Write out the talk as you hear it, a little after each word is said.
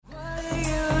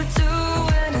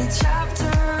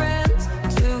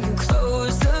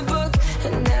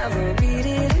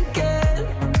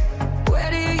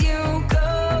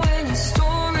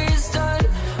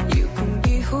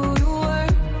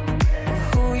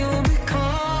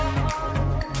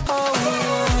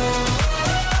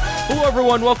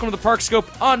everyone. Welcome to the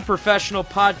Parkscope Unprofessional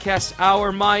Podcast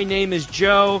Hour. My name is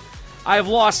Joe. I've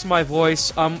lost my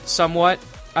voice somewhat,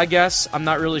 I guess. I'm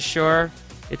not really sure.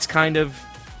 It's kind of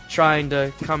trying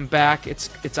to come back.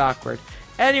 It's awkward.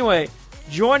 Anyway,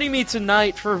 joining me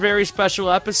tonight for a very special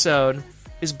episode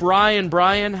is Brian.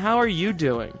 Brian, how are you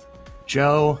doing?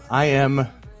 Joe, I am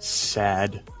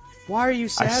sad. Why are you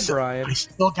sad, Brian? I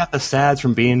still got the sads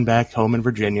from being back home in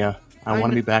Virginia. I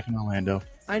want to be back in Orlando.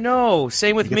 I know.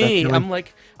 Same with me.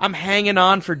 I'm hanging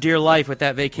on for dear life with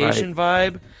that vacation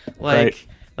vibe.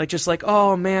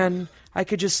 Oh man, I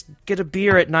could just get a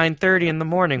beer at 9:30 in the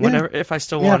morning if I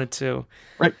still wanted to.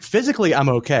 Right. Physically, I'm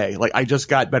okay. Like, I just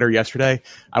got better yesterday.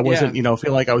 I wasn't,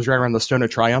 feel like I was driving around the Stone of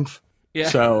Triumph. Yeah.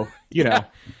 So, Yeah,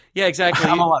 exactly.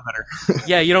 I'm a lot better.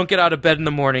 Yeah, you don't get out of bed in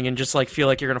the morning and just feel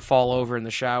like you're going to fall over in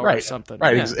the shower or something.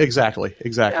 Right. Yeah. Exactly.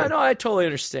 Yeah, no, I totally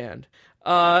understand.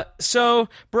 So,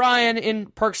 Brian, in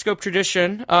Parkscope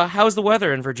tradition, how's the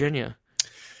weather in Virginia?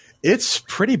 It's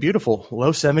pretty beautiful.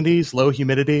 Low 70s, low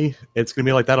humidity. It's going to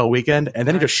be like that all weekend. And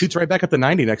then it just shoots right back up to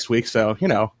 90 next week. So,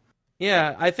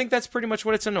 Yeah, I think that's pretty much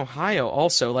what it's in Ohio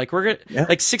also. Like, we're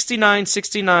going 69,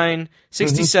 69,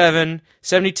 67,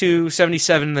 72,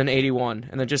 77, and then 81.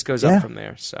 And then just goes up from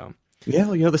there. So. Yeah,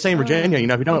 the same Virginia.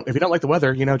 If you don't like the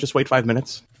weather, just wait 5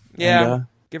 minutes. Yeah, and,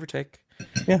 give or take.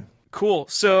 Yeah. Cool.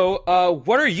 So,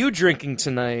 what are you drinking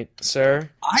tonight, sir?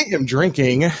 I am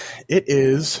drinking. It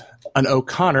is an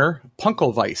O'Connor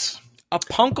Punkelweiss. A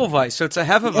Punkelweiss. So it's a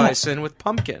Hefeweizen with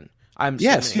pumpkin.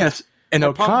 Yes. And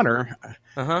O'Connor,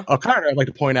 O'Connor, I'd like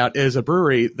to point out, is a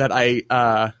brewery that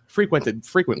I frequented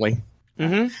frequently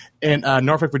in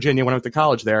Norfolk, Virginia when I went to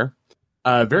college there.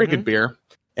 Very good beer.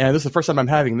 And this is the first time I'm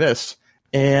having this.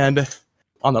 And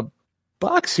on the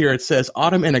box here, it says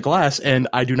autumn in a glass, and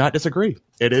I do not disagree.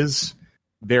 It is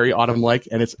very autumn-like,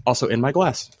 and it's also in my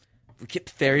glass.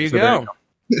 There you go.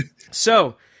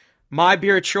 So, my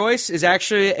beer of choice is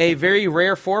actually a very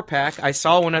rare 4-pack. I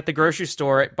saw one at the grocery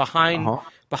store behind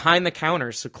the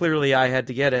counter, so clearly I had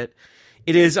to get it.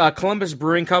 It is Columbus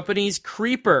Brewing Company's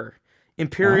Creeper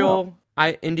Imperial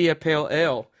India Pale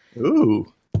Ale.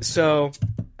 Ooh. So,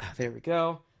 there we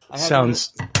go. I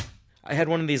had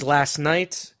one of these last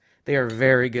night. They are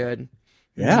very good.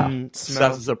 Yeah.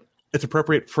 It's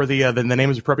appropriate for the name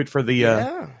is appropriate for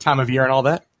the time of year and all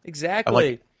that.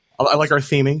 Exactly. I like our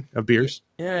theming of beers.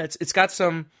 Yeah, it's got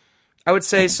some, I would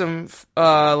say some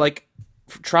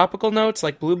tropical notes,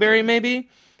 like blueberry maybe,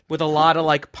 with a lot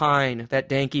of pine, that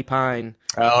danky pine.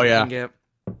 Oh yeah.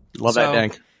 Love that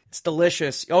dank. It's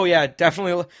delicious. Oh yeah,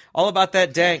 definitely all about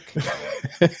that dank.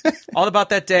 All about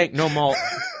that dank, no malt.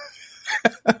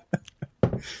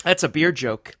 That's a beer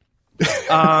joke.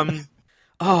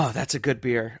 Oh, that's a good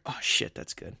beer. Oh shit,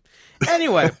 that's good.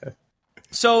 Anyway,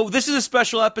 so this is a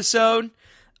special episode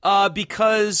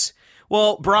because,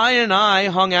 Brian and I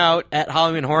hung out at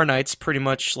Halloween Horror Nights pretty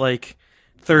much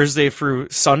Thursday through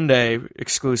Sunday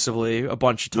exclusively a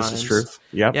bunch of times. This is true.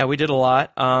 Yep. Yeah, we did a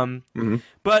lot.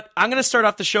 But I'm going to start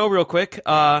off the show real quick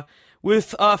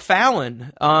with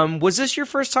Fallon. Was this your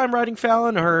first time riding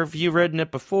Fallon, or have you ridden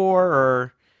it before,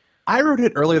 or... I rode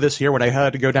it earlier this year when I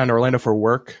had to go down to Orlando for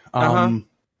work.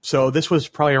 So this was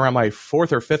probably around my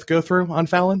 4th or 5th go-through on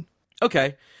Fallon.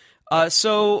 Okay.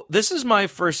 So this is my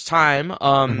first time.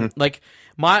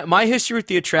 My history with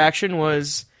the attraction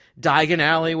was Diagon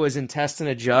Alley was in Test and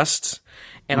Adjust,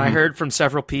 and I heard from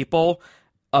several people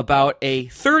about a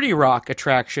 30 Rock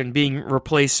attraction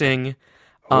replacing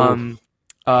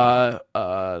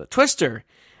Twister.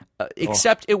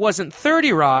 Except it wasn't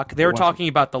 30 Rock. They were talking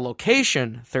about the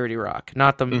location 30 Rock,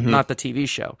 not the TV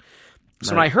show.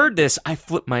 So when I heard this, I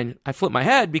flipped my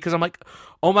head because I'm like,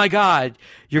 oh my god,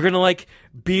 you're gonna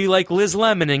be like Liz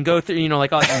Lemon and go through, no,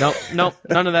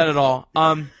 none of that at all.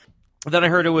 Then I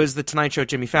heard it was the Tonight Show,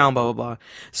 Jimmy Fallon, blah blah blah.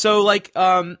 So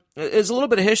there's a little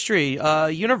bit of history.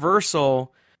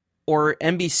 Universal or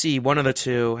NBC, one of the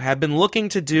two, have been looking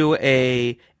to do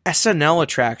a SNL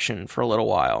attraction for a little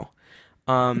while.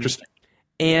 Interesting.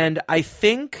 And I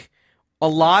think a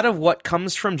lot of what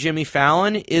comes from Jimmy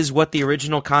Fallon is what the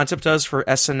original concept does for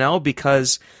SNL,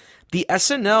 because the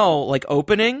SNL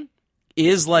opening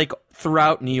is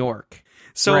throughout New York.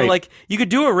 So you could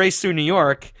do a race through New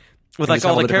York with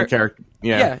all the characters.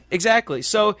 Yeah, exactly.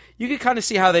 So you could kind of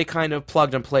see how they kind of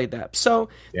plugged and played that. So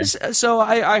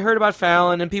I heard about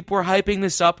Fallon, and people were hyping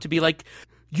this up to be like,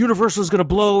 Universal's going to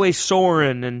blow away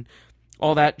Soarin' and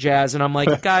all that jazz. And I'm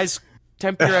like, guys,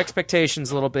 temper your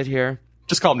expectations a little bit here.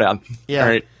 Just calm down. Yeah. All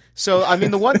right. So, I mean,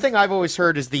 the one thing I've always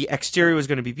heard is the exterior was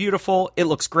going to be beautiful. It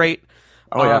looks great.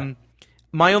 Oh, yeah.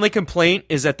 My only complaint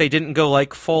is that they didn't go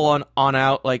full on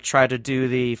out, try to do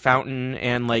the fountain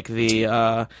and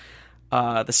the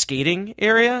the skating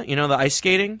area, the ice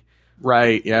skating.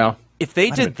 Right, yeah. If they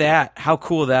did that, how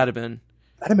cool would that have been?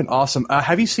 That'd have been awesome.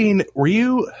 Were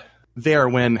you there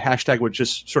when Hashtag would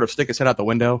just sort of stick his head out the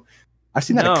window? I've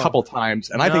seen that a couple times,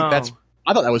 and I thought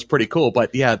that was pretty cool,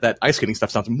 but yeah, that ice skating stuff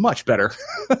sounds much better.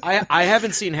 I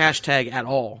haven't seen Hashtag at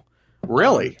all.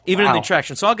 Really? Even in the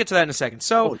attraction. So I'll get to that in a second.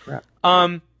 So, holy crap.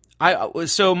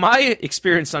 So my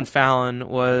experience on Fallon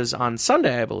was on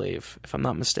Sunday, I believe, if I'm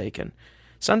not mistaken.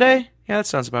 Sunday? Yeah, that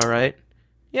sounds about right.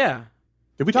 Yeah.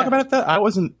 Did we talk about it? That I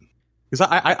wasn't, because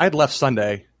I'd left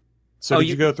Sunday. So did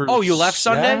you go through? Oh, you left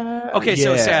Sunday? Okay,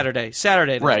 so Saturday.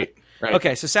 Then. Right.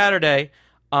 Okay, so Saturday.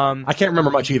 I can't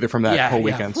remember much either from that whole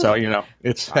weekend. So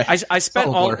it's. I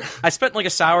spent like a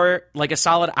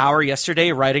solid hour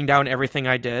yesterday writing down everything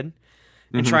I did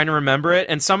and trying to remember it.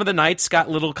 And some of the nights got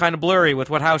a little kind of blurry with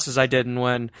what houses I did and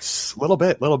when. Little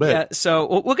bit. Yeah.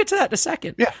 So we'll get to that in a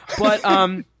second. Yeah. But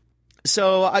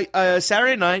so I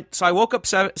Saturday night. So I woke up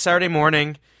Saturday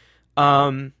morning.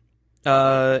 And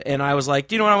I was like,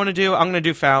 do you know what I want to do? I'm going to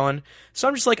do Fallon. So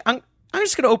I'm just like, I'm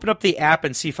just going to open up the app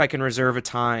and see if I can reserve a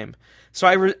time. So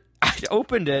I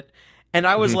opened it, and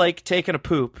I was like taking a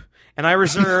poop, and I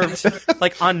reserved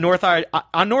like on North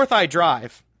Eye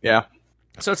Drive. Yeah.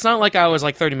 So it's not like I was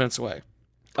like 30 minutes away.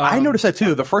 I noticed that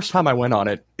too. The first time I went on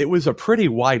it, it was a pretty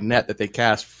wide net that they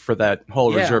cast for that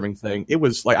whole reserving thing. It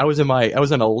was like I was in a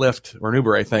Lyft or an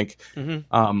Uber, I think,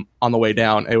 on the way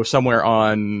down. It was somewhere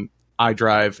on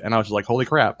iDrive, and I was like, holy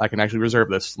crap, I can actually reserve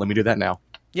this. Let me do that now.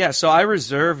 Yeah, so I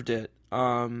reserved it. So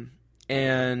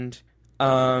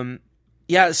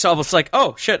I was like,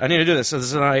 oh, shit, I need to do this.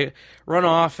 So I run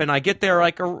off, and I get there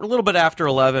like a little bit after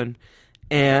 11,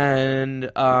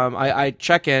 and I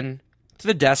check in to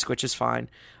the desk, which is fine.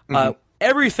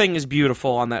 Everything is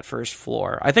beautiful on that first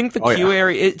floor. I think the queue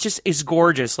area, it just is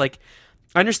gorgeous. Like,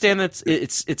 I understand that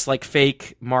it's like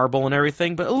fake marble and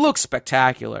everything, but it looks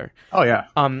spectacular. Oh yeah,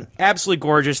 absolutely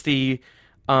gorgeous.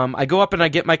 I go up and I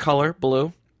get my color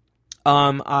blue.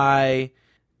 I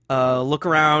look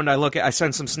around. I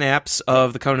send some snaps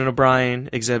of the Conan O'Brien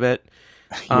exhibit.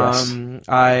 Yes.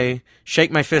 I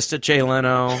shake my fist at Jay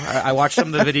Leno. I watch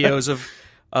some of the videos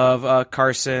of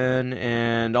Carson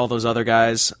and all those other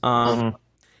guys.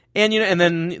 And and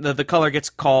then the color gets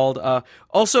called.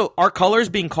 Also, our colors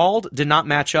being called did not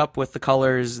match up with the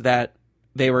colors that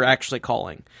they were actually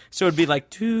calling. So it'd be like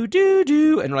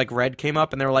do, and like red came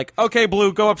up, and they were like, "Okay,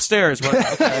 blue, go upstairs."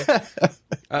 Okay,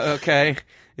 okay.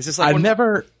 Is this like I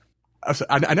never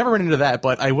ran into that,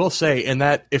 but I will say, in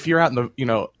that if you're out in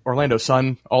the Orlando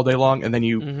sun all day long, and then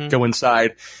you go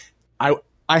inside,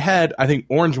 I had, I think,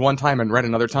 orange one time and red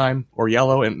another time, or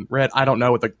yellow and red. I don't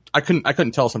know what I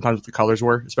couldn't tell sometimes what the colors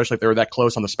were, especially if they were that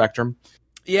close on the spectrum.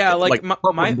 Yeah, like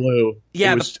purple and blue.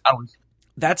 Yeah,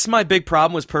 that's my big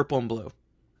problem was purple and blue.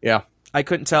 Yeah, I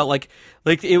couldn't tell. Like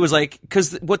it was like,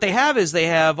 because what they have is they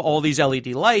have all these LED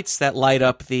lights that light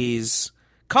up these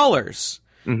colors.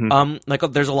 Like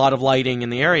there's a lot of lighting in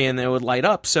the area, and it would light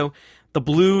up. So the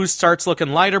blue starts looking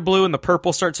lighter blue, and the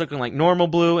purple starts looking like normal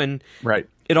blue, and right.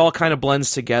 It all kind of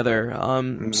blends together.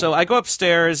 So I go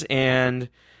upstairs and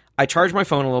I charge my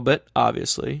phone a little bit,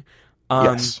 obviously.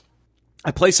 Yes.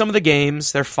 I play some of the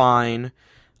games. They're fine.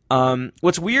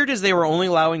 What's weird is they were only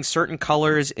allowing certain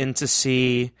colors in to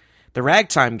see the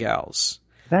Ragtime Gals.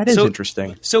 That is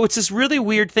interesting. So it's this really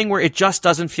weird thing where it just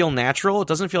doesn't feel natural. It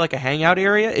doesn't feel like a hangout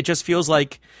area. It just feels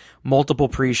like multiple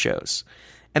pre-shows.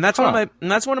 And that's one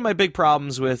of my big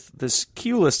problems with this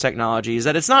queueless technology is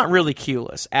that it's not really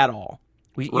queueless at all.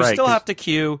 You still have to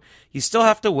queue. You still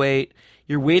have to wait.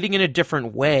 You're waiting in a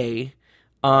different way.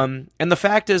 And the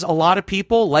fact is, a lot of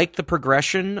people like the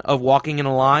progression of walking in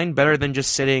a line better than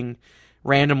just sitting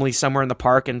randomly somewhere in the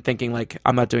park and thinking, like,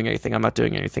 I'm not doing anything, I'm not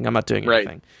doing anything, I'm not doing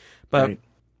anything. But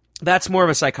that's more of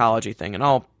a psychology thing, and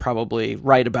I'll probably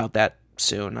write about that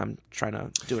soon. I'm trying to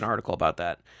do an article about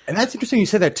that. And that's interesting you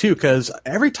say that, too, because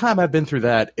every time I've been through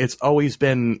that, it's always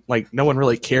been, like, no one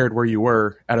really cared where you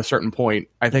were at a certain point.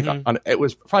 I think it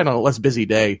was probably on a less busy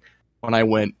day when I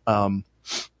went.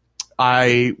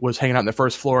 I was hanging out on the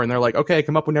first floor, and they're like, okay,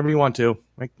 come up whenever you want to.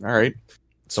 Like, all right.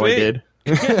 So Sweet. I did.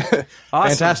 Awesome.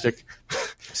 Fantastic.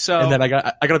 So, and then I got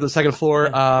up to the second floor.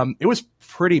 It was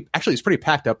it's pretty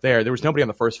packed up there. There was nobody on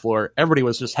the first floor. Everybody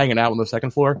was just hanging out on the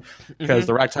second floor because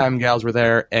the Ragtime Gals were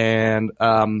there, and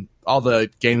all the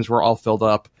games were all filled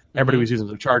up. Everybody was using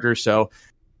the chargers. So,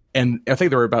 and I think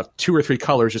there were about 2 or 3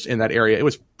 colors just in that area. It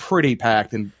was pretty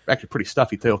packed and actually pretty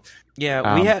stuffy too.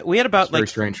 Yeah, we had about very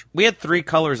strange. We had 3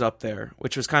 colors up there,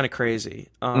 which was kind of crazy.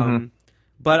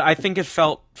 But I think it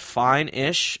felt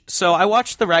fine-ish. So I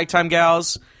watched the Ragtime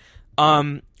Gals.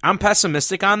 I'm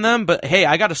pessimistic on them, but hey,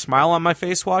 I got a smile on my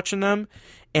face watching them,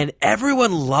 and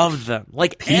everyone loved them.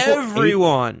 Like,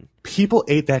 everyone. People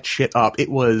ate that shit up. It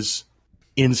was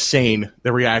insane,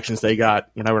 the reactions they got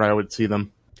whenever I would see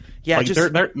them. Yeah, like,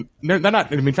 they're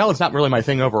not. I mean, Fallon's not really my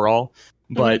thing overall,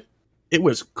 but it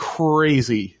was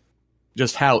crazy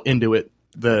just how into it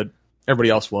everybody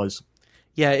else was.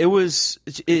 Yeah, it was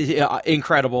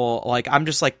incredible. Like, I'm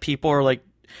just like, people are like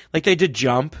they did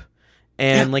Jump,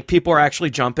 and like people are actually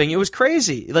jumping. It was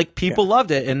crazy. Like, people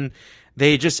loved it, and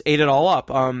they just ate it all up.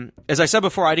 As I said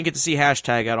before, I didn't get to see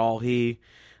Hashtag at all.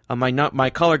 My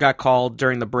color got called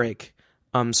during the break,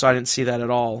 so I didn't see that at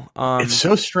all. It's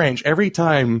so strange. Every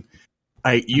time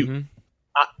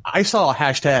I saw a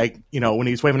Hashtag, when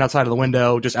he was waving outside of the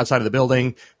window, just outside of the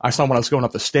building. I saw him when I was going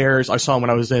up the stairs. I saw him when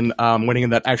I was waiting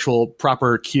in that actual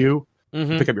proper queue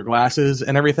to pick up your glasses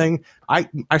and everything.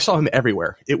 I saw him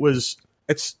everywhere. It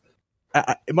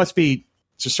must be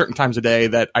just certain times a day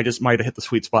that I just might have hit the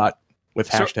sweet spot with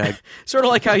Hashtag. Sort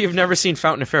of like how you've never seen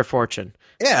Fountain of Fair Fortune.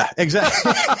 Yeah,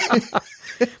 exactly.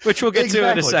 Which we'll get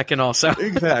to in a second also.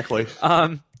 Exactly.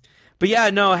 But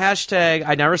yeah, no, Hashtag,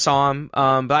 I never saw him.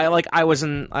 But I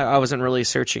wasn't really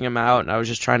searching him out, and I was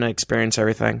just trying to experience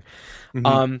everything.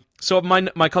 So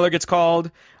my color gets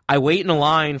called. I wait in a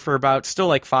line for about still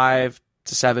like 5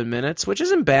 to 7 minutes, which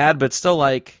isn't bad, but still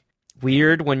like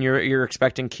weird when you're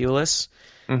expecting Keyless.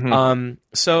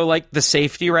 So like the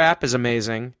safety wrap is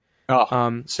amazing.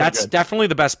 That's definitely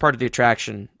the best part of the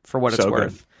attraction for what it's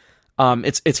worth.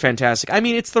 It's fantastic. I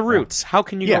mean, it's the Roots. How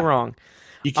can you go wrong?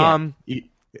 You can't.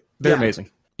 They're amazing.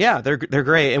 Yeah, they're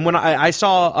great. And when I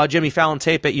saw Jimmy Fallon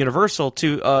tape at Universal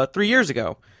 3 years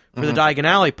ago for the Diagon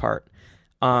Alley part,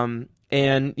 and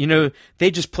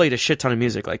they just played a shit ton of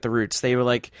music, like the Roots. They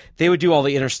would do all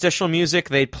the interstitial music.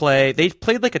 They played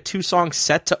like a 2-song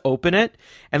set to open it,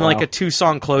 and like a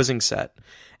 2-song closing set,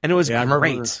 and it was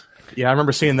great. I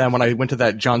remember seeing them when I went to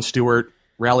that Jon Stewart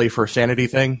Rally for Sanity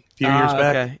thing a few years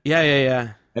back. Okay.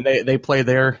 Yeah. And they played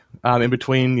there in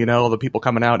between, the people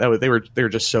coming out. They were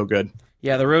just so good.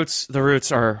 Yeah, the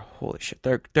Roots are, holy shit.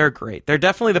 They're great. They're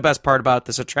definitely the best part about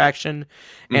this attraction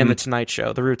and the Tonight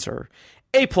Show. The Roots are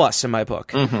A+ in my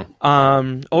book.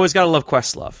 Always gotta love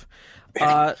Questlove.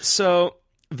 So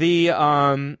the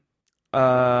I'm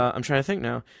trying to think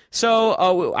now.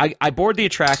 So I board the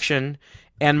attraction,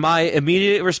 and my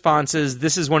immediate response is,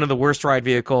 this is one of the worst ride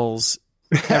vehicles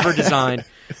ever designed.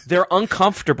 They're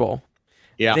uncomfortable.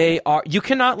 Yeah. They are. You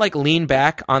cannot like lean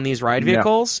back on these ride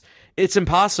vehicles. Yeah. It's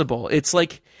impossible. It's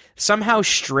like somehow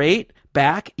straight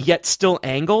back yet still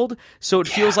angled, so it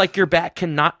feels like your back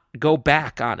cannot go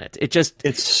back on it.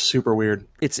 It's super weird.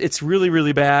 It's really,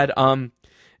 really bad.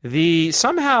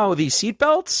 Somehow the seat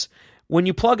belts, when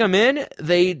you plug them in,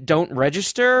 they don't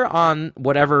register on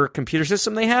whatever computer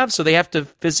system they have, so they have to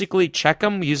physically check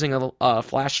them using a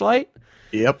flashlight.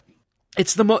 Yep.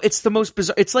 It's the most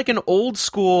bizarre. It's like an old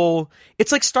school.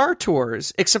 It's like Star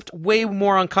Tours, except way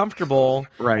more uncomfortable.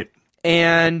 Right.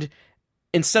 And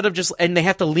instead of and they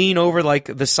have to lean over like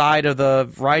the side of the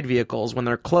ride vehicles when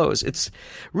they're closed. It's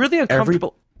really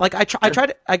uncomfortable. I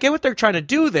get what they're trying to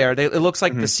do there. It looks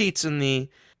like the seats in the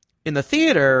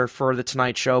theater for the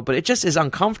Tonight Show, but it just is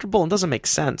uncomfortable and doesn't make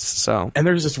sense. So, and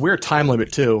there's this weird time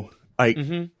limit too. Like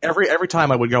every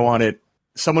time I would go on it,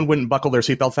 someone wouldn't buckle their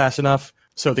seatbelt fast enough,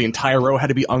 so the entire row had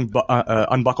to be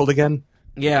unbuckled again.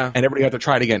 Yeah, and everybody had to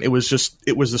try it again. It was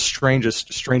the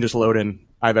strangest load in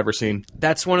I've ever seen.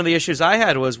 That's one of the issues I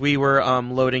had. Was we were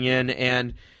loading in,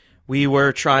 and we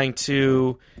were trying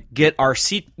to get our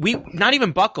seat. We not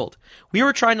even buckled. We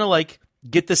were trying to like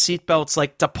get the seatbelts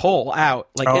like to pull out.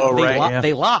 Like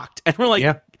they locked, and we're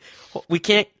like, we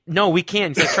can't. No, we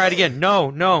can't. He's like, try it again.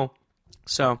 No.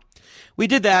 So we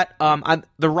did that.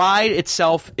 The ride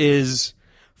itself is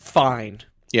fine.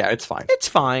 Yeah, it's fine. It's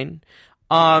fine.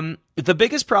 The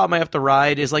biggest problem I have to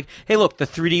ride is like, hey, look, the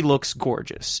 3D looks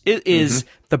gorgeous. It is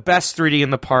the best 3D in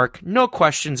the park. No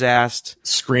questions asked.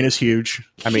 Screen is huge.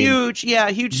 Huge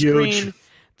screen.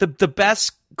 The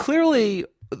best, clearly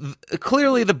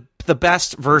the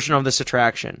best version of this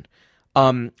attraction,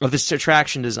 of this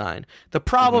attraction design. The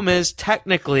problem is,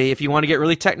 technically, if you want to get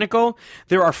really technical,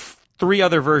 there are 3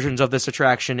 other versions of this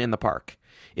attraction in the park,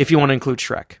 if you want to include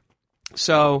Shrek.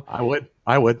 So I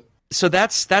would. So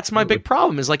that's my big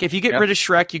problem, is like, if you get rid of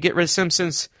Shrek, you get rid of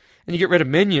Simpsons, and you get rid of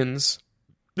Minions,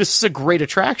 this is a great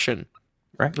attraction.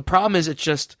 Right. The problem is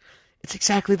it's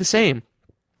exactly the same.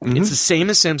 It's the same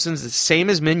as Simpsons, it's the same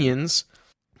as Minions.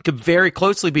 It could very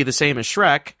closely be the same as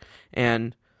Shrek,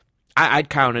 and I'd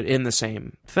count it in the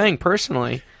same thing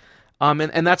personally.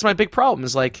 And that's my big problem,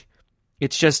 is like,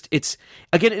 It's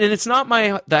again, and it's not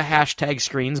the hashtag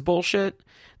screens bullshit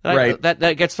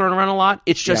that gets thrown around a lot.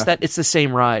 It's just that it's the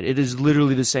same ride. It is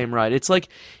literally the same ride. It's like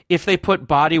if they put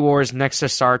Body Wars next to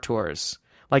Star Tours.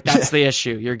 Like that's the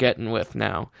issue you're getting with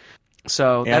now.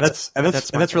 So that's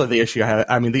really the issue I have.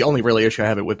 I mean, the only really issue I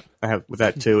have with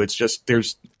that too. It's just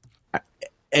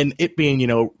and it being, you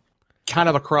know, kind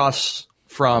of across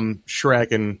from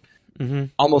Shrek and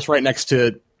almost right next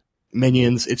to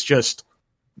Minions. It's just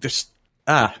there's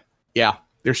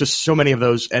just so many of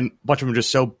those, and a bunch of them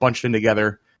just so bunched in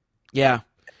together. Yeah,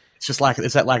 it's just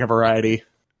it's that lack of variety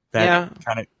that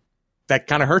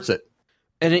kind of hurts it.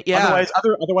 And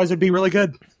otherwise it'd be really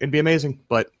good. It'd be amazing,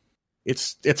 but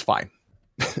it's fine.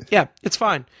 Yeah, it's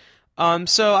fine.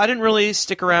 So I didn't really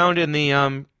stick around in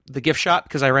the gift shop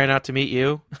because I ran out to meet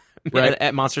you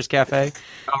at Monsters Cafe.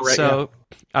 Oh, right. So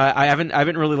I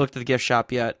haven't really looked at the gift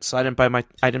shop yet. So I didn't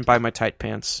buy my tight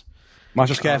pants.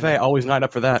 Monsters Cafe, always lined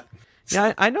up for that.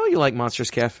 Yeah, I know you like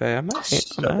Monsters Cafe.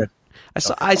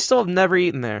 I still have never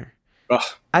eaten there. Ugh,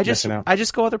 I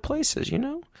just go other places, you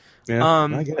know. Yeah,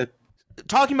 I get it.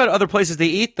 Talking about other places to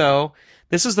eat, though,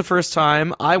 this is the first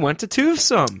time I went to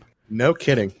Toothsome. No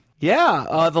kidding.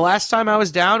 Yeah, the last time I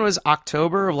was down was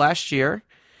October of last year.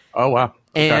 Oh, wow.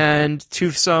 Okay. And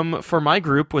Toothsome for my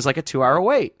group was like a 2-hour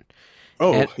wait.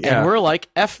 Oh, and we're like,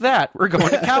 F that. We're going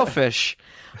to Cowfish.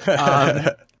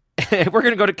 We're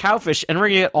going to go to Cowfish, and we're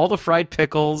going to get all the fried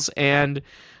pickles and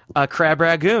crab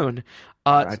ragoon.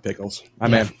 Fried pickles.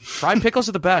 I'm in. Fried pickles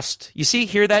are the best. You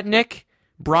hear that, Nick?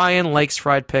 Brian likes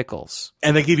fried pickles.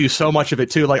 And they give you so much of it,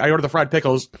 too. Like, I ordered the fried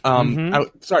pickles.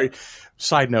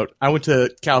 Side note. I went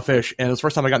to Cowfish, and it was the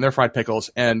first time I got their fried pickles,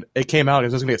 and it came out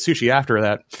as I was going to get sushi after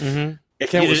that. Mm-hmm. It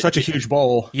came with such a huge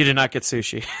bowl. You did not get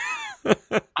sushi.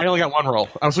 I only got one roll.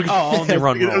 I was looking. Only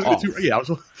one roll. I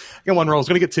got one roll. I was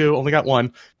going to get two. Only got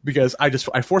one because I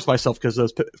forced myself because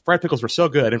those fried pickles were so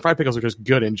good, and fried pickles are just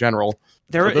good in general.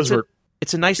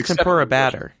 It's a nice tempura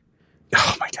batter.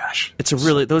 Oh my gosh!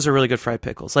 Those are really good fried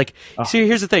pickles. Like, see,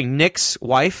 here's the thing: Nick's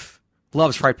wife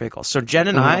loves fried pickles, so Jen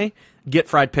and I get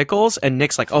fried pickles, and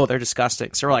Nick's like, "Oh, they're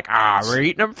disgusting." So we're like, we're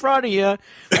eating them in front of you.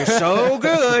 They're so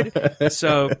good.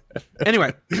 So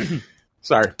anyway,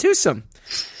 sorry, Toothsome.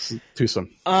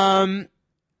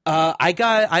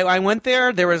 I went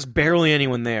there. There was barely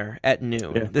anyone there at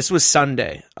noon. Yeah. This was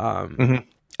Sunday.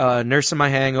 Nursing my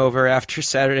hangover after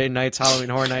Saturday night's Halloween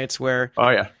Horror Nights, where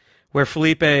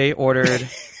Felipe ordered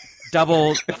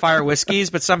double fire whiskeys,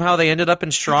 but somehow they ended up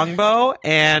in Strongbow,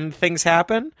 and things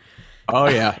happen. Oh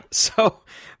yeah. So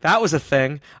that was a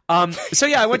thing. So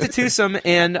yeah, I went to Toothsome,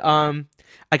 and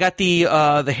I got the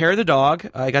hair of the dog.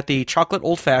 I got the chocolate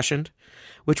old fashioned,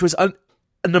 which was an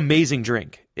amazing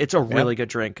drink. It's a really good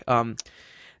drink.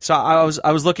 So I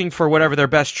was looking for whatever their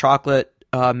best chocolate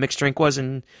mixed drink was,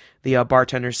 and the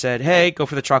bartender said, "Hey, go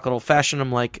for the chocolate old fashioned."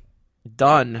 I'm like,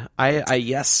 done. I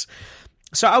yes.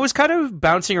 So I was kind of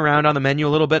bouncing around on the menu a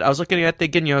little bit. I was looking at the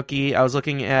gnocchi. I was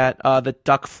looking at the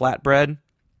duck flatbread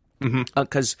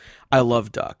because I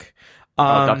love duck.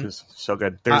 Duck is so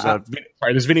good. There's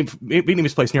this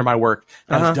Vietnamese place near my work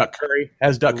that has duck curry.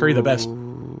 Has duck curry the best.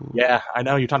 Yeah, I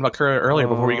know. You were talking about curry earlier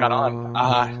before we got on.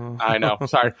 I know.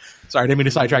 Sorry. I didn't mean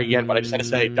to sidetrack again, but I just had to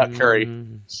say duck curry.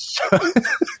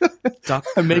 Duck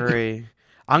curry.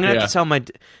 I'm gonna have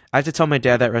to tell my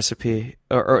dad that recipe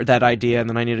or that idea, and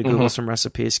then I need to Google some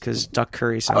recipes because duck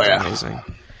curry sounds amazing.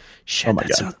 Shit,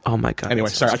 oh my god. Anyway,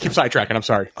 sorry, I keep sidetracking. I'm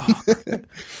sorry.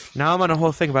 Now I'm on a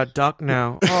whole thing about duck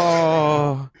now.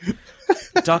 Oh,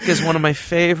 duck is one of my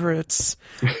favorites.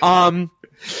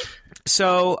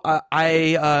 So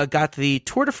I got the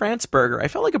Tour de France burger. I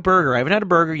felt like a burger. I haven't had a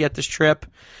burger yet this trip.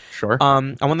 Sure.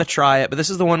 I want to try it, but this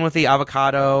is the one with the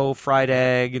avocado, fried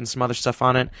egg, and some other stuff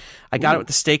on it. I got it with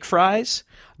the steak fries.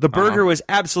 The burger was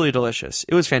absolutely delicious.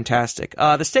 It was fantastic.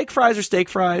 The steak fries are steak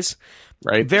fries.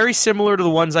 Right. Very similar to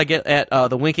the ones I get at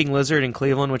the Winking Lizard in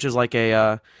Cleveland, which is like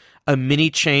a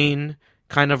mini chain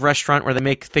kind of restaurant where they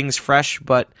make things fresh,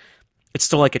 but it's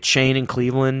still like a chain in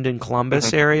Cleveland and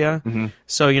Columbus area. Mm-hmm.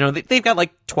 So, you know, they've got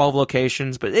like 12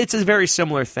 locations, but it's a very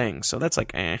similar thing. So that's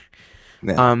like, eh.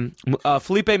 Yeah.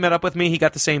 Felipe met up with me. He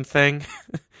got the same thing.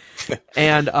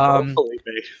 And Felipe.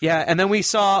 Yeah, and then we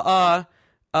saw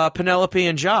Penelope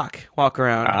and Jock walk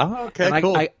around. Oh, okay, and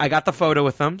cool. I got the photo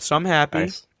with them, so I'm happy.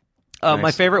 Nice.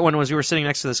 My favorite one was we were sitting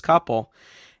next to this couple,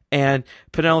 And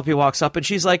Penelope walks up and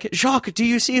she's like, Jacques, do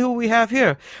you see who we have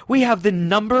here? We have the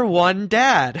number one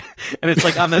dad. And it's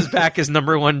like on his back is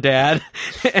number one dad.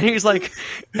 And he's like,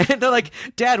 and they're like,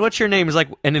 Dad, what's your name? He's like,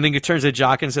 and then he turns to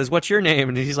Jacques and says, what's your name?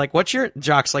 And he's like,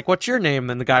 Jacques like, what's your name?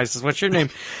 And the guy says, what's your name?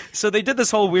 So they did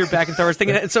this whole weird back and forth thing.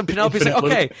 And so Penelope's like,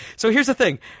 okay, so here's the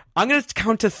thing. I'm going to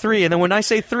count to 3. And then when I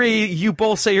say 3, you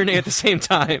both say your name at the same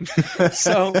time.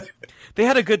 So they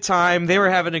had a good time. They were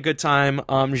having a good time.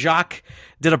 Jacques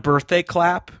did a birthday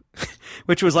clap,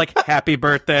 which was like, happy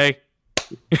birthday,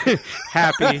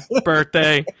 happy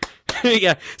birthday.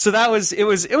 Yeah. So it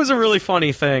was a really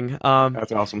funny thing.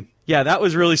 That's awesome. Yeah, that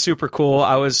was really super cool.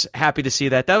 I was happy to see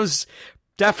that. That was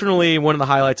definitely one of the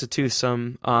highlights of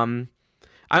Toothsome.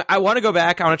 I want to go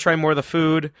back. I want to try more of the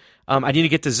food. I need to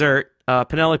get dessert.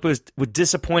 Penelope was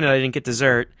disappointed I didn't get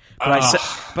dessert, but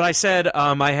I said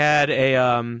I had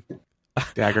a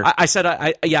dagger. I said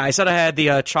I had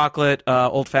the chocolate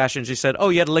old fashioned. She said, "Oh,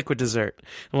 you had a liquid dessert."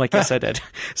 I'm like, "Yes, I did."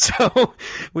 So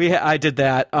I did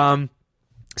that.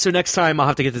 So next time I'll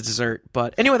have to get the dessert.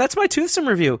 But anyway, that's my Toothsome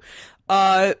review.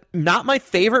 Not my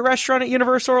favorite restaurant at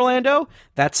Universal Orlando.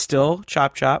 That's still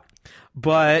Chop Chop,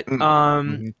 but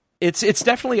it's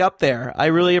definitely up there. I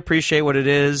really appreciate what it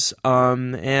is,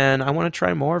 and I want to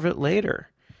try more of it later.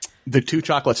 The 2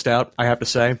 chocolate stout, I have to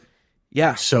say,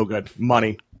 yeah, so good.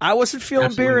 Money. I wasn't feeling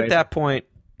Absolutely beer amazing. at that point.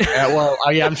 Well,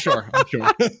 yeah, I'm sure. It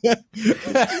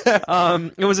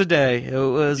was a day. It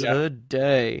was a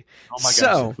day. Oh my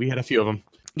so, gosh, we had a few of them.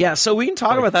 Yeah, so we can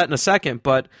talk about that in a second,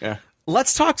 but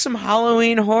let's talk some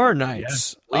Halloween Horror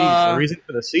Nights. Please, the reason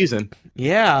for the season.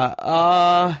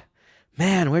 Yeah.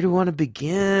 Man, where do we want to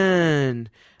begin?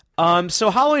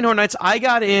 So Halloween Horror Nights, I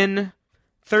got in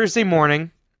Thursday morning.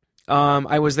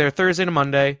 I was there Thursday to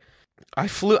Monday.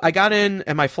 I got in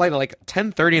at my flight at like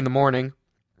 10:30 in the morning.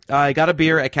 I got a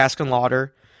beer at Cask and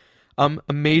Lauder.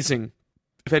 Amazing.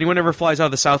 If anyone ever flies out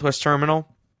of the Southwest Terminal,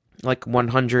 like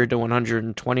 100 to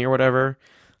 120 or whatever,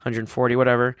 140,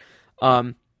 whatever.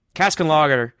 Cask and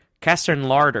Larder.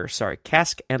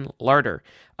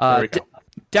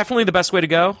 Definitely the best way to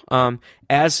go.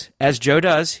 As Joe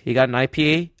does, he got an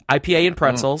IPA and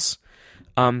pretzels.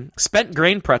 Spent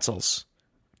grain pretzels.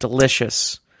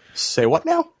 Delicious. Say what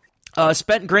now?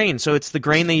 Spent grain, so it's the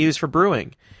grain they use for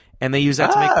brewing, and they use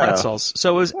that to make pretzels.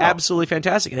 So it was absolutely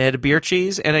fantastic. They had a beer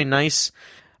cheese and a nice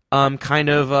kind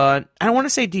of, I don't want to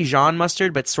say Dijon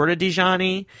mustard, but sort of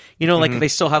Dijon-y. You know, like they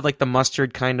still have like the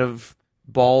mustard kind of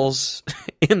balls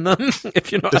in them,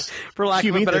 if you know, for lack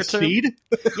of a better term. Seed?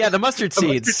 Yeah, the mustard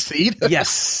seeds. Mustard seed?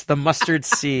 Yes, the mustard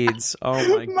seeds. Oh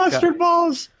my god. Mustard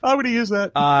balls. I'm going to use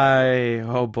that.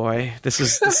 Oh boy. This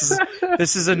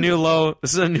is a new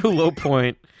low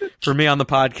point for me on the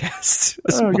podcast.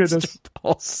 Oh goodness.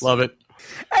 Balls. Love it.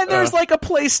 And there's like a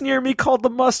place near me called the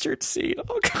Mustard Seed.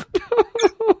 Oh god.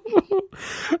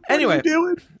 Anyway, what are you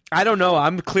doing? I don't know.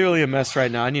 I'm clearly a mess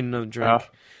right now. I need another drink.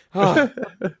 Oh.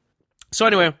 So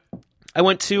anyway, I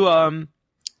went to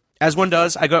as one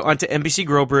does, I went to NBC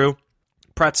Grill Brew,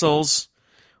 pretzels,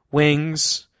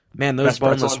 wings. Man, those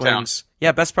boneless wings.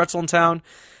 Yeah, best pretzel in town.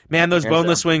 Man, those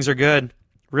boneless wings are good.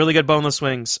 Really good boneless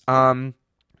wings. And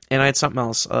I had something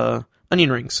else,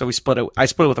 onion rings. So we split it. I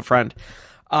split it with a friend.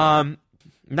 Not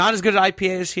as good at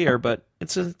IPA as here, but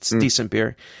it's a decent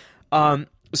beer.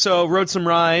 So rode some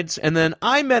rides, and then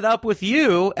I met up with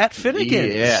you at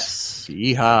Finnegan's. Yes.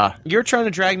 Yeehaw. You're trying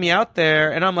to drag me out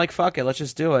there, and I'm like, fuck it, let's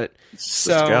just do it. Let's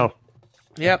go.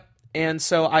 Yep. And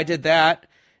so I did that,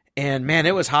 and man,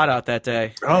 it was hot out that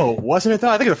day. Oh, wasn't it though?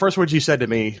 I think the first words you said to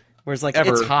me was like,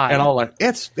 ever, it's hot. and all like,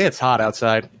 it's hot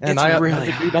outside. And I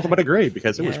do nothing but agree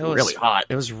because it was really hot.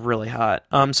 It was really hot.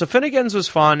 So Finnegan's was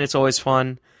fun. It's always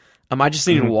fun. I just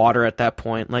needed water at that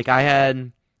point. Like I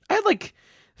had like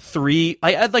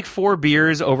 4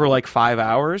 beers over like 5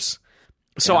 hours.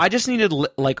 So I just needed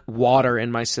like water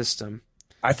in my system.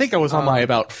 I think I was on my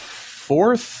about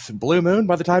 4th Blue Moon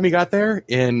by the time you got there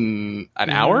in an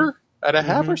hour and a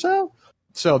half or so.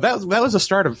 So that was the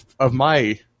start of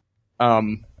my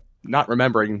not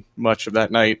remembering much of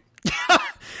that night.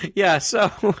 Yeah,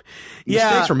 so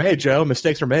mistakes were made, Joe.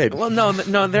 Mistakes were made. Well, no,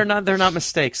 they're not. They're not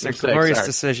mistakes. They're glorious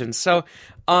decisions. So,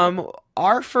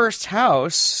 our first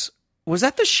house was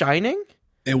that The Shining.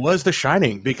 It was The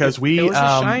Shining because it was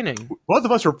The Shining. Both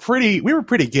of us were pretty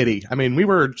giddy. I mean, we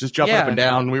were just jumping up and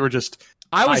down. We were just.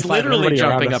 I was literally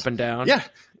jumping up and down.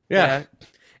 Yeah.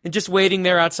 And just waiting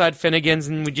there outside Finnegan's,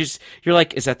 and you're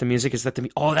like, is that the music? Is that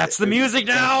the oh, that's the music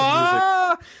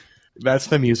now. That's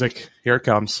the music. Here it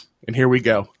comes. And here we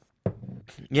go.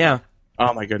 Yeah.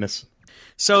 Oh my goodness.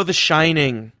 So The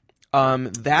Shining,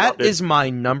 that is my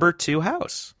number 2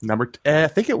 house. I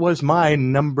think it was my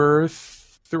number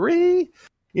 3.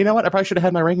 You know what? I probably should have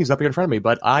had my rankings up here in front of me,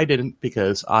 but I didn't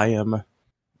because I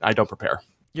don't prepare.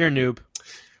 You're a noob.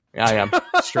 I am.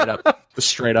 Straight up. Just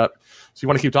straight up. So you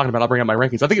want to keep talking about it, I'll bring up my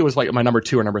rankings. I think it was like my number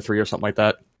 2 or number 3 or something like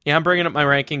that. Yeah, I'm bringing up my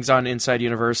rankings on Inside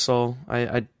Universal.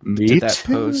 I Me did that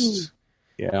too. post.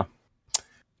 Yeah.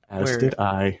 As did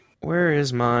I. Where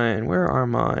is mine? Where are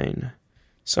mine?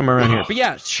 Somewhere around here. But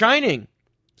yeah, Shining.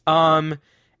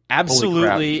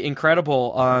 Absolutely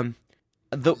incredible.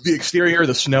 The exterior,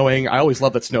 the snowing. I always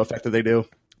love that snow effect that they do.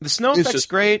 The snow effect's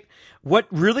great. What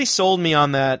really sold me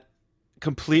on that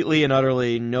completely and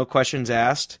utterly, no questions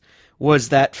asked, was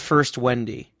that first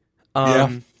Wendy.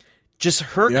 Just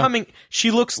her coming,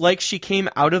 she looks like she came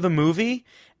out of the movie,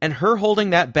 and her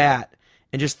holding that bat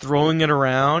and just throwing it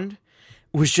around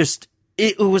was just,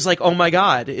 it was like, oh my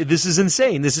God, this is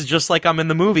insane. This is just like I'm in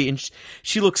the movie. And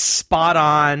she looks spot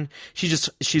on.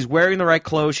 She's wearing the right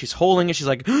clothes. She's holding it. She's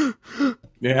like,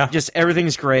 yeah, just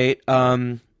everything's great.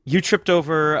 You tripped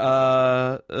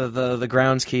over the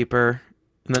groundskeeper.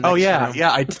 In the next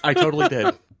room. I totally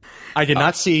did. I did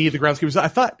not see the groundskeeper. I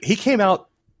thought he came out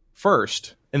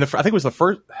first. I think it was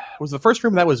the first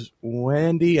room that was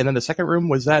Wendy, and then the second room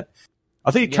was that. I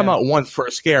think he'd come out once for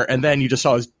a scare, and then you just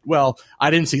saw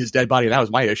I didn't see his dead body, and that was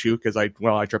my issue because I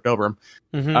tripped over him.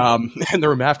 Mm-hmm. And the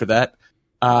room after that,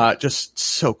 just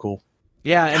so cool.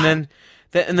 Yeah, and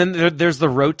then there's the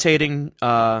rotating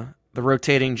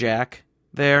Jack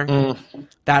there.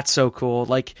 That's so cool.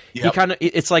 Like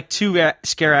it's like 2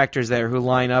 scare actors there who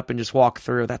line up and just walk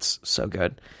through. That's so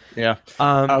good. Yeah.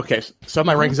 Okay. So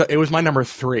my rankings, it was my number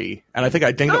 3, and I think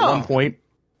I dinged at one point.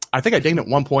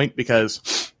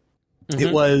 Because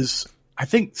it was. I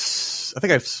think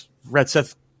I've read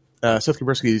Seth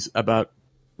Kubersky's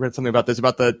read something about this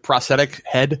about the prosthetic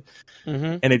head,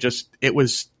 and it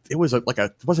was it wasn't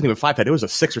even 5 head. It was a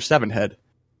 6 or 7 head.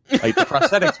 Like the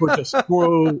prosthetics were just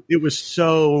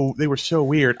they were so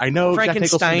weird. I know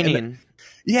Frankensteinian.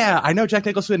 I know Jack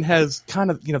Nicholson has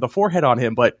kind of the forehead on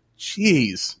him, but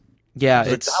jeez. Yeah,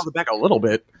 it's dialed it back a little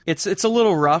bit. It's a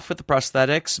little rough with the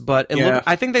prosthetics, but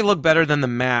I think they look better than the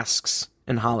masks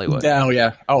in Hollywood. Oh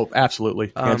yeah,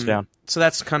 absolutely, hands down. So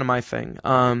that's kind of my thing.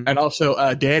 And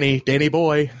also Danny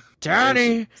boy,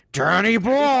 Danny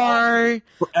boy.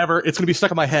 Forever, it's gonna be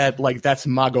stuck in my head like that's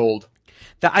my gold.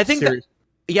 I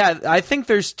think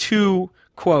there's 2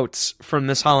 quotes from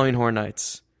this Halloween Horror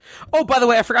Nights. Oh, by the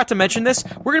way, I forgot to mention this.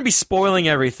 We're going to be spoiling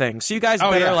everything. So you guys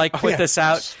better quit this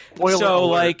out.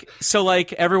 Spoiler so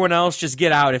everyone else just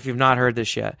get out if you've not heard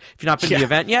this yet. If you've not been to the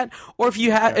event yet, or if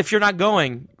you're not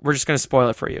going, we're just going to spoil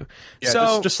it for you. Yeah,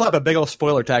 so just slap a big old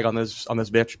spoiler tag on this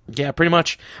bitch. Yeah, pretty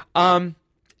much.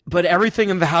 But everything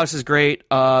in the house is great.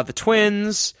 The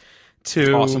twins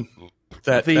to awesome. Was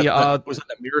that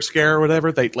the mirror scare or whatever?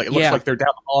 It looks like they're down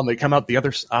the hall and they come out the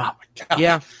other. Oh my God.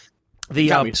 Yeah.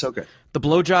 Got me so good. The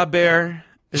blowjob bear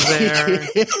is there.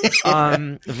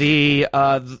 They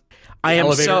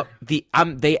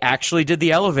actually did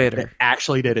the elevator. They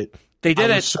actually did it. They did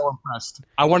it. I was so impressed.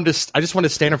 I just wanted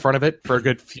to stand in front of it for a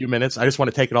good few minutes. I just want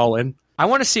to take it all in. I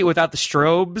want to see it without the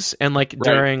strobes and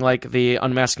during the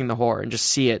unmasking the horror and just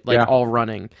see it all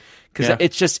running because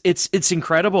it's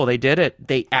incredible. They did it.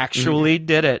 They actually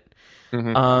did it.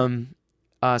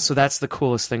 Mm-hmm. So that's the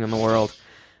coolest thing in the world.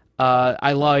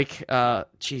 I like,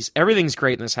 everything's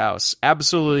great in this house.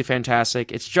 Absolutely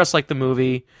fantastic. It's just like the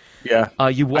movie. Yeah.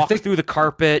 You walk through the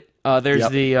carpet.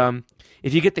 There's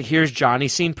if you get the Here's Johnny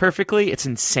scene perfectly, it's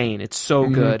insane. It's so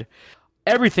good.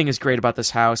 Everything is great about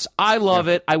this house. I love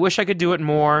it. I wish I could do it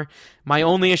more. My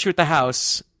only issue with the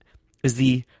house is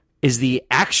the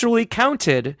actually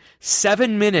counted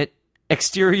 7-minute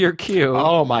exterior queue.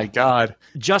 Oh my God.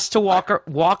 Just to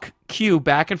walk queue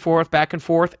back and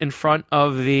forth in front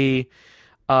of the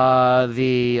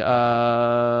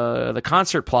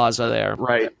concert plaza there.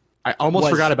 Right. I almost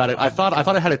forgot about it. I thought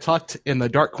I had it tucked in the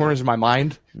dark corners of my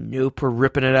mind. Nope, we're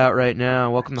ripping it out right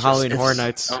now. Welcome to Halloween Horror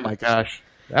Nights. Oh my gosh.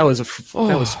 That was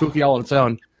spooky all on its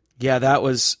own. Yeah, that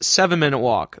was 7-minute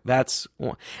walk. That's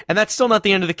still not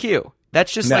the end of the queue.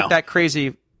 That's just like that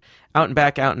crazy out and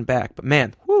back. But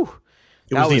man, whew.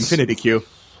 It was the infinity queue.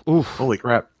 Oof. Holy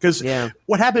crap. Because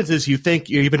what happens is you think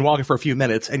you've been walking for a few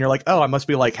minutes and you're like, oh, I must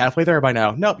be halfway there by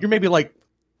now. No, you're maybe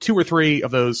 2 or 3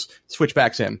 of those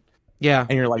switchbacks in. Yeah.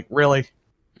 And you're like, really?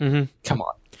 Mm-hmm. Come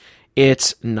on.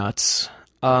 It's nuts.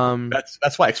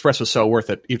 That's why Express was so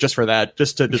worth it. Just for that.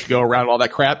 Just to go around all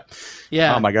that crap.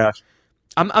 Yeah. Oh my gosh.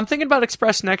 I'm thinking about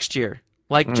Express next year.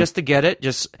 Just to get it.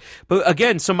 But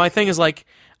again, so my thing is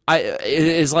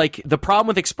is like the problem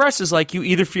with Express is like you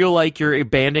either feel like you're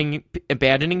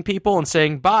abandoning people and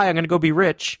saying bye, I'm going to go be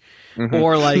rich,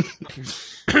 or like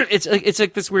it's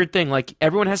like this weird thing like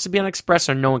everyone has to be on Express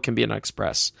or no one can be on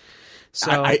Express.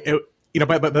 So by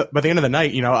the end of the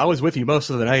night, I was with you most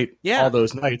of the night. Yeah. All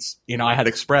those nights, I had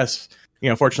Express.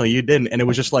 Fortunately you didn't, and it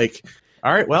was just like,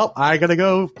 all right, well, I gotta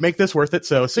go make this worth it.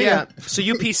 So see ya. So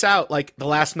you piece out like the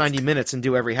last 90 minutes and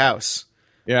do every house.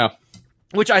 Yeah.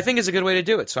 Which I think is a good way to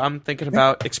do it. So I'm thinking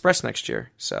about Express next year.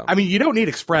 So I mean, you don't need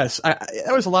Express.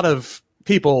 There was a lot of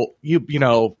people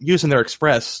using their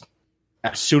Express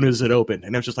as soon as it opened,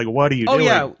 and it was just like, what are you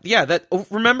doing? Yeah.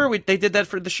 Remember they did that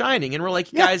for The Shining, and we're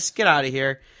like, guys, get out of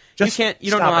here.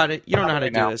 You don't know how to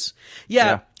do this.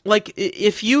 Yeah. Like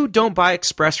if you don't buy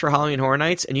Express for Halloween Horror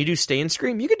Nights and you do Stay and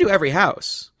Scream, you could do every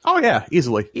house. Oh yeah,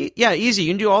 easily. Easy.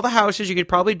 You can do all the houses. You could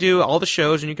probably do all the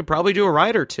shows, and you could probably do a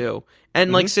ride or two,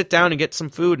 and like sit down and get some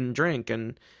food and drink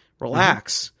and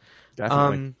relax.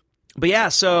 Definitely. But yeah,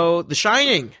 so The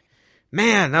Shining,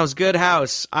 man, that was a good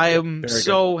house. I am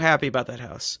so happy about that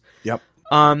house. Yep.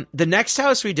 The next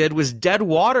house we did was Dead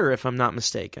Water, if I'm not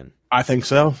mistaken. I think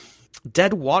so.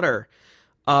 Dead Water.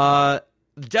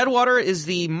 Dead Water is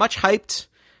the much hyped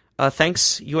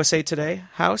Thanks USA Today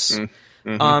house.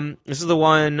 This is the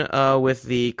one with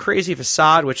the crazy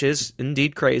facade, which is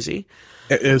indeed crazy.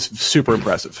 It is super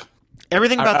impressive.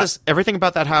 Everything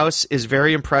about that house is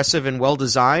very impressive and well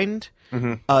designed.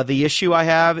 The issue I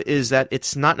have is that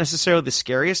it's not necessarily the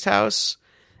scariest house,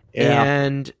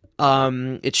 and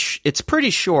it's pretty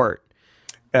short.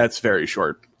 That's very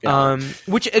short. Yeah.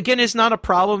 Which again is not a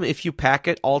problem if you pack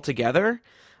it all together.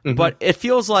 But it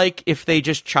feels like if they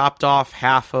just chopped off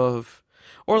half of,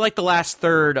 or like the last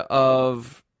third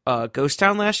of Ghost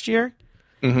Town last year,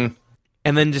 and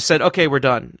then just said, okay, we're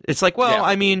done. It's like, well,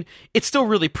 I mean, it's still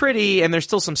really pretty, and there's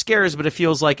still some scares, but it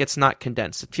feels like it's not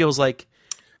condensed. It feels like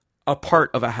a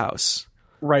part of a house.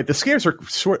 Right. The scares are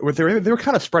they were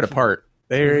kind of spread apart.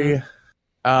 They,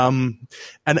 and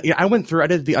I went through. I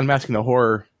did the Unmasking the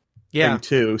Horror thing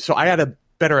too, so I had a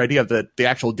better idea of the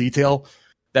actual detail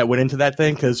that went into that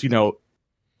thing, because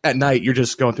at night you're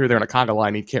just going through there in a conga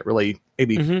line, you can't really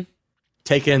maybe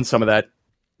take in some of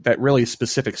that really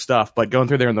specific stuff, but going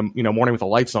through there in the morning with the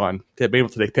lights on to be able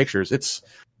to take pictures, it's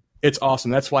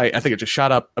awesome. That's why I think it just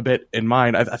shot up a bit in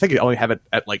mine. I think I only have it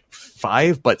at like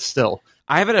 5, but still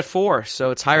I have it at 4,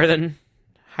 so it's higher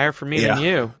for me than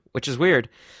you, which is weird.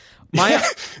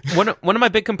 One of my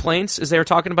big complaints is they were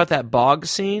talking about that bog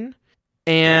scene.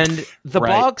 And the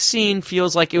bog scene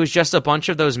feels like it was just a bunch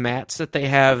of those mats that they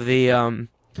have the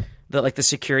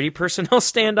security personnel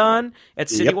stand on at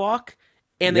City Walk,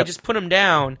 and they just put them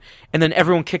down, and then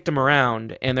everyone kicked them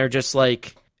around, and they're just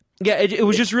like, it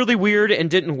was just really weird and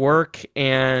didn't work.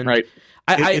 And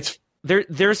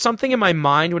there's something in my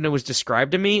mind when it was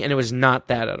described to me, and it was not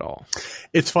that at all.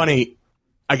 It's funny.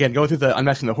 Again, going through the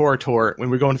Unmasking the Horror tour,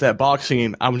 when we go into that bog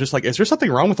scene, I'm just like, is there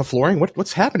something wrong with the flooring?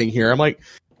 What's happening here? I'm like,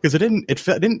 because it didn't,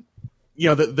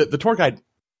 the tour guide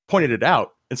pointed it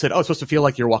out and said, oh, it's supposed to feel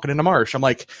like you're walking in a marsh. I'm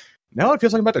like, no, it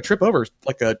feels like I'm about to trip over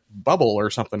like a bubble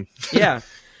or something. Yeah,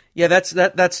 that's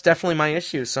definitely my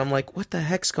issue. So I'm like, what the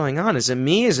heck's going on? Is it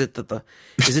me? Is it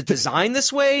is it designed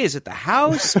this way? Is it the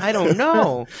house? I don't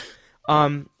know.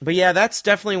 But yeah, that's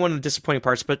definitely one of the disappointing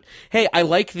parts. But hey, I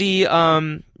like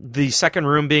the second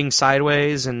room being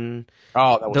sideways and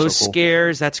that was those so cool.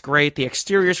 scares. That's great. The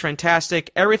exterior is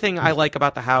fantastic. Everything I like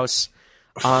about the house.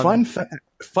 Fun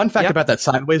fact about that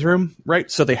sideways room, right?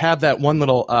 So they have that one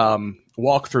little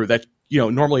walkthrough that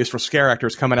normally is for scare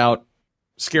actors coming out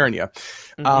scaring you.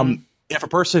 If a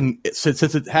person, since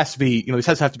it has to be, these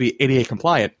has to have to be ADA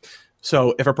compliant.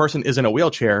 So if a person is in a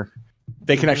wheelchair,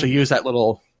 they can actually use that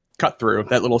little cut through,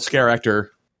 that little scare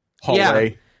actor hallway.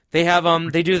 Yeah. They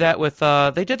have they do that with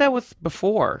they did that with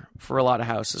before for a lot of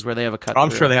houses where they have a cut. I'm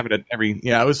sure they have it at every.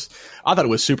 Yeah, I thought it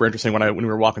was super interesting when we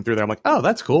were walking through there. I'm like, oh,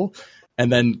 that's cool.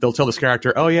 And then they'll tell the scare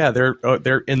actor, oh yeah,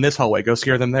 they're in this hallway. Go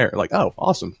scare them there. Like, oh,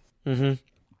 awesome.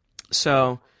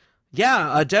 So,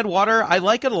 yeah, Dead Water, I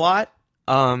like it a lot.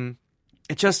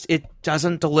 It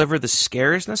doesn't deliver the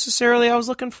scares necessarily I was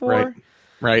looking for.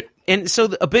 Right. And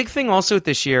so a big thing also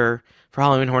this year for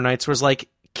Halloween Horror Nights was like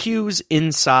queues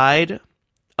inside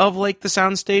of like the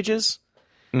sound stages.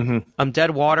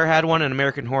 Dead Water had one, and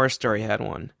American Horror Story had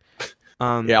one.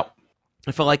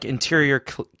 I felt like interior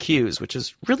queues, which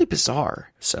is really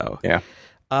bizarre. So yeah,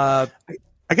 I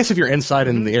guess if you're inside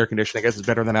in the air conditioning, I guess it's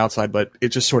better than outside. But it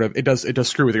just sort of it does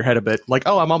screw with your head a bit. Like,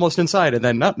 oh, I'm almost inside, and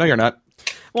then no, you're not.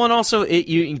 Well, and also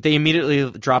they immediately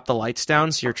drop the lights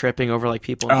down, so you're tripping over like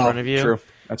people in front of you. True.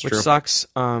 That's which true. Sucks.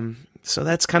 So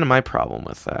that's kind of my problem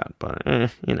with that. But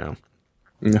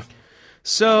Yeah.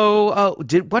 So,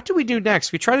 what do we do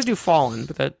next? We tried to do Fallen,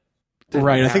 but that didn't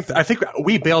Right. happen. I think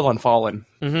we bailed on Fallen.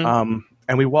 Mm-hmm.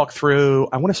 And we walked through.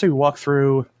 I want to say we walked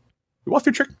through. What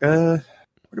did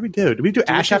we do? Did we do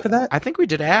Ash after that? I think we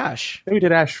did Ash. I think we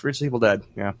did Ash vs. Evil Dead.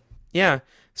 Yeah. Yeah.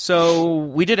 So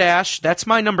we did Ash. That's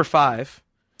my number 5.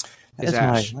 Is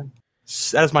Ash.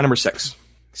 That is my number 6.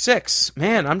 6.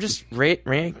 Man, I'm just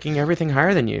ranking everything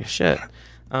higher than you. Shit.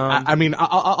 I mean,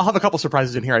 I'll have a couple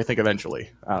surprises in here, I think, eventually.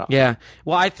 I don't know. Yeah.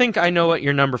 Well, I think I know what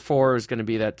your number 4 is going to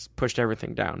be that's pushed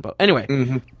everything down. But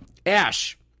anyway,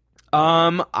 Ash.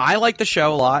 I like the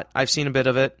show a lot. I've seen a bit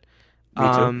of it. Me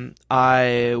too.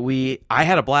 I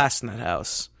had a blast in that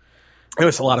house. It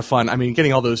was a lot of fun. I mean,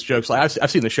 getting all those jokes. Like, I've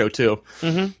seen the show, too.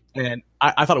 And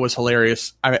I thought it was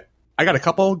hilarious. I got a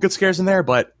couple good scares in there,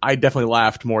 but I definitely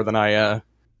laughed more than I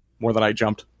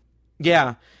jumped.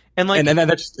 Yeah. And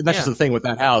that's just the thing with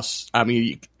that house. I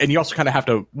mean, and you also kind of have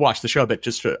to watch the show a bit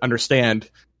just to understand,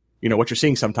 what you're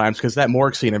seeing sometimes. Because that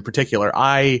morgue scene in particular,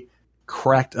 I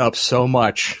cracked up so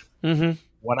much when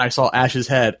I saw Ash's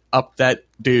head up that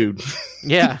dude.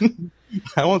 Yeah.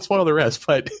 I won't spoil the rest,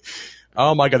 but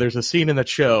oh my God, there's a scene in that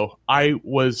show. I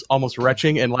was almost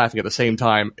retching and laughing at the same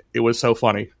time. It was so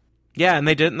funny. Yeah, and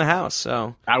they did it in the house,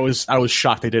 so I was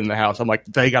shocked they did it in the house. I'm like,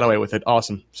 they got away with it.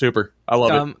 Awesome. Super. I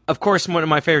love it. Of course, one of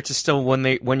my favorites is still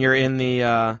when you're in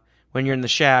the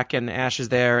shack and Ash is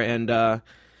there and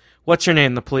what's her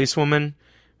name? The policewoman.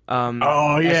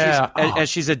 As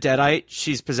she's a deadite,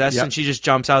 she's possessed, and she just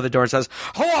jumps out of the door and says,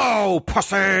 "Hello,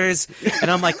 pussies!" And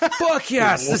I'm like, "Fuck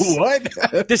yes!"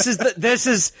 What? This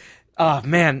is. Oh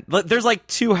man, there's like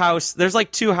two house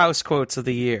quotes of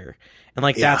the year, and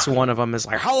that's one of them is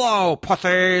like, "Hello,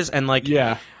 pussies," and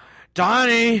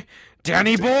Danny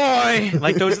boy.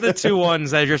 Like those are the two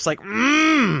ones that are just like,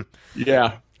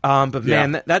 Yeah. But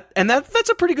man, that's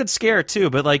a pretty good scare too.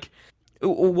 But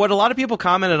what a lot of people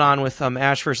commented on with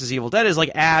Ash versus Evil Dead is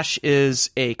Ash is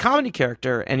a comedy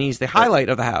character and he's the highlight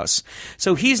of the house.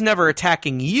 So he's never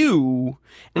attacking you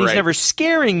and he's never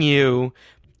scaring you,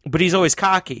 but he's always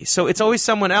cocky. So it's always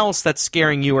someone else that's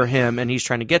scaring you or him and he's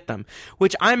trying to get them,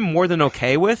 which I'm more than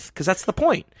okay with because that's the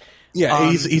point.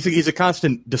 Yeah, he's a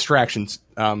constant distractions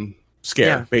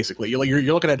scare, basically. You're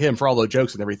looking at him for all the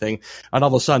jokes and everything, and all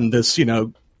of a sudden this,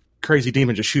 crazy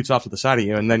demon just shoots off to the side of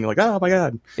you, and then you're like, oh my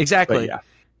God. Exactly. But,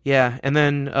 yeah, and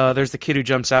then there's the kid who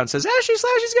jumps out and says, Ashy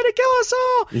Slash is going to kill us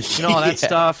all! All that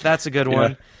stuff. That's a good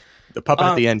one. The puppet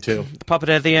at the end, too. The puppet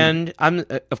at the end. I'm,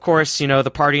 of course,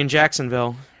 the party in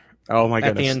Jacksonville. Oh my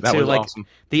goodness, at the end, that too. was awesome.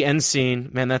 The end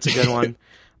scene, man, that's a good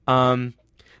one.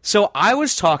 So I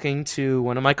was talking to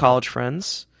one of my college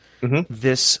friends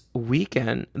this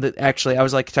weekend. Actually, I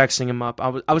was texting him up.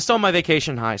 I was still on my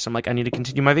vacation high, so I'm like, I need to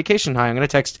continue my vacation high. I'm going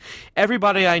to text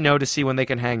everybody I know to see when they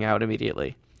can hang out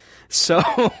immediately. So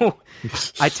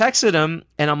I texted him,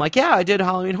 and I'm like, yeah, I did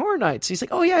Halloween Horror Nights. He's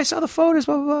like, oh yeah, I saw the photos,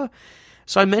 blah, blah, blah.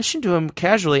 So I mentioned to him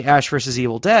casually Ash versus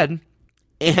Evil Dead,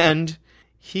 and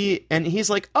he's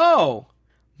like, oh,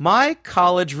 my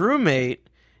college roommate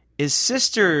is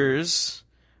sisters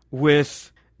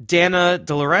with Dana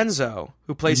DeLorenzo,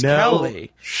 who plays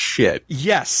Kelly. Shit.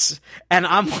 Yes. And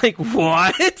I'm like,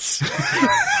 what?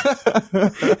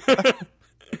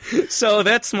 So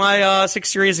that's my 6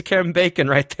 series of Kevin Bacon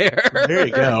right there. There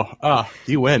you go.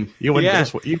 You win. You win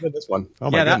this one. You win this one. Oh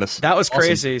my goodness. That was awesome.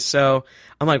 crazy. So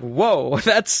I'm like, whoa,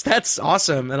 that's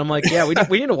awesome. And I'm like, yeah,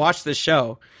 we need to watch this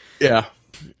show. Yeah.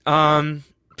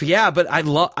 But I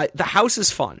love the house is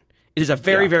fun. It is a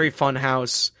very, very fun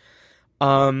house.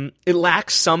 It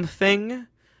lacks something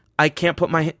I can't put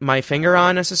my finger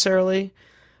on necessarily,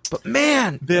 but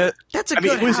man, that's a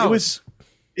good house.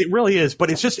 It really is,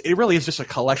 but it really is just a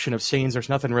collection of scenes. There's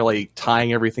nothing really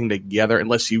tying everything together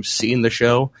unless you've seen the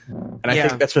show. And I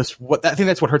think that's just what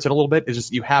hurts it a little bit is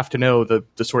just you have to know the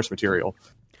source material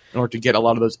in order to get a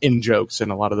lot of those in jokes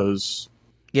and a lot of those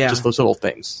just those little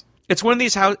things. It's one of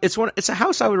these it's a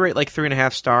house I would rate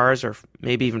 3.5 stars or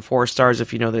maybe even 4 stars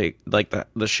if you know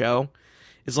the show.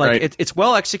 It's it's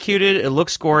well executed. It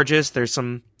looks gorgeous. There's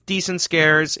some decent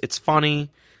scares. It's funny.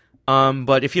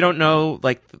 But if you don't know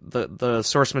the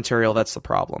source material, that's the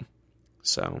problem.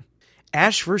 So,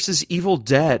 Ash versus Evil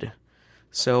Dead.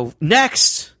 So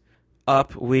next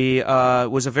up, we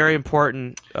was a very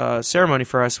important ceremony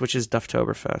for us, which is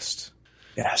Dufftoberfest.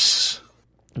 Yes,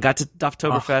 got to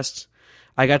Dufftoberfest.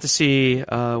 I got to see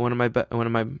one of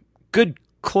my good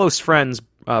close friends,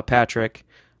 Patrick.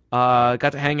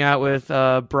 Got to hang out with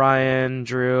Brian,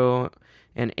 Drew,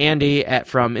 and Andy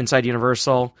from Inside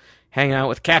Universal. Hang out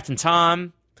with Captain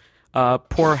Tom.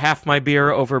 Pour half my beer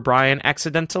over Brian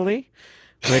accidentally,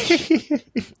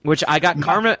 which I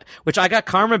got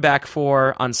karma back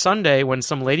for on Sunday when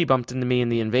some lady bumped into me in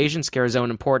the invasion scare zone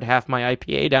and poured half my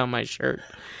IPA down my shirt.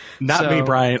 Not me,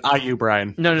 Brian. You,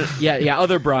 Brian. No, yeah,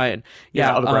 other Brian.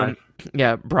 Yeah, other Brian.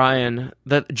 Yeah, Brian,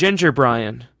 the ginger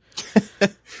Brian,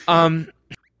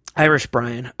 Irish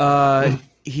Brian.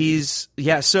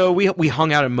 So we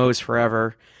hung out at Moe's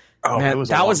forever. Oh, man,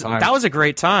 that was a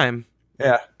great time.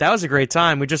 Yeah, that was a great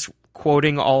time. We're just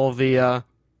quoting all of the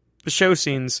show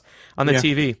scenes on the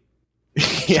TV.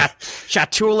 Yeah,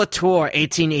 Chateau Latour,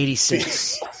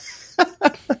 1886.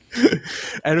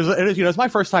 And it was my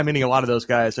first time meeting a lot of those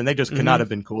guys, and they just could not have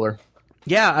been cooler.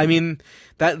 Yeah, I mean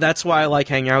that's why I like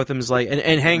hanging out with them. Is like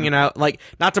and hanging out, like,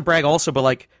 not to brag also, but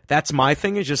like that's my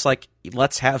thing, is just like,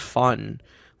 let's have fun.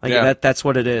 Like that's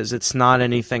what it is. It's not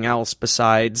anything else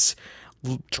besides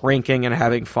drinking and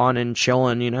having fun and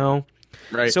chilling, you know?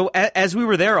 Right. So as we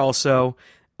were there also,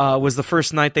 was the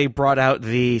first night they brought out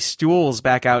the stools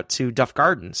back out to Duff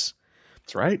Gardens.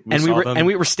 That's right.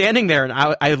 We were standing there, and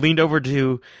I leaned over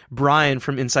to Brian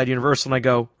from Inside Universal, and I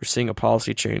go, "We're seeing a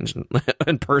policy change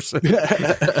in person."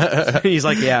 He's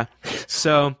like, "Yeah."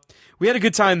 So we had a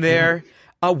good time there.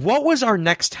 What was our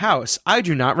next house? I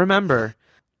do not remember.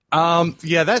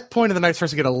 That point of the night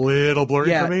starts to get a little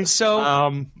blurry for me.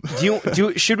 So, do you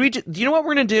know what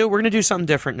we're gonna do? We're gonna do something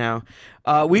different now.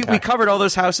 We covered all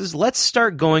those houses. Let's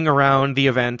start going around the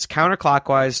event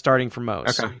counterclockwise, starting from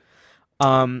Moe's. Okay.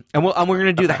 And we're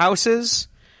gonna do the houses,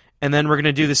 and then we're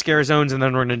gonna do the scare zones, and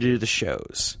then we're gonna do the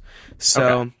shows.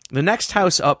 So the next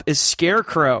house up is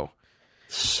Scarecrow.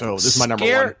 So this is my number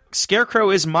one.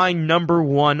 Scarecrow is my number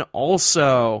one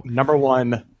also. Number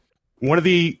one. One of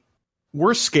the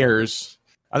worst scares.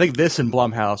 I think this in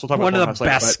Blumhouse. We'll talk about one of the Blumhouse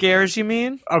later, best scares, you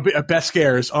mean? Best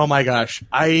scares. Oh my gosh.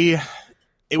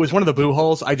 It was one of the boo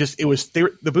holes.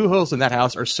 The boo holes in that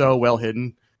house are so well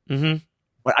hidden. Mm-hmm.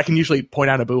 Like, I can usually point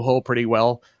out a boo hole pretty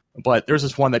well, but there's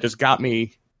this one that just got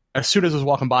me. As soon as I was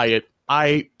walking by it,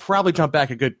 I probably jumped back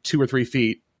a good 2 or 3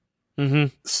 feet. Mm-hmm.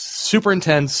 Super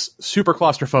intense, super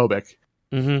claustrophobic.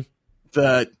 Mm-hmm.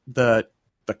 The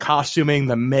costuming,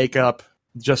 the makeup,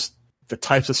 just the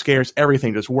types of scares,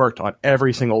 everything just worked on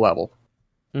every single level.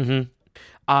 Mm-hmm.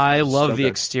 I love the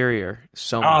exterior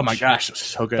so much. Oh my gosh, it's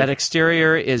so good. That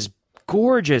exterior is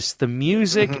gorgeous. The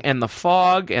music and the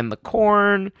fog and the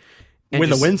corn. And when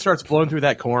the wind starts blowing through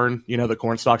that corn, the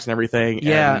corn stalks and everything,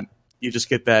 and you just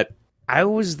get that. I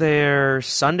was there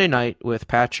Sunday night with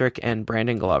Patrick and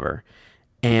Brandon Glover,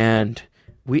 and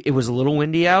it was a little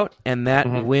windy out, and that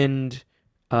wind,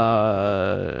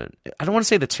 I don't want to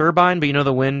say the turbine, but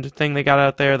the wind thing they got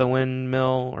out there, the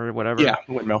windmill or whatever. Yeah,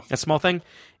 windmill. That small thing.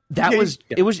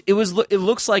 It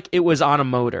looks like it was on a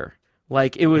motor.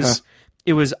 Like it was.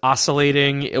 It was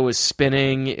oscillating. It was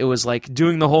spinning. It was like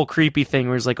doing the whole creepy thing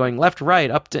where it's like going left,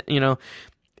 right, up to,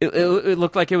 it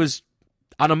looked like it was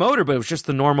on a motor, but it was just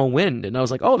the normal wind. And I was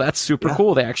like, oh, that's super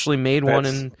cool. They actually made one,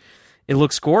 and it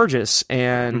looks gorgeous,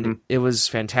 and it was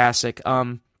fantastic.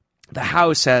 The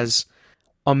house has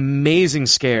amazing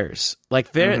scares.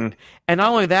 Like and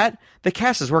not only that, the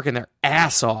cast is working their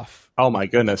ass off. Oh my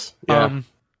goodness. Yeah.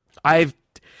 That's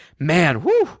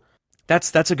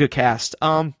a good cast.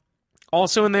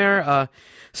 Also in there,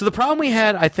 so the problem we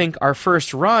had, I think, our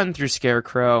first run through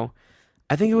Scarecrow,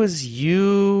 I think it was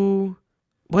you.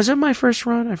 Was it my first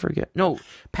run? I forget. No,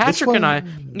 Patrick and I.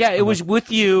 Yeah, it was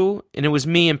with you, and it was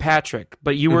me and Patrick.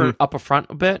 But you were up front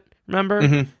a bit,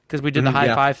 remember? Because we did the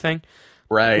high five thing.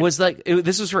 Right. It was like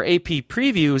this was for AP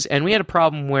previews, and we had a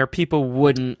problem where people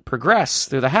wouldn't progress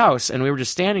through the house, and we were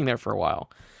just standing there for a while.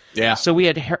 Yeah. So we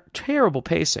had terrible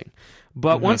pacing.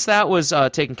 But once that was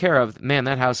taken care of, man,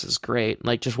 that house is great.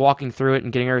 Like, just walking through it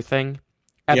and getting everything,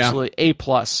 absolutely A+.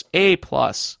 A+.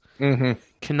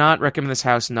 Cannot recommend this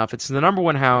house enough. It's the number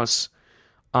one house.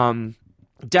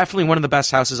 Definitely one of the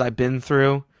best houses I've been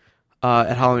through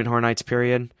at Halloween Horror Nights,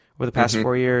 period, over the past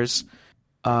 4 years.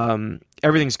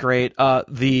 Everything's great.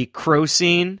 The crow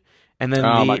scene, and then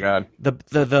my God.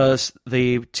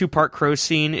 the 2-part crow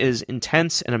scene is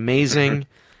intense and amazing.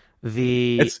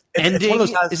 The ending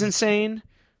is insane.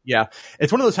 Yeah.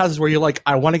 It's one of those houses where you're like,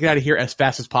 I want to get out of here as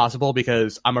fast as possible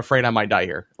because I'm afraid I might die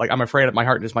here. Like, I'm afraid my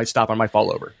heart just might stop and I might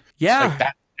fall over. Yeah. Like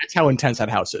that's how intense that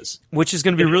house is. Which is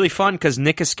going to be really fun because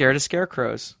Nick is scared of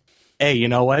scarecrows. Hey, you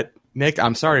know what, Nick?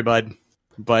 I'm sorry, bud,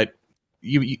 but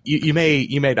you may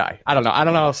die. I don't know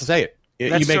how else to say it.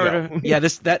 That's you may go.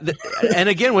 And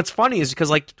again, what's funny is because,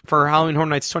 like, for Halloween Horror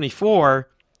Nights 24,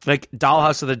 like,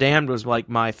 Dollhouse of the Damned was, like,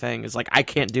 my thing. It's like, I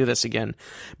can't do this again.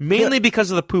 Mainly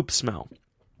because of the poop smell.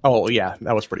 Oh yeah,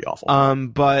 that was pretty awful.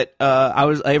 But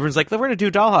everyone's like, we're gonna do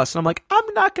Dollhouse, and I'm like,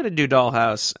 I'm not gonna do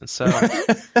Dollhouse, and so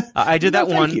I did that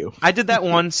one. I did that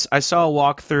once. I saw a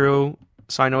walkthrough,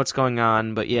 so I know what's going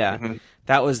on. But yeah,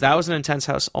 that was an intense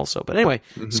house also. But anyway,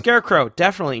 Scarecrow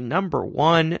definitely number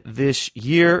 1 this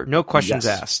year, no questions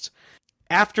asked.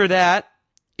 After that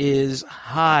is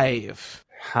Hive.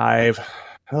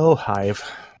 Oh, Hive.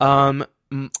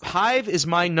 Hive is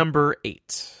my number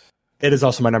 8. It is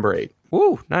also my number 8.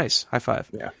 Ooh, nice. High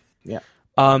five. Yeah.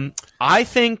 I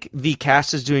think the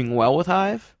cast is doing well with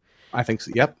Hive. I think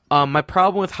so, yep. My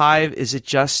problem with Hive is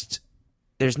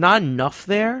there's not enough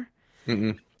there.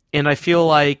 Mm-mm. And I feel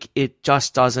like it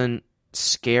just doesn't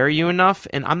scare you enough.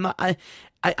 And I'm not,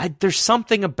 there's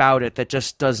something about it that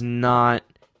just does not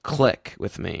click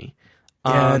with me.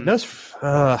 Yeah, they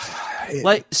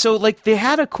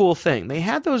had a cool thing. They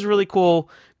had those really cool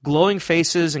glowing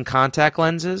faces and contact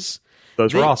lenses.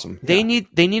 Those were awesome. They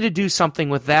need to do something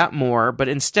with that more, but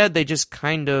instead they just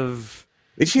kind of...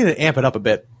 They just need to amp it up a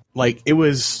bit. Like, it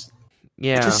was...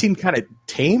 Yeah. It just seemed kind of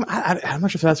tame. I'm not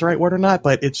sure if that's the right word or not,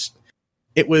 but it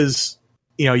was...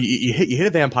 You know, you hit a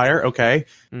vampire, okay.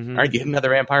 All right, you hit another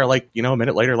vampire, like, you know, a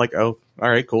minute later, like, oh, all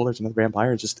right, cool, there's another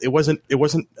vampire. It wasn't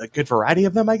a good variety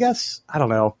of them, I guess. I don't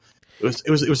know. It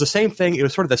was the same thing. It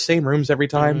was sort of the same rooms every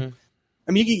time.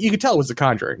 I mean, you could tell it was The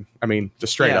Conjuring. I mean,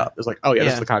 just straight up. It was like, oh yeah,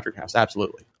 this is The Conjuring house,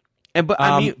 absolutely. But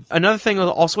I mean, another thing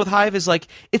also with Hive is like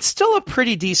it's still a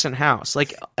pretty decent house.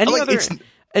 Like any other,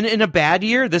 in a bad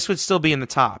year, this would still be in the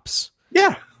tops.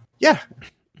 Yeah. I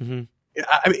mean,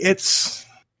 it's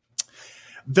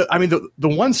the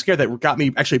one scare that got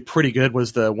me actually pretty good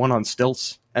was the one on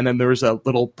stilts, and then there was a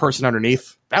little person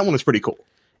underneath. That one was pretty cool.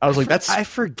 I was like, I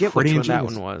forget which one that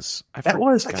one was. I can't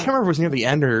remember if it was near the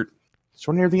end or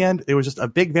sort of near the end. It was just a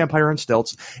big vampire on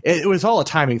stilts. It was all a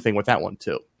timing thing with that one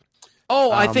too.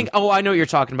 Oh, I know what you're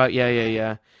talking about.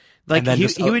 Yeah. Like he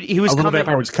was a little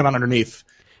vampire would just come out underneath.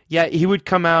 Yeah, he would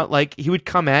come out like he would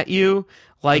come at you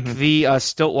like the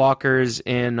stilt walkers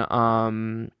in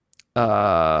Tomb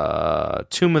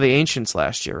of the Ancients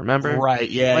last year. Remember? Right.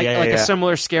 Yeah. A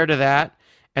similar scare to that,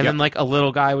 and then like a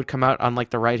little guy would come out on like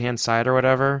the right hand side or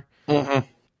whatever.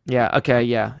 Yeah. Okay.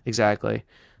 Yeah. Exactly.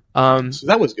 So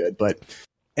that was good, but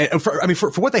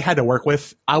for what they had to work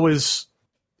with,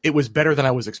 it was better than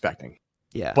I was expecting.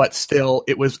 Yeah. But still,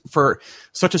 it was for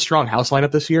such a strong house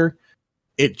lineup this year,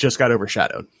 it just got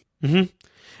overshadowed. And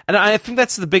I think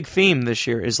that's the big theme this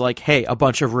year is like, hey, a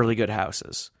bunch of really good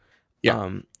houses. Yeah.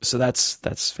 So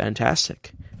that's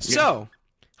fantastic. Yeah. So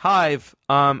Hive,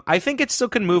 I think it still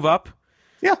can move up.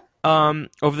 Yeah.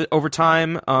 Over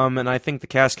time, and I think the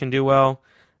cast can do well.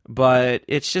 But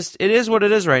it is what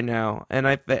it is right now,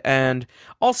 and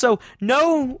also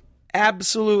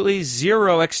absolutely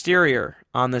zero exterior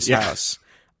on this house.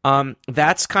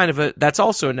 That's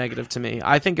also a negative to me.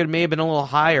 I think it may have been a little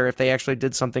higher if they actually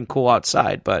did something cool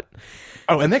outside, but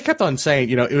and they kept on saying,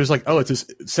 you know, it was like, oh, it's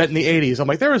set in the 80s. I'm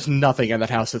like, there was nothing in that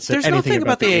house that said There's anything nothing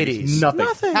about the 80s.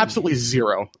 Nothing. Absolutely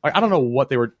zero. I don't know what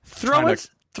they were throw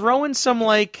in some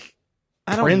like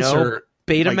I don't know.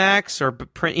 Betamax or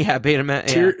print,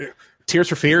 Betamax. Tears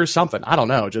for Fears, something. I don't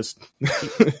know. Just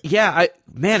imagine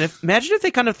if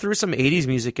they kind of threw some '80s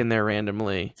music in there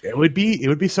randomly. It would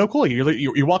be so cool.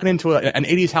 You're walking into an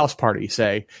 '80s house party,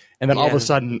 say, and then all of a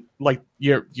sudden, like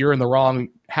you're in the wrong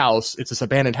house. It's this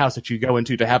abandoned house that you go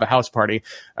into to have a house party,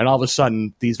 and all of a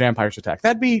sudden these vampires attack.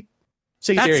 That'd be.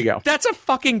 See, there you go. That's a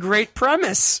fucking great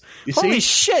premise. Holy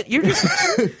shit!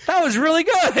 That was really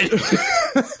good.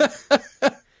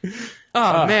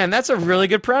 Oh, man, that's a really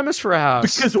good premise for a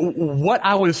house. Because what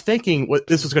I was thinking what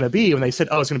this was going to be when they said,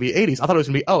 oh, it's going to be 80s, I thought it was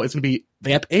going to be,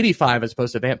 Vamp 85 as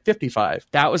opposed to Vamp 55.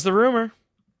 That was the rumor.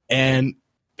 And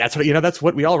that's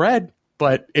what we all read.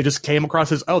 But it just came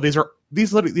across as, oh, these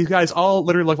guys all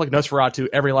literally look like Nosferatu.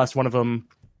 Every last one of them,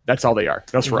 that's all they are.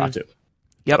 Nosferatu.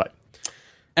 Yep. But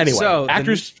anyway, so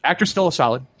actors still a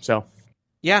solid. So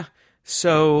yeah.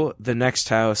 So the next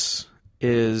house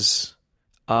is...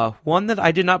 one that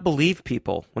I did not believe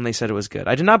people when they said it was good.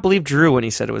 I did not believe Drew when he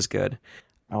said it was good.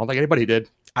 I don't think anybody did.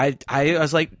 I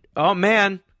was like, oh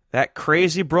man, that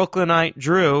crazy Brooklynite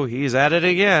Drew, he's at it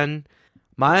again.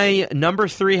 My number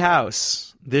 3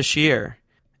 house this year,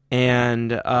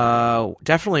 and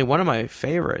definitely one of my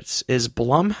favorites, is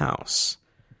Blumhouse.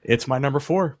 It's my number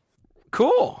 4.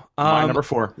 Cool. My number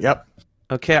 4. Yep.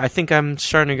 Okay, I think I'm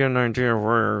starting to get an idea of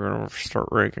where you're going to start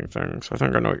ranking things. I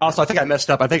think I know. Also, I think I messed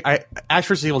up. I think Ash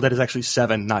vs. Evil Dead is actually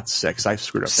 7, not 6. I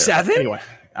screwed up there. 7? Anyway,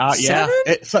 yeah,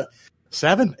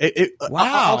 7.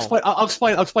 Wow. I'll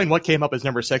explain what came up as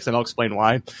number 6, and I'll explain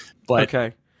why. But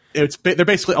okay, they're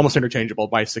basically almost interchangeable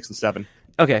by 6 and 7.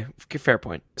 Okay, fair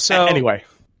point. So anyway,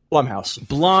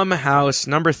 Blumhouse,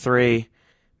 number 3.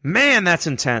 Man, that's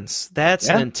intense. That's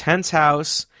an intense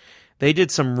house. They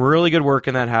did some really good work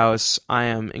in that house. I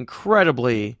am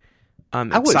incredibly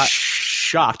I was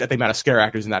shocked at the amount of scare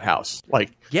actors in that house.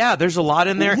 Like, yeah, there's a lot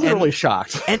in there. Literally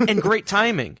shocked. and great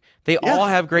timing. They all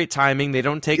have great timing. They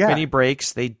don't take many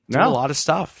breaks. They do a lot of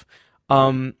stuff.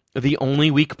 The only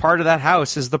weak part of that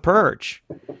house is the purge.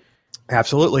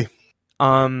 Absolutely.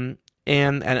 And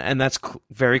that's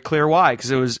very clear why,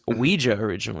 because it was Ouija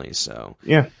originally. So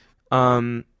yeah.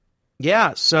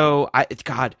 So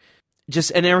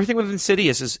and everything with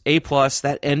Insidious is A+.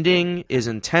 That ending is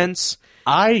intense.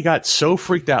 I got so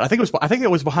freaked out. I think it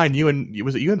was behind you, and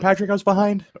was it you and Patrick I was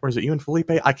behind, or is it you and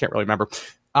Felipe? I can't really remember.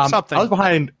 Something. I was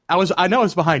behind. I know I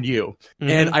was behind you,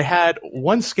 and I had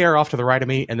one scare off to the right of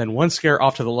me, and then one scare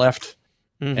off to the left,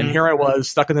 and here I was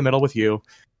stuck in the middle with you.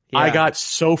 Yeah. I got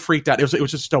so freaked out. It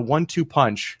was just a 1-2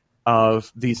 punch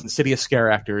of these Insidious scare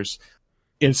actors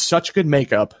in such good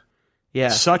makeup,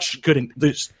 such good,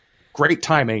 there's great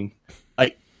timing.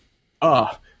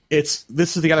 This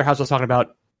is the other house I was talking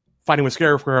about. Finding with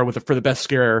Scare for the best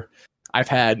scare I've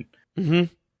had. I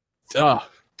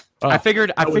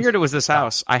figured it was this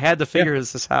house. I had to figure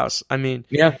it's this house. I mean,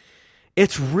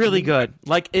 it's really good.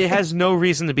 Like, it has no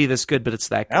reason to be this good, but it's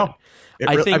that good.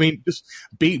 I mean, just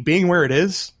being where it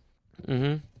is.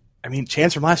 I mean,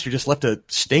 Chance from last year just left a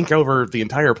stink over the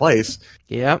entire place.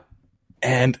 Yep.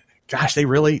 And gosh, they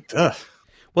really.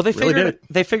 Well,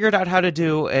 they figured out how to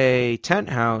do a tent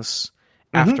house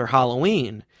after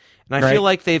Halloween. And I feel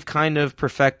like they've kind of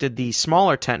perfected the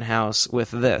smaller tent house with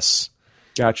this.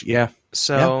 Gotcha, yeah.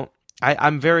 So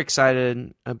I'm very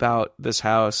excited about this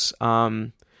house.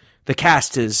 The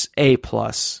cast is A+.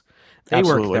 They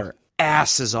work their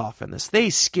asses off in this. They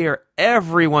scare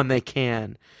everyone they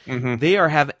can. They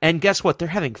are and guess what? They're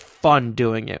having fun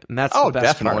doing it, and that's the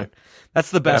best part.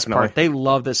 That's the best part. They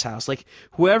love this house. Like,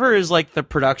 whoever is like the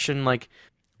production, like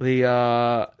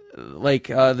the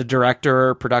director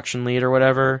or production lead or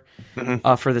whatever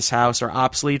for this house, or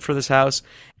ops lead for this house,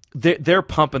 they're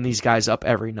pumping these guys up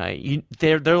every night.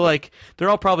 They're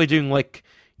all probably doing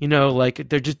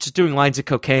they're just doing lines of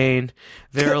cocaine.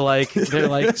 They have like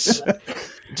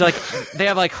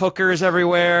hookers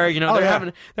everywhere.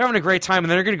 They're having a great time,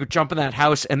 and they're gonna go jump in that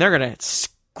house, and they're gonna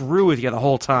screw with you the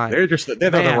whole time. They're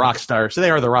the rock stars. So they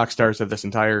are the rock stars of this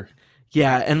entire.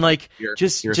 Yeah, and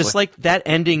just like that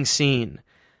ending scene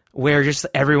where just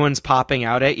everyone's popping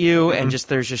out at you, and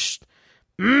there's just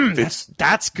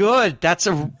that's good. That's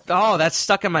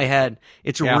stuck in my head.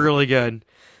 It's really good.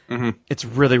 It's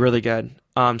really, really good.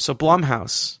 So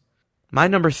Blumhouse, my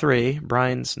number 3,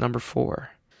 Brian's number 4.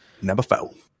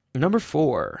 Number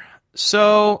 4.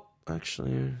 So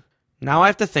actually, now I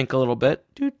have to think a little bit.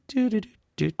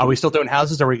 Are we still doing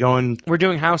houses? Or are we going? We're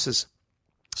doing houses.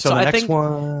 So the next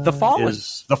one, The Fallen.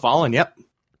 Is The Fallen. Yep.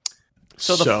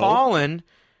 So The Fallen,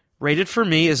 rated for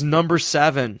me, is number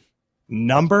 7.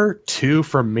 Number 2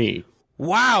 for me.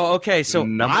 Wow. Okay. So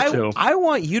number 2. I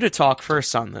want you to talk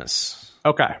first on this.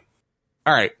 Okay.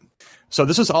 All right. So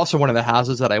this is also one of the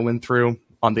houses that I went through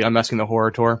on the Unmasking the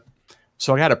Horror tour.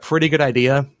 So I had a pretty good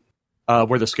idea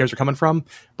where the scares are coming from,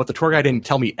 but the tour guide didn't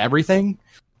tell me everything.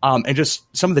 And just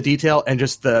some of the detail, and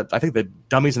just I think the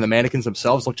dummies and the mannequins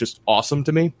themselves look just awesome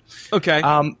to me. Okay.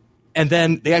 And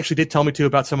then they actually did tell me too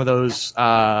about some of those,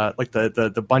 like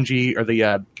the bungee or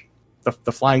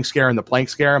the flying scare and the plank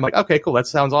scare. I'm like, okay, cool, that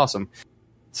sounds awesome.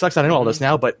 Sucks I know all this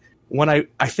now, but when I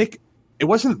think it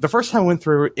wasn't the first time I went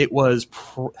through, I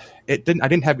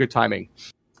didn't have good timing.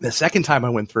 The second time I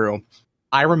went through,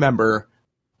 I remember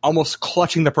almost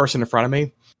clutching the person in front of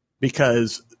me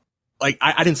because. Like,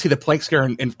 I didn't see the plank scare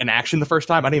in action the first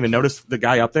time. I didn't even notice the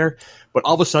guy up there. But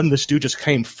all of a sudden, this dude just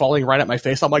came falling right at my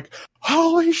face. I'm like,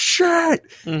 holy shit!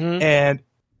 And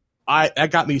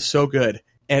that got me so good.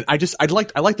 And I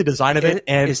like the design of it.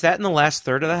 And is that in the last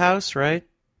third of the house, right?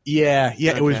 Yeah. Okay.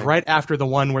 It was right after the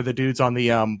one where the dude's on the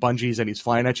bungees and he's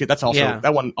flying at you. That's also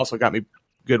that one also got me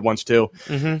good ones too.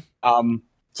 So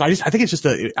I think it's just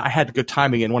I had good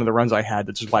timing in one of the runs I had.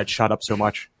 That's just why it shot up so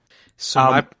much.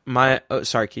 So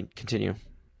sorry, continue.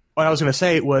 What I was going to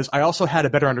say was I also had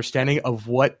a better understanding of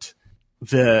what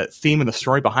the theme and the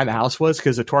story behind the house was,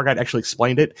 because the tour guide actually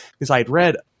explained it. Because I had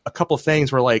read a couple of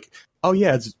things where like, oh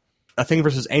yeah, it's a thing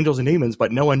versus angels and demons,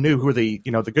 but no one knew who the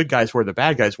good guys were, the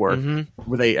bad guys were.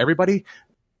 Were they everybody?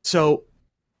 So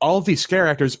all of these scare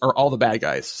actors are all the bad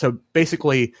guys. So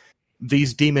basically,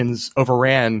 these demons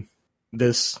overran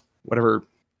this whatever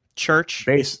church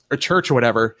or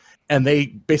whatever. And they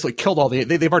basically killed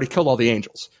they've already killed all the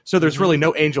angels. So there's really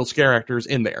no angel scare actors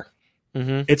in there.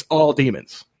 It's all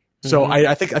demons. So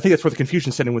I think that's where the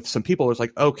confusion set in with some people. It's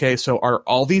like, okay, so are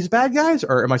all these bad guys,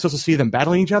 or am I supposed to see them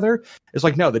battling each other? It's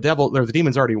like, no, the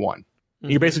demon's already won.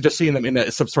 You're basically just seeing them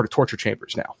in some sort of torture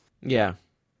chambers now. Yeah.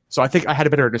 So I think I had a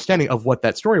better understanding of what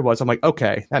that story was. I'm like,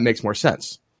 okay, that makes more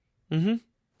sense.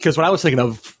 Because what I was thinking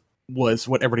of was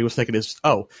what everybody was thinking is,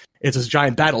 oh, it's this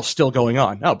giant battle still going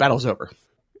on. Oh, battle's over.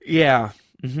 Yeah.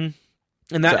 And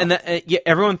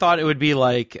everyone thought it would be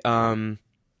like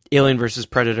Alien versus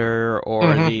Predator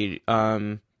or the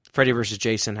Freddy versus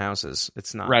Jason houses.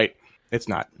 It's not. Right. It's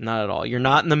not. Not at all. You're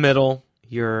not in the middle.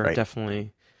 You're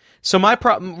definitely. So my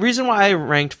reason why I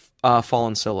ranked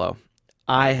Fallen so low,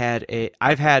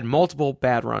 I've had multiple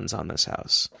bad runs on this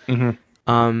house.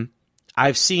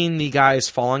 I've seen the guys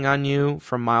falling on you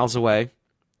from miles away.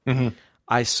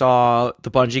 I saw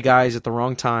the bungee guys at the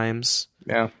wrong times.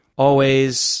 Yeah.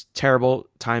 Always terrible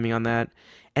timing on that.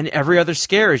 And every other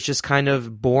scare is just kind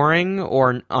of boring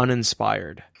or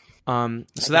uninspired. So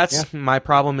that's my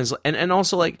problem is, and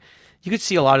also like you could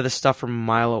see a lot of this stuff from a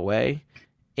mile away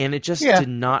and it just did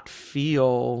not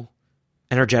feel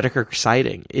energetic or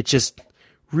exciting. It just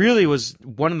really was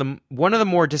one of the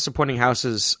more disappointing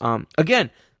houses.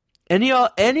 Again,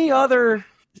 any other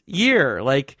year,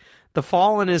 like The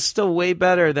Fallen is still way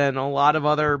better than a lot of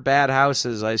other bad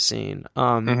houses I've seen.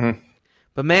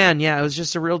 But man, yeah, it was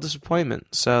just a real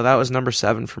disappointment. So that was number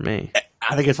 7 for me.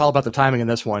 I think it's all about the timing in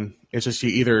this one. It's just you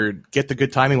either get the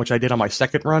good timing, which I did on my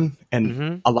second run,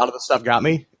 and a lot of the stuff got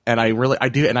me, and I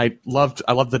do, and I loved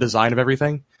the design of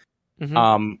everything.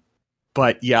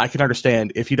 But yeah, I can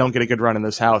understand if you don't get a good run in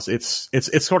this house, it's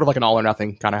sort of like an all or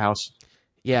nothing kind of house.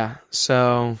 Yeah,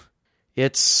 so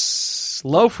it's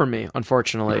low for me,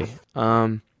 unfortunately.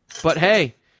 But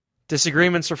hey,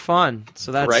 disagreements are fun.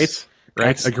 So that's right.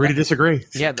 Agree to disagree.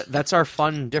 Yeah, that's our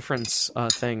fun difference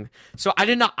thing. So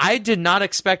I did not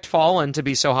expect Fallen to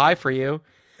be so high for you.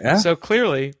 Yeah. So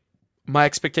clearly, my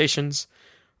expectations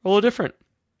are a little different.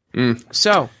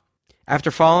 So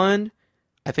after Fallen,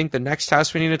 I think the next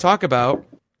house we need to talk about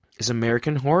is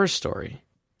American Horror Story.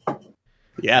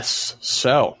 Yes.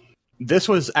 So this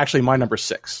was actually my number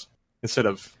 6 instead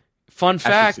of. Fun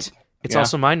fact: it's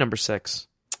also my number 6.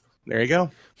 There you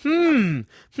go.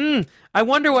 I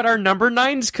wonder what our number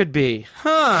 9s could be.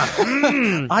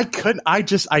 I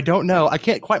don't know. I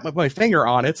can't quite put my finger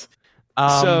on it.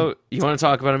 So you want to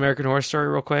talk about American Horror Story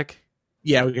real quick?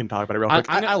 Yeah, we can talk about it real quick.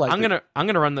 I'm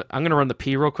gonna run the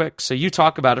P real quick. So you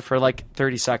talk about it for like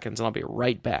 30 seconds, and I'll be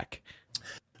right back.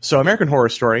 So American Horror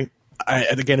Story,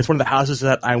 again, it's one of the houses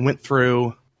that I went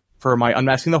through for my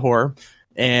Unmasking the Horror,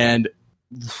 and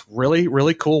really,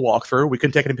 really cool walkthrough. We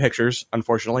couldn't take any pictures,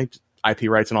 unfortunately, IP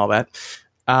rights and all that.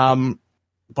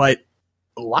 But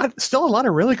still a lot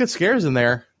of really good scares in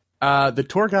there. The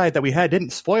tour guide that we had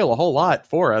didn't spoil a whole lot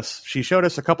for us. She showed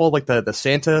us a couple, like the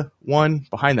Santa one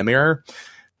behind the mirror.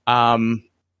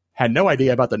 Had no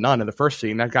idea about the nun in the first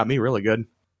scene. That got me really good.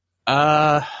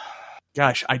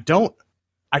 Gosh, I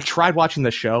tried watching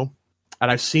the show, and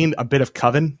I've seen a bit of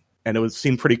Coven, and it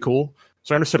seemed pretty cool.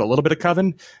 So I understood a little bit of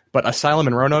Coven, but Asylum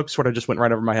and Roanoke sort of just went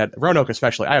right over my head. Roanoke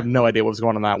especially, I have no idea what was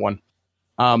going on in that one.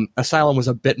 Asylum was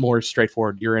a bit more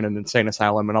straightforward. You're in an insane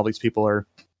asylum, and all these people are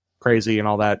crazy and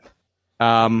all that.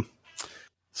 So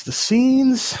the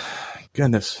scenes,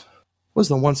 goodness, what was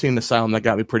the one scene in Asylum that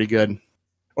got me pretty good?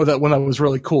 Or that one that was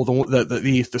really cool,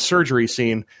 the surgery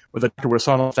scene where the doctor was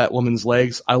sawing off that woman's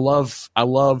legs. I love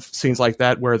scenes like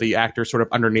that where the actor sort of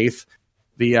underneath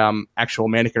the actual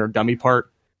mannequin or dummy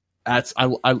part. That's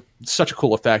such a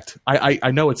cool effect. I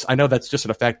know that's just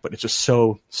an effect, but it's just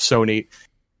so neat.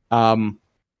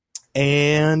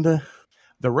 And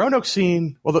the Roanoke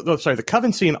scene, the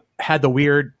Coven scene had the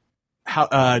weird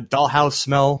dollhouse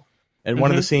smell in one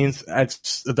of the scenes.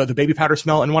 It's the baby powder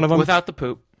smell in one of them without the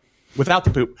poop.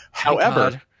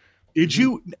 However, did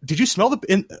you smell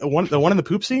the one in the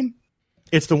poop scene?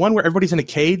 It's the one where everybody's in a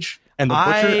cage and the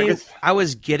butcher. I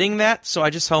was getting that, so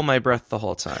I just held my breath the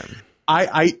whole time.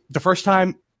 The first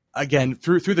time, again,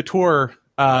 through the tour,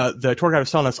 the tour guide was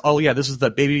telling us, oh yeah, this is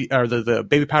the baby or the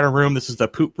baby powder room, this is the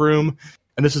poop room,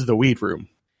 and this is the weed room.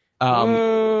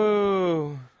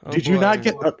 Did you not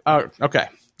get? Okay.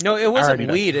 No, it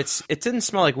wasn't weed. It didn't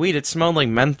smell like weed. It smelled like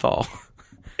menthol.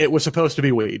 It was supposed to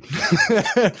be weed.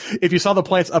 If you saw the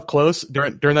plants up close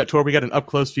during that tour, we got an up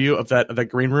close view of that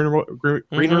green room or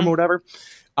whatever.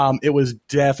 It was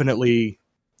definitely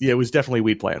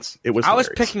weed plants. It was. I was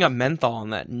picking up menthol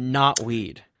on that, not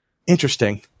weed.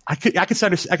 Interesting. I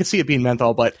could see it being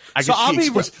menthol, but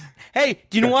hey,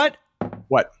 do you know what?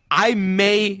 What? I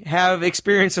may have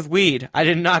experience with weed. I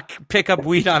did not pick up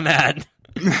weed on that.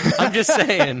 I'm just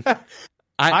saying.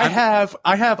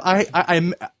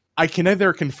 I I can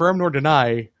neither confirm nor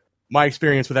deny my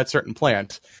experience with that certain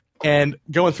plant. And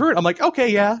going through it, I'm like, okay,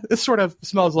 yeah, this sort of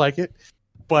smells like it,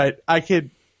 but I could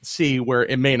see where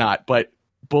it may not. But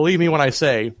believe me when I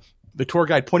say, the tour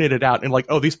guide pointed it out and like,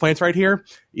 oh, these plants right here,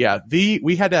 yeah,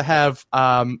 we had to have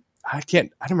I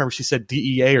don't remember if she said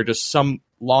DEA or just some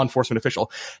law enforcement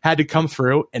official had to come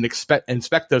through and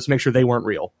inspect those to make sure they weren't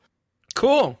real.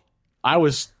 Cool. I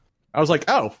was like,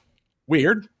 oh,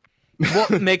 weird. Well,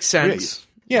 it makes sense.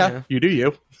 Yeah, you do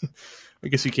you. I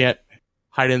guess you can't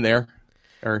hide in there.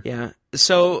 Yeah.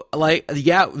 So, like,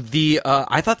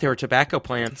 I thought they were tobacco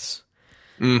plants.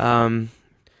 I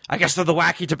guess they're the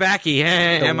wacky tobacco.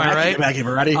 Am I right? Tobacco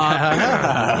variety.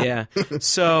 Yeah.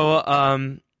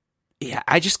 So, yeah,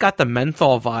 I just got the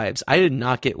menthol vibes. I did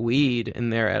not get weed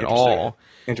in there at all.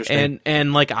 Interesting.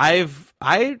 And like I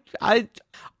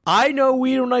know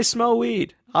weed when I smell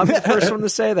weed. I'm the first one to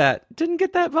say that. Didn't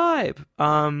get that vibe.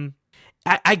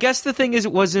 I guess the thing is,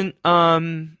 it wasn't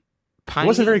piney. It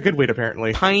wasn't very good weed,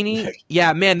 apparently. Piney.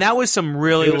 Yeah, man, that was some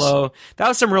really low. That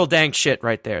was some real dank shit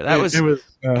right there. That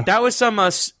was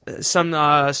some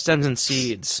stems and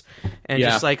seeds, and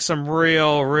just like some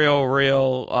real.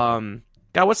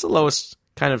 God, what's the lowest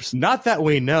kind of? Not that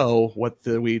we know what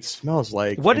the weed smells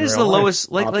like. What is the lowest?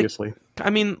 Obviously. Like, I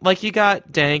mean, like you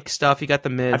got dank stuff, you got the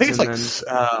mids. I think it's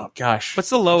like, gosh, what's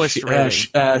the lowest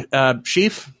rating?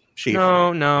 Sheaf.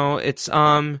 No, it's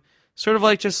sort of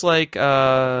like just like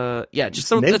it's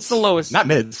the lowest. Not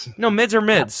mids. No, mids are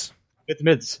mids. It's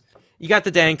mids. You got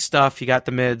the dank stuff, you got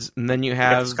the mids, and then you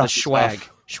have the swag.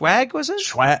 Stuff. Swag was it?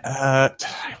 Swag.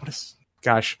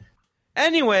 Gosh.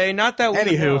 Anyway, not that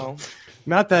we know.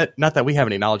 Not that we have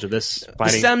any knowledge of this. The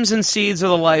stems and seeds are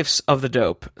the lives of the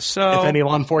dope. So, if any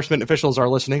law enforcement officials are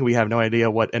listening, we have no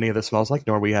idea what any of this smells like,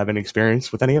 nor we have any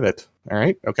experience with any of it. All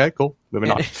right, okay, cool.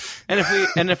 Moving on.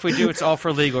 And if we do, it's all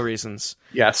for legal reasons.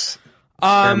 Yes.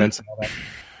 Experiments and all that.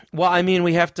 Well, I mean,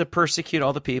 we have to persecute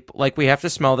all the people. Like, we have to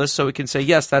smell this so we can say,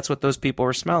 yes, that's what those people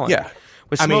were smelling. Yeah,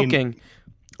 with smoking.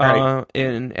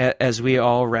 As we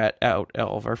all rat out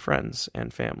all of our friends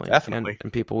and family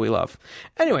and people we love.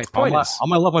 Anyway, point is, all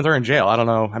my loved ones are in jail. I don't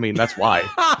know. I mean, that's why.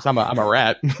 'Cause I'm a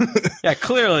rat. Yeah,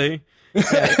 clearly.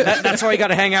 Yeah, that's why you got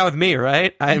to hang out with me,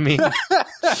 right? I mean,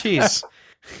 jeez.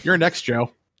 You're next,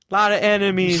 Joe. A lot of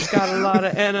enemies. Got a lot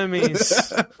of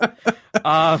enemies.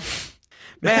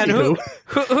 Man,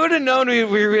 who'd have known we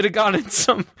would have gone in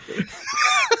some...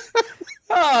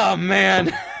 Oh,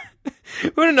 man. Who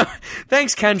didn't know?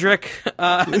 Thanks, Kendrick.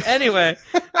 Anyway,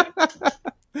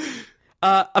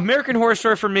 American Horror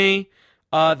Story for me.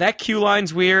 That Q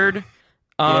line's weird.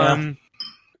 I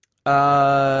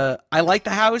like the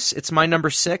house. It's my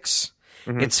number 6.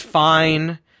 Mm-hmm. It's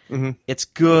fine. Mm-hmm. It's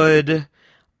good.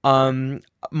 One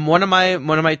of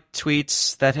my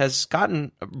tweets that has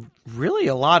gotten really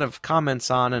a lot of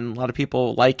comments on and a lot of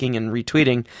people liking and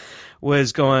retweeting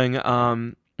was going.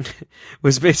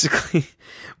 Was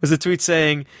a tweet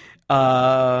saying,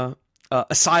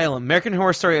 Asylum, American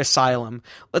Horror Story Asylum.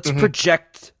 Let's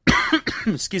project,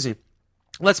 excuse me,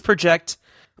 let's project,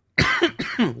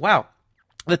 wow,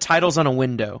 the title's on a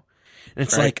window. And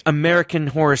it's like American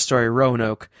Horror Story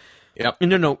Roanoke. Yep.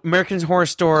 No, American Horror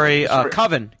Story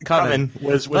Coven. Coven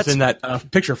was in that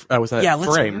picture. Was that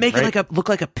let's frame? Make it look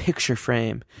like a picture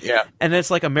frame. Yeah, and it's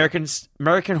like American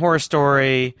Horror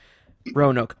Story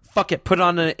Roanoke. Fuck it, put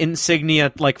on an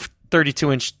Insignia like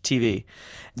 32-inch TV.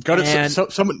 Go to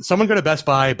someone go to Best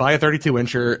Buy, buy a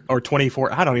 32-incher or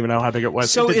 24. I don't even know how big it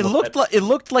was. So it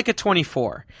looked like a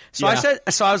 24. So yeah.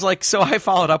 I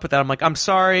followed up with that. I'm like, I'm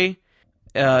sorry.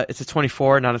 It's a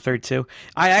 24, not a 32.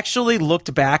 I actually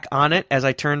looked back on it as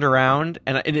I turned around,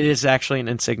 and it is actually an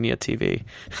Insignia TV.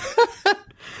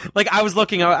 Like, I was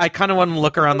looking, I kind of wanted to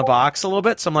look around the box a little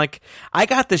bit, so I'm like, I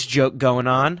got this joke going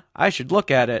on. I should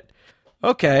look at it.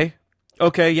 Okay,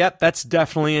 yep, that's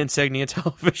definitely Insignia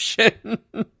television.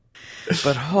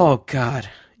 But, oh, God,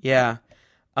 yeah.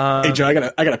 Hey, Joe, I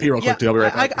gotta pee real quick, too. I'll be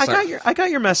right back. I got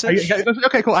your message.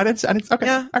 Okay, cool. I didn't. Okay.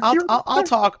 Yeah, I'll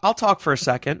talk for a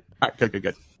second. All right,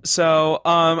 good. So,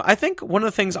 I think one of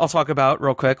the things I'll talk about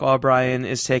real quick while Brian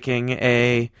is taking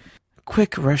a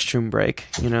quick restroom break,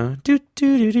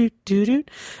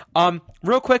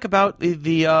 real quick about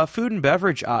the food and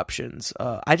beverage options.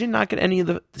 I did not get any of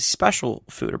the special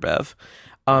food or bev.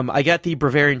 I got the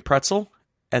Bavarian pretzel,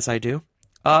 as I do.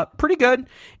 Pretty good.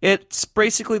 It's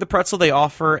basically the pretzel they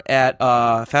offer at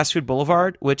Fast Food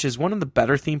Boulevard, which is one of the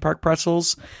better theme park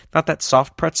pretzels. Not that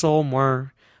soft pretzel,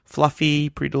 more fluffy,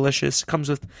 pretty delicious. It comes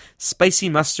with spicy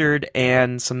mustard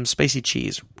and some spicy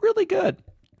cheese. Really good.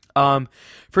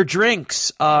 For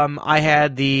drinks, I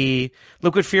had the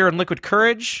Liquid Fear and Liquid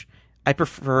Courage. I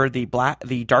prefer the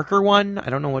darker one. I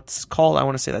don't know what's called. I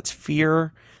want to say that's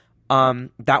Fear.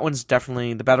 That one's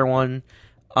definitely the better one.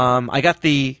 I got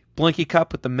the Blinky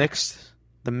cup with the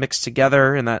mixed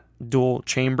together in that dual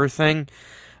chamber thing.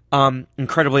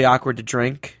 Incredibly awkward to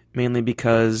drink, mainly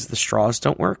because the straws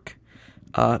don't work.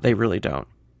 They really don't.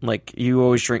 Like, you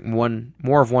always drink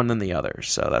more of one than the other,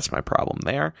 so that's my problem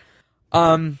there.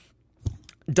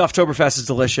 Dufftoberfest is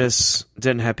delicious.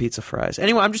 Didn't have pizza fries.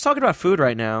 Anyway, I'm just talking about food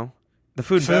right now. The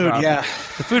food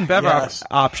and beverage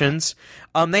options.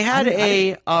 They had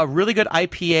a really good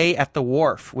IPA at the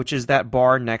Wharf, which is that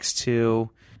bar next to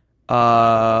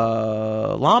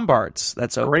Lombard's.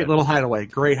 That's open. Great little hideaway.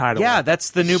 Great hideaway. Yeah,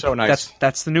 that's the new. So nice.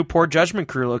 That's the new Port Judgment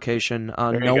Crew location.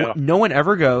 No one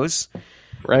ever goes.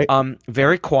 Right.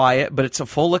 Very quiet, but it's a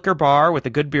full liquor bar with a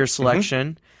good beer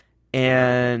selection.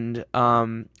 And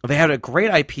they had a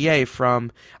great IPA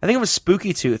from, I think it was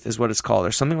Spooky Tooth is what it's called,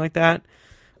 or something like that.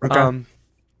 Okay.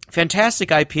 Fantastic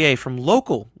IPA from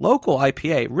local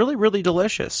IPA. Really, really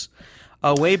delicious.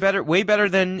 Way better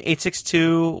than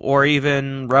 862 or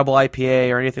even Rebel IPA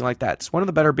or anything like that. It's one of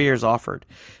the better beers offered.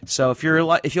 So if you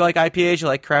like IPAs, you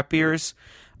like craft beers,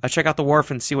 check out the Wharf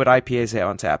and see what IPAs they have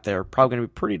on tap. They're probably going to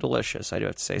be pretty delicious. I do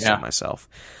have to say so myself.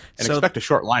 And expect a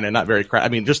short line and not very I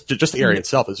mean, just the area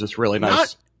itself is just really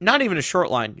nice. Not even a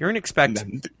short line. You're going to expect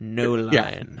no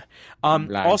line.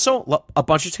 Also, a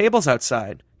bunch of tables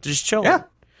outside to just chill. Yeah.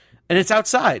 And it's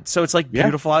outside, so it's like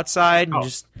beautiful outside. And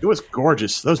it was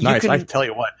gorgeous. Those nights, I tell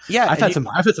you what. Yeah, I've had some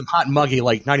hot and muggy,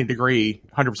 like 90-degree,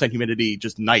 100% humidity,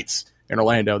 just nights in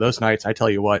Orlando. Those nights, I tell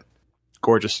you what,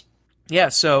 gorgeous. Yeah.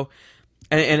 So,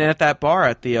 and at that bar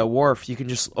at the Wharf, you can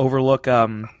just overlook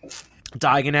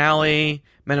Diagon Alley,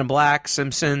 Men in Black,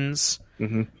 Simpsons,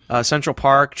 Central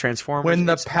Park, Transformers. When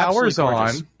the power's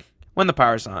on. When the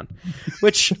power's on,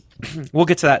 which we'll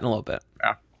get to that in a little bit.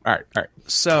 Yeah. All right.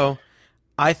 So,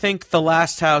 I think the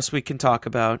last house we can talk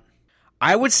about,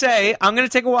 I would say, I'm going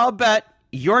to take a wild bet,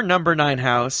 your number 9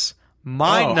 house,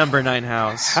 my number 9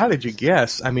 house. How did you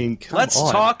guess? I mean, let's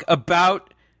talk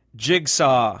about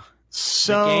Jigsaw.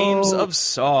 The Games of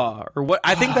Saw. Or what?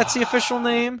 I think that's the official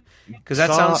name, because that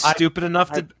sounds stupid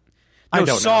enough to... I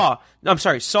don't Saw. Know. I'm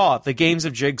sorry, Saw. The Games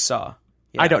of Jigsaw.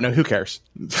 Yeah. I don't know. Who cares?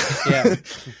 Yeah.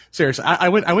 Seriously, I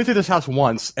went through this house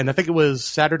once, and I think it was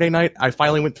Saturday night. I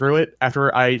finally went through it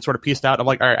after I sort of pieced out. I'm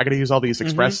like, all right, I got to use all these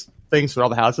express things for all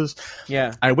the houses.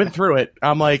 Yeah. I went through it.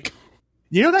 I'm like,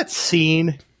 you know that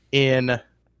scene in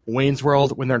Wayne's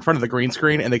World when they're in front of the green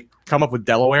screen and they come up with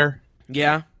Delaware?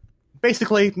 Yeah.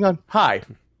 Basically, hi,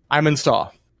 I'm in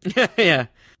Saw. Yeah.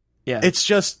 It's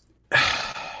just...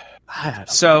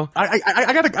 So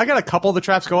I got a couple of the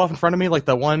traps go off in front of me, like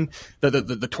the one,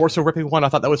 the torso ripping one. I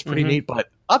thought that was pretty neat, but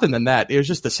other than that, it was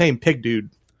just the same pig dude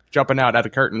jumping out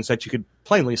of curtains that you could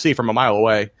plainly see from a mile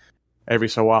away every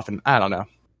so often. I don't know.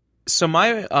 So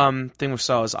my thing with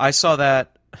Saw is I saw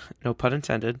that, no pun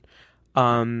intended,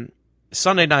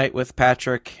 Sunday night with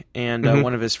Patrick and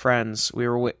one of his friends. We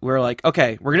were like,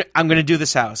 okay, I'm gonna do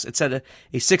this house. It's at a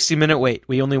 60-minute wait.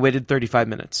 We only waited 35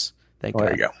 minutes. Thank God.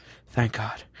 There you go. Thank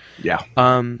God. Yeah.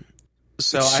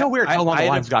 So it's so weird how long the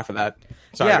lines got for that.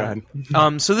 Sorry, go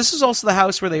ahead. So this is also the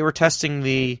house where they were testing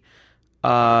the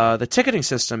ticketing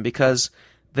system, because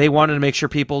they wanted to make sure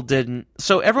people didn't.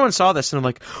 So everyone saw this and I'm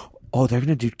like, oh, they're going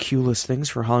to do queueless things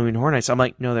for Halloween Horror Nights. I'm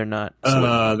like, no, they're not.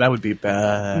 So that would be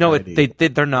bad. No,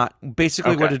 they're not.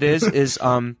 Basically, what it is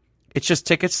it's just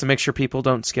tickets to make sure people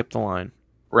don't skip the line.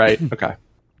 Right. Okay.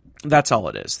 That's all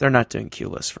it is. They're not doing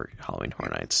queueless for Halloween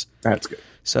Horror Nights. That's good.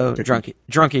 So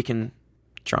drunky can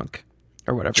drunk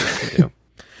or whatever you can do.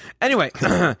 Anyway,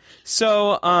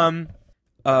 so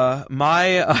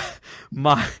my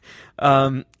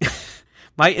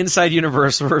Inside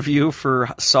Universal review for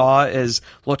Saw is,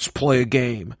 let's play a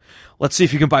game. Let's see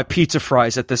if you can buy pizza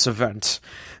fries at this event.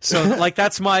 So, like,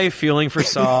 that's my feeling for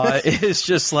Saw. It's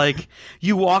just like,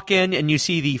 you walk in and you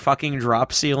see the fucking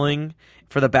drop ceiling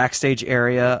for the backstage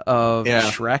area of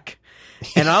Shrek.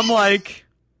 And I'm like,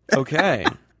 okay,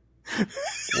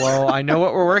 well, I know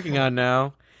what we're working on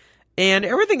now. And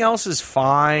everything else is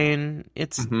fine.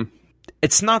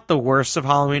 It's not the worst of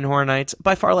Halloween Horror Nights.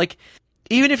 By far, like,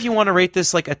 even if you want to rate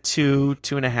this like a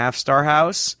 2.5 star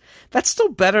house, that's still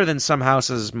better than some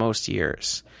houses most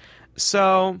years.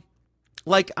 So,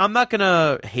 like, I'm not going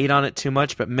to hate on it too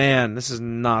much, but man, this is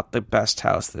not the best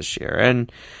house this year.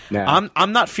 And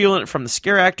I'm not feeling it from the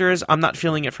scare actors. I'm not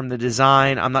feeling it from the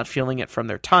design. I'm not feeling it from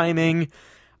their timing.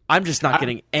 I'm just not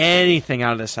getting anything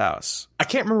out of this house. I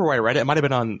can't remember where I read it. It might have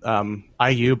been on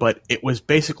IU, but it was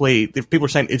basically, people were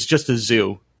saying it's just a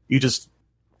zoo. You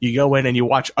go in and you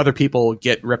watch other people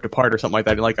get ripped apart or something like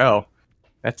that. You're like, oh,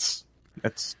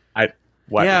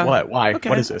 What? Yeah. What? Why? Okay.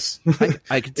 What is this?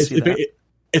 I can see that.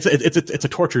 It's a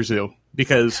torture zoo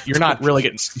because you're not really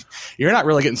getting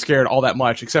scared all that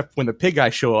much, except when the pig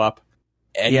guys show up,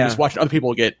 and you're just watching other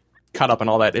people get cut up and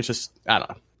all that. It's just, I don't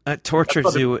know.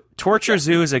 Torture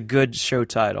Zoo is a good show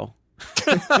title.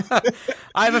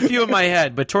 I have a few in my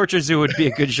head, but Torture Zoo would be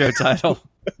a good show title.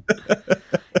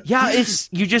 Yeah,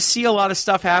 you just see a lot of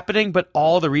stuff happening, but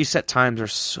all the reset times are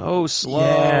so slow.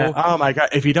 Yeah. Oh my god!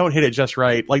 If you don't hit it just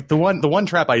right, like the one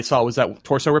trap I saw was that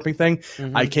torso ripping thing.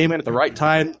 Mm-hmm. I came in at the right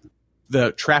time.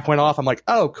 The trap went off. I'm like,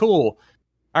 oh, cool.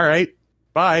 All right,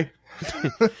 bye.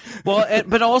 Well,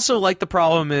 but also, like, the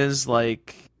problem is,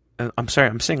 like, I'm sorry,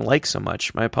 I'm saying like so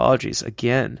much. My apologies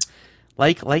again.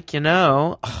 Like you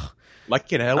know.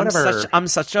 Like, you know, whatever. I'm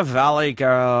such a valley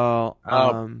girl.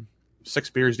 6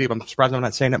 beers deep. I'm surprised I'm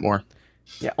not saying it more.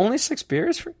 Yeah, only 6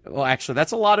 beers? Well, actually,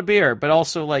 that's a lot of beer, but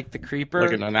also, like, the Creeper.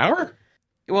 Like in an hour?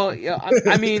 Well, yeah,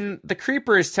 I mean, the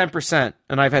Creeper is 10%,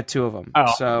 and I've had 2 of them.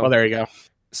 Oh, so, well, there you go.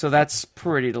 So that's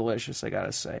pretty delicious, I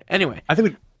gotta say. Anyway. I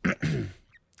think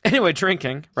Anyway,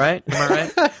 drinking, right? Am I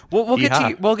right?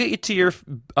 We'll get you to your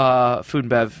food and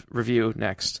bev review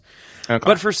next. Okay.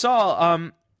 But for Saw,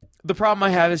 the problem I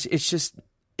have is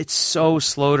it's so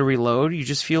slow to reload. You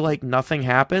just feel like nothing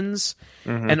happens,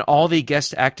 and all the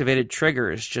guest activated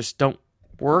triggers just don't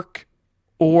work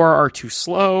or are too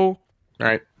slow.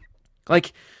 Right.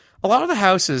 Like, a lot of the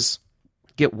houses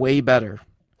get way better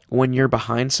when you're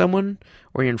behind someone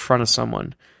or you're in front of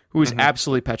someone who is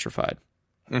absolutely petrified.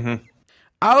 Mm-hmm.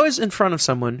 I was in front of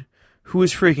someone who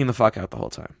was freaking the fuck out the whole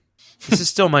time. This is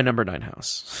still my number 9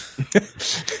 house.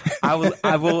 I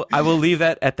will leave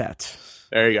that at that.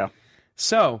 There you go.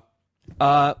 So,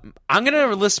 I'm gonna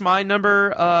list my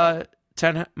number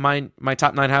 10, my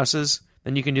top 9 houses.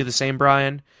 Then you can do the same,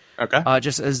 Brian. Okay.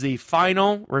 Just as the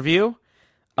final review.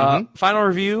 Final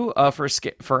review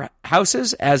for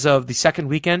houses as of the second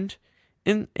weekend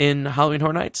in Halloween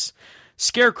Horror Nights: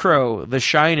 Scarecrow, The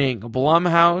Shining,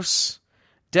 Blumhouse,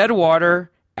 Dead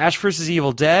Water, Ash vs.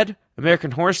 Evil Dead,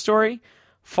 American Horror Story,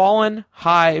 Fallen,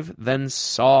 Hive, then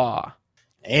Saw.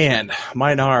 And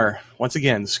mine are, once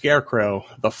again, Scarecrow,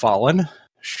 The Fallen,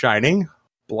 Shining,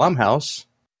 Blumhouse,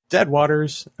 Dead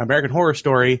Waters, American Horror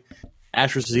Story,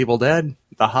 Ash vs. Evil Dead,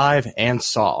 The Hive, and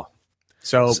Saw.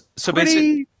 So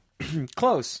basically,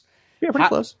 close. Yeah, pretty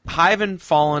close. Hive and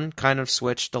Fallen kind of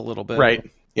switched a little bit. Right,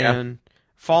 yeah. And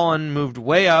Fallen moved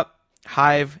way up.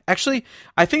 Hive. Actually,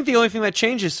 I think the only thing that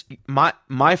changes,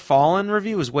 my Fallen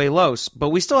review is way low, but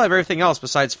we still have everything else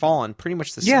besides Fallen pretty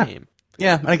much the same.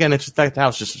 Yeah, and again, it's just that the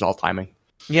house just is all timing.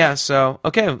 Yeah, so,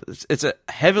 okay, it's a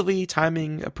heavily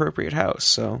timing appropriate house,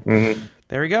 so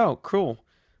there we go. Cool.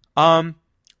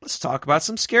 Let's talk about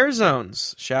some scare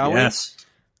zones, shall we?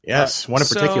 Yes, one in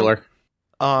particular.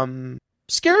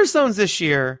 Scare zones this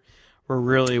year were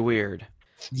really weird.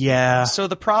 Yeah. So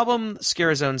the problem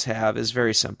scare zones have is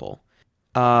very simple.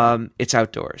 It's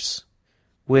outdoors,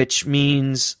 which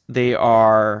means they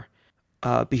are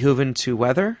beholden to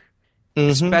weather,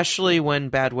 especially when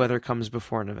bad weather comes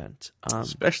before an event.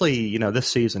 Especially, this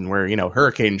season where,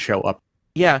 hurricanes show up.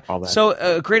 Yeah. So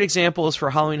a great example is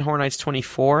for Halloween Horror Nights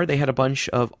 24. They had a bunch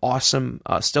of awesome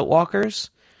stilt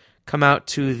walkers come out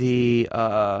to the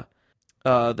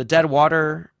Dead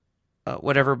Water,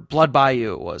 whatever, Blood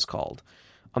Bayou it was called.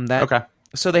 Okay.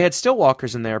 So they had stilt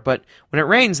walkers in there, but when it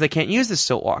rains, they can't use the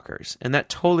stilt walkers, and that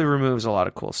totally removes a lot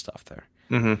of cool stuff there.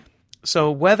 Mm-hmm.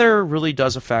 So weather really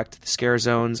does affect the scare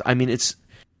zones. I mean, it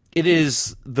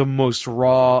is the most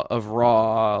raw of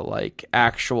raw, like,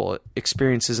 actual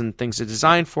experiences and things to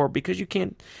design for, because you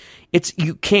can't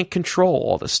control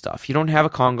all this stuff. You don't have a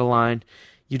conga line.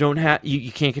 You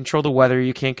can't control the weather.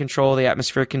 You can't control the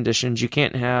atmospheric conditions. You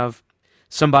can't have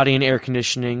somebody in air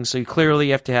conditioning. So you clearly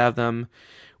have to have them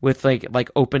with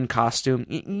like open costume.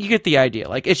 You get the idea.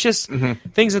 Like, it's just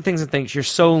things and things and things. You're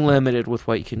so limited with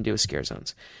what you can do with scare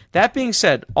zones. That being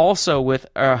said, also with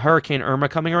Hurricane Irma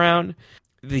coming around,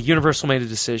 the Universal made a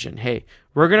decision. Hey,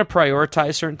 we're going to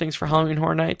prioritize certain things for Halloween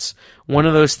Horror Nights. One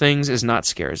of those things is not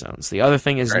scare zones. The other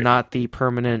thing is not the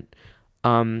permanent,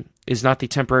 is not the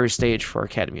temporary stage for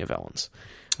Academy of Villains,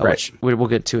 which we'll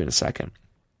get to in a second.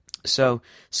 So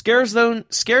scare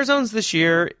zones this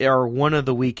year are one of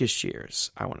the weakest years,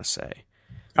 I want to say.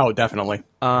 Oh, definitely.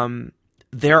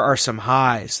 There are some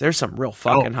highs. There's some real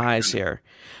fucking highs here,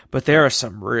 but there are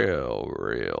some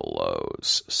real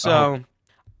lows. So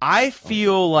I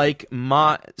feel like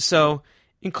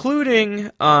including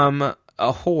a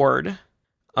Horde.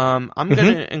 I'm going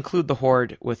to include the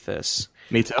Horde with this.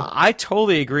 Me too. I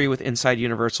totally agree with Inside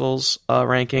Universal's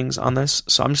rankings on this,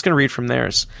 so I'm just going to read from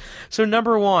theirs. So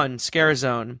number 1, Scare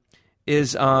Zone,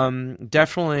 is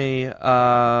definitely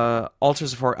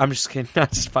Altars of Horror. I'm just kidding.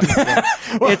 Not just fucking kidding.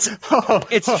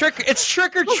 It's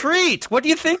Trick or Treat. What do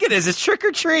you think it is? It's Trick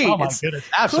or Treat. Oh my goodness,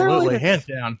 absolutely, hands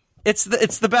down. It's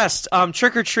the best.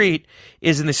 Trick or Treat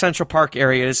is in the Central Park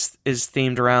area. Is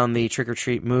themed around the Trick or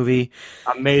Treat movie.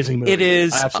 Amazing movie. It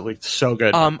is absolutely so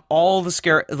good. All the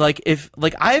scare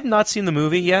I have not seen the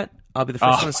movie yet. I'll be the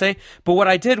first one to say. But what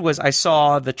I did was I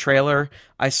saw the trailer.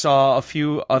 I saw a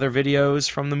few other videos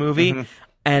from the movie,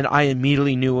 and I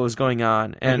immediately knew what was going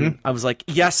on. And I was like,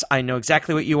 yes, I know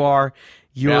exactly what you are.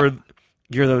 You're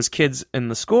those kids in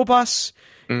the school bus.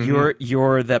 You're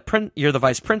the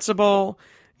vice principal.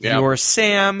 Yep. You're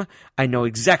Sam. I know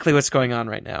exactly what's going on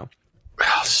right now.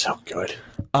 Oh, so good.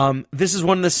 This is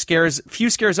one of the few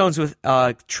scare zones with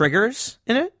triggers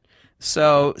in it.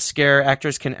 So scare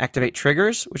actors can activate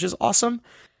triggers, which is awesome.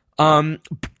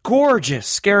 Gorgeous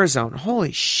scare zone.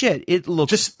 Holy shit. It looks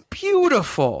just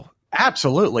beautiful.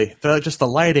 Absolutely. The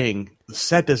lighting, the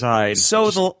set design.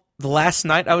 So the last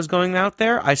night I was going out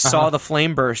there, I saw the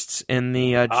flame bursts in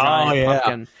the giant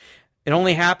pumpkin. It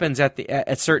only happens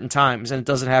at certain times, and it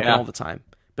doesn't happen all the time.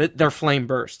 But they're flame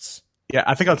bursts. Yeah,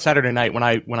 I think on Saturday night when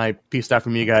I pieced out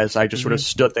from you guys, I just sort of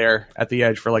stood there at the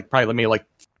edge for probably maybe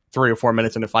 3 or 4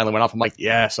 minutes, and it finally went off. I'm like,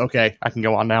 yes, okay, I can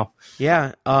go on now.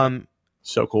 Yeah.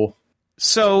 So cool.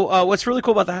 So what's really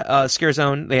cool about the scare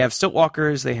zone, they have stilt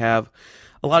walkers, they have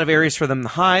a lot of areas for them to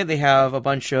hide, they have a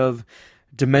bunch of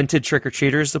demented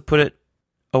trick-or-treaters to put it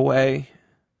away.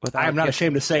 I am not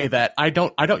ashamed to say that I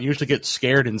don't usually get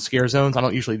scared in scare zones. I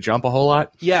don't usually jump a whole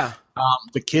lot. Yeah.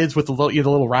 The kids with the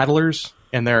little rattlers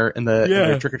in their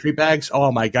trick-or-treat bags,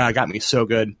 oh my god, got me so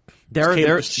good. They're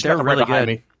really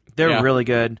good. They're really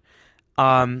good.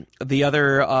 The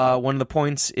other one of the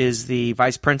points is the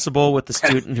vice principal with the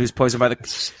student who's poisoned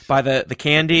by the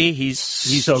candy. He's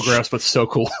so gross, but so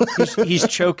cool. he's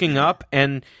choking up,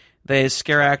 and the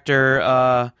scare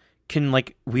actor can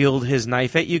wield his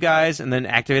knife at you guys, and then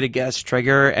activate a gas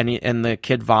trigger, and the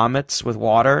kid vomits with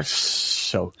water.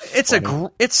 So it's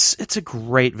a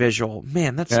great visual,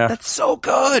 man. That's so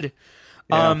good.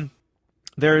 Yeah.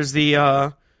 There's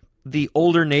the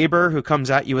older neighbor who comes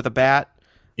at you with a bat.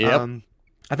 Yep.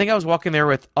 I think I was walking there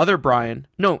with other Brian.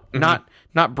 No, not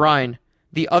Brian.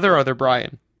 The other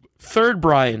Brian. Third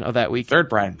Brian of that week. Third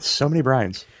Brian. So many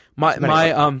Brians.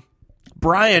 My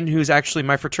Brian, who's actually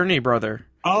my fraternity brother.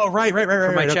 Oh, right.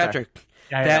 From my chapter. Okay.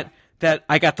 Yeah. That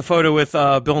I got the photo with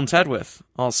Bill and Ted with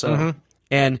also.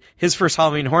 And his first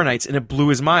Halloween Horror Nights, and it blew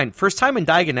his mind. First time in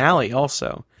Diagon Alley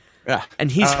also. Yeah. And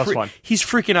he's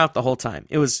freaking out the whole time.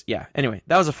 It was, anyway,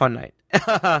 that was a fun night.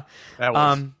 That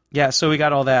was. Yeah, so we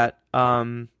got all that.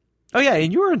 And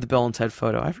you were in the Bill and Ted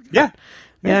photo. I forgot.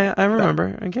 Yeah, I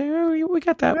remember. Okay, we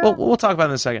got that. Yeah. We'll talk about it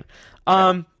in a second.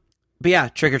 But yeah,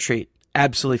 Trick or Treat,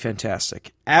 absolutely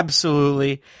fantastic.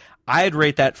 Absolutely, I'd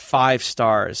rate that 5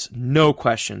 stars, no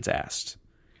questions asked.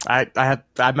 I'm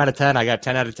out of 10. I got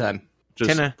 10 out of 10.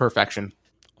 Just perfection.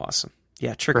 Awesome.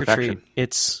 Yeah, Trick or Treat.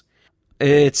 It's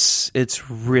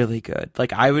really good.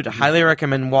 I would highly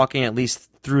recommend walking at least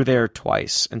through there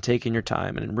twice and taking your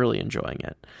time and really enjoying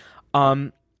it.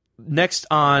 Next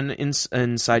on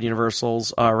Inside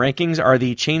Universal's rankings are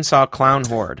the Chainsaw Clown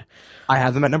Horde. I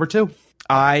have them at number 2.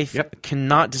 I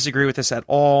cannot disagree with this at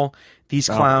all. These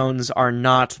clowns are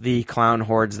not the clown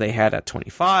hordes they had at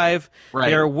 25. Right.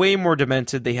 They are way more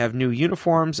demented. They have new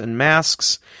uniforms and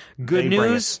masks. Good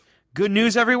news,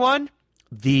 everyone.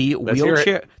 The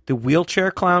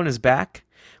wheelchair clown is back,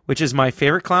 which is my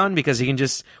favorite clown because he can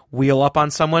just wheel up on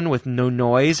someone with no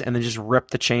noise and then just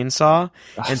rip the chainsaw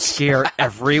and scare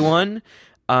everyone.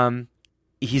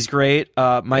 He's great.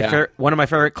 One of my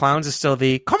favorite clowns is still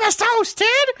the "Como está usted?"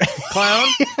 clown.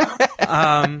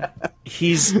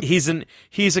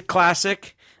 He's a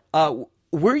classic.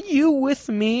 Were you with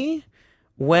me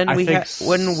when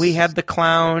we had the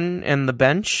clown and the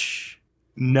bench?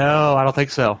 No, I don't think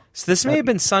so. So this may have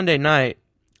been Sunday night,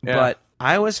 but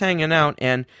I was hanging out,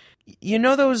 and you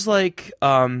know those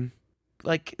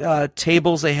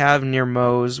tables they have near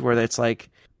Moe's where it's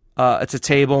it's a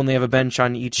table and they have a bench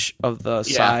on each of the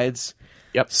sides.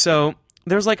 Yep. So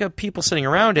there's people sitting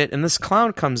around it, and this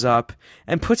clown comes up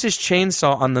and puts his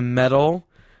chainsaw on the metal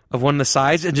of one of the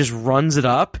sides and just runs it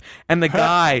up, and the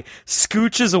guy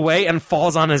scooches away and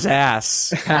falls on his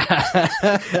ass.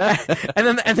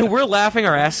 and then we're laughing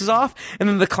our asses off, and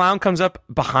then the clown comes up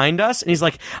behind us and he's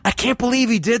like, "I can't believe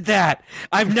he did that.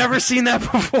 I've never seen that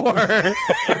before."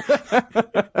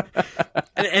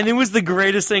 and it was the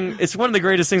greatest thing. It's one of the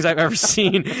greatest things I've ever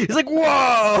seen. He's like,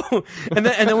 "Whoa!" And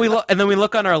then we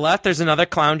look on our left. There's another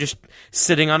clown just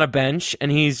sitting on a bench, and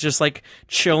he's just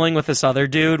chilling with this other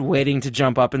dude, waiting to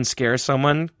jump up and and scare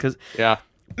someone because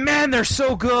man, they're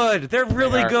so good. They're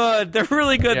really good. They're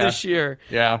really good this year.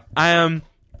 Yeah. I am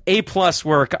A+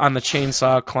 work on the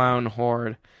Chainsaw Clown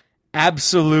Horde.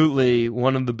 Absolutely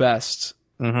one of the best.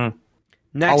 Mm-hmm.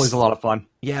 Next, always a lot of fun.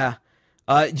 Yeah.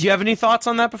 Do you have any thoughts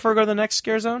on that before we go to the next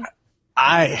scare zone?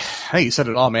 I think you said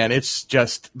it all, man. It's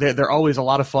just they're always a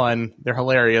lot of fun. They're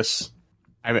hilarious.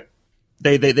 I mean,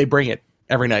 they bring it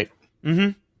every night.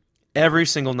 Mm-hmm. Every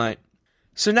single night.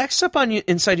 So next up on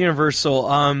Inside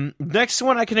Universal, next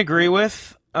one I can agree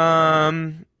with.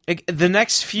 The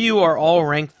next few are all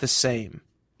ranked the same.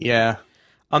 Yeah.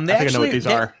 I think I know what these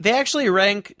are. They actually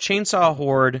rank Chainsaw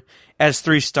Horde as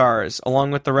 3 stars,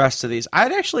 along with the rest of these.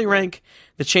 I'd actually rank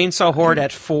the Chainsaw Horde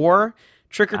at 4,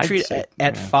 Trick or Treat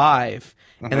at 5,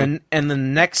 and the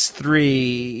next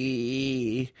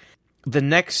 3.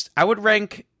 I would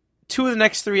rank 2 of the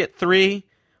next 3 at 3,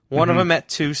 one of them at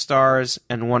 2 stars,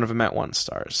 and one of them at 1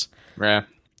 stars. Yeah.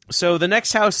 So the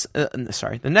next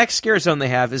the next scare zone they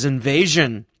have is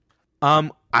Invasion.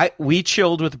 We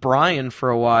chilled with Brian for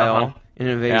a while in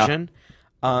Invasion. Yeah.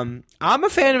 I'm a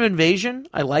fan of Invasion.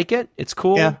 I like it. It's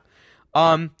cool.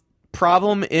 Yeah.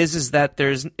 Problem is that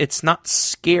it's not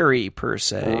scary per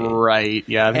se. Right.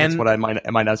 Yeah. I think that's what I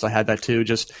might notice. I had that too.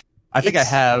 I think I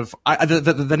have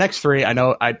the next 3. I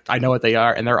know what they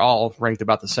are, and they're all ranked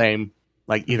about the same,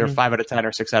 like either 5 out of 10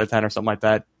 or 6 out of 10 or something like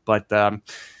that. But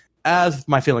as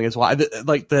my feeling is, like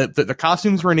the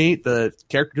costumes were neat, the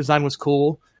character design was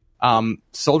cool.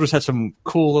 Soldiers had some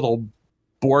cool little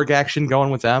Borg action going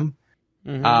with them.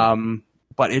 Mm-hmm.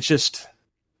 But it's just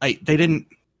they didn't.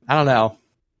 I don't know.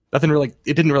 It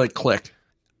didn't really click.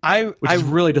 Which is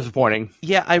really disappointing.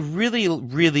 Yeah, I really,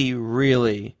 really,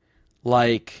 really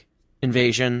like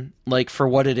Invasion, like for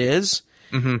what it is.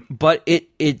 Mm-hmm. But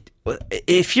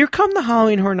if you come to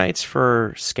Halloween Horror Nights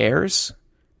for scares,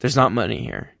 there's not money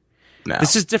here. No.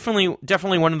 This is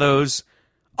definitely one of those.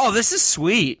 Oh, this is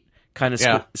sweet kind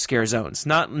of scare zones.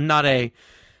 Not a.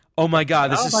 Oh my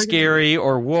God, this is scary,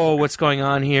 or whoa, what's going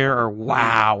on here, or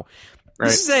wow. Right.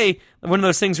 This is one of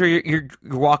those things where you're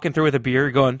walking through with a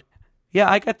beer going, yeah,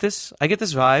 I get this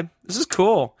vibe. This is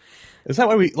cool. Is that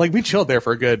why we chilled there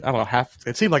for a good, I don't know,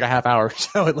 it seemed like a half hour.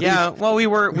 So at least. Yeah, well, we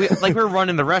were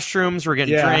running the restrooms, we're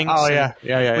getting drinks. Oh,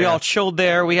 yeah. We all chilled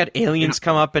there. We had aliens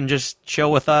come up and just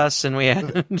chill with us, and we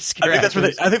had scare I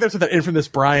think that's where that infamous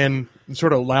Brian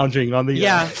sort of lounging on the...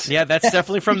 Yeah, that's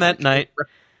definitely from that night.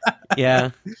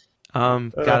 Yeah.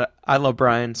 God, I love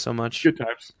Brian so much.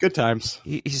 Good times.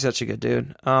 He's such a good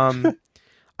dude. I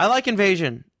like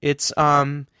Invasion. It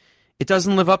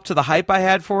doesn't live up to the hype I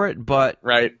had for it, but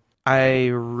right. I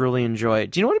really enjoy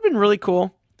it. Do you know what would have been really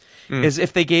cool? Is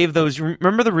if they gave those...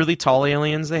 Remember the really tall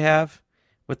aliens they have?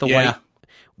 With the white...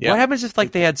 Yeah. What happens if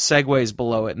they had segways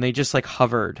below it and they just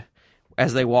hovered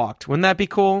as they walked? Wouldn't that be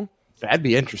cool? That'd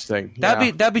be interesting.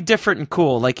 That'd be different and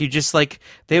cool. Like you just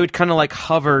they would kind of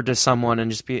hover to someone and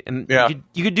just be... And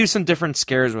you could do some different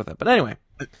scares with it. But anyway...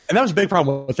 And that was a big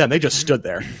problem with them. They just stood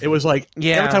there. It was every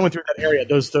time I went through that area,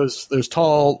 those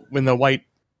tall in the white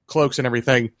cloaks and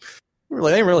everything, they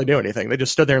didn't really do anything. They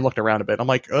just stood there and looked around a bit. I'm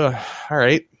like, all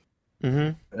right.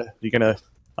 Mm-hmm. You gonna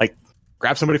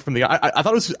grab somebody from the? I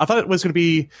thought it was gonna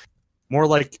be more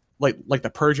like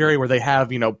the Purge area where they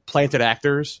have planted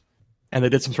actors and they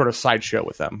did some sort of sideshow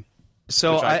with them.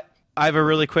 So I have a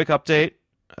really quick update.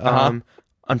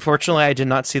 Unfortunately, I did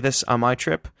not see this on my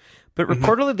trip. But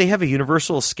reportedly, they have a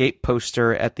Universal Escape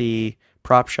poster at the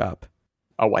prop shop.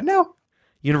 Oh, what now?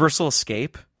 Universal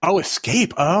Escape. Oh,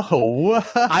 Escape. Oh,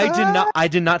 I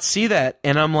did not see that,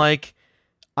 and I'm like,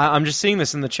 I'm just seeing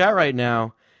this in the chat right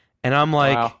now, and I'm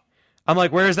like, wow.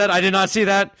 Where is that? I did not see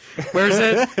that. Where is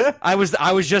it? I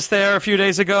was just there a few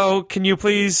days ago. Can you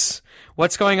please?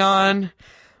 What's going on?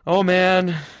 Oh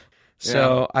man.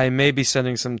 So I may be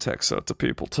sending some texts out to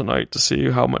people tonight to see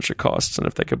how much it costs and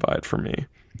if they could buy it for me.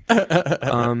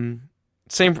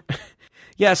 Same.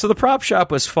 Yeah, so the prop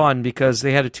shop was fun because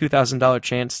they had a $2,000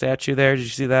 Chance statue there. Did you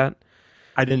see that?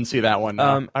 I didn't see that one.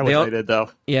 No. I wish I did though.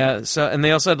 Yeah. So and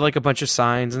they also had a bunch of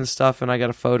signs and stuff, and I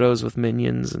got photos with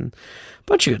minions and a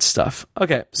bunch of good stuff.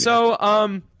 Okay,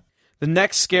 so the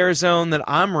next scare zone that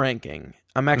I'm ranking,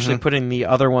 I'm actually putting the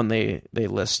other one they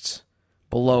list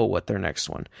below what their next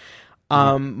one.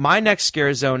 My next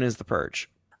scare zone is the Purge.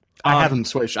 I have them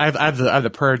switched. I have the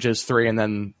Purge as 3 and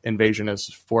then Invasion as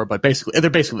 4, but they're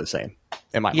basically the same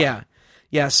in my mind.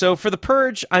 Yeah. So for the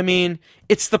Purge, I mean,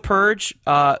 it's the Purge.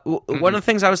 One of the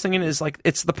things I was thinking is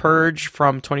it's the Purge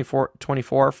from 24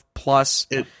 plus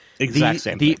same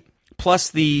thing.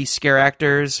 Plus the scare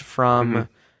actors from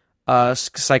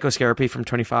Psychoscarapy from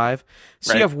 25.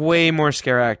 So you have way more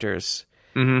scare actors.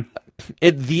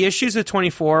 The issues with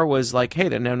 24 was like, hey, they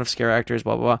didn't have enough scare actors,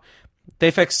 blah, blah, blah.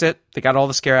 They fixed it. They got all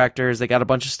the scare actors. They got a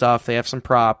bunch of stuff. They have some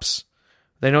props.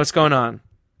 They know what's going on.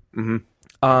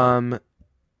 Mm-hmm.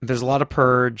 There's a lot of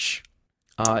Purge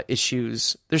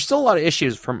issues. There's still a lot of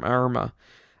issues from Irma.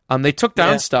 They took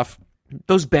down stuff.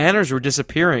 Those banners were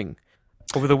disappearing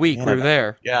over the week we were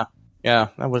there. Yeah.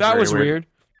 That was weird.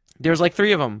 There was like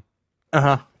 3 of them.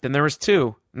 Then there was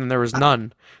 2, and then there was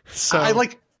none. So I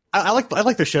like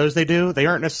the shows they do. They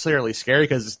aren't necessarily scary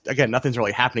because, again, nothing's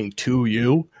really happening to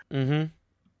you. Mm-hmm.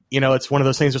 It's one of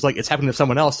those things. It's like it's happening to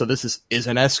someone else, so this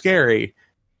isn't as scary.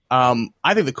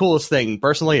 I think the coolest thing,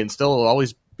 personally, and still will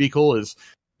always be cool, is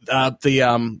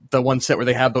the one set where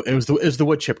they have it was the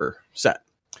wood chipper set.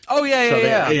 Oh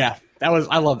yeah.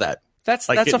 I love that. That's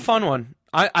a fun one.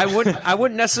 I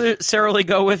wouldn't necessarily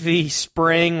go with the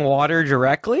spraying water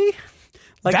directly.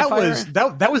 Like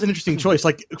that was an interesting choice.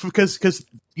 Like because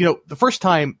the first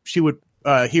time he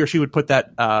or she would put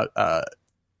that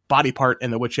body part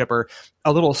in the wood chipper,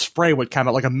 a little spray would come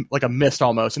out like a mist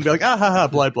almost, and be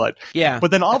like, blood. Yeah.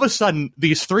 But then all of a sudden,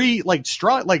 these 3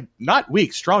 strong, not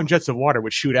weak, strong jets of water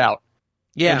would shoot out.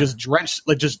 Yeah. And just drench,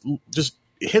 just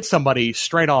hit somebody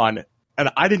straight on. And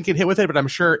I didn't get hit with it, but I'm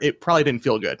sure it probably didn't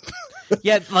feel good.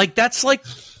 Yeah, that's like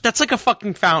a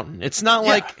fucking fountain. It's not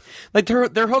like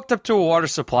they're hooked up to a water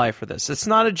supply for this. It's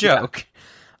not a joke.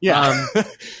 Yeah.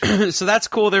 So that's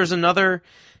cool. There's another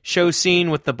show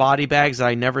scene with the body bags that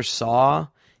I never saw.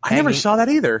 I never saw that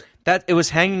either. That it was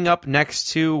hanging up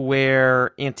next to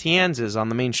where Auntie Anne's is on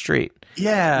the main street.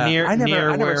 Yeah, I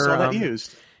never saw that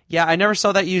used. Yeah, I never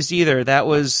saw that used either. That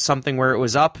was something where it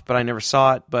was up, but I never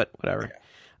saw it. But whatever.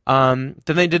 Then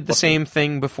they did the same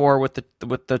thing before with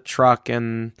the truck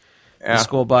and the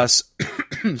school bus.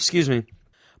 Excuse me.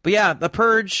 But yeah, the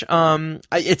Purge.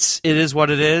 It is what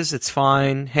it is. It's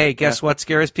fine. Hey, guess what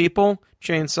scares people?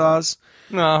 Chainsaws.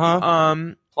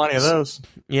 Plenty of those.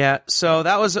 Yeah. So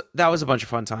that was a bunch of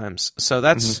fun times. So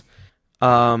that's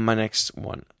my next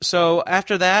one. So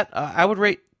after that, I would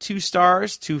rate 2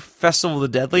 stars to Festival of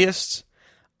the Deadliest.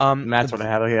 That's what I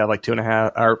have. Yeah, like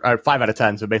 2.5 or 5 out of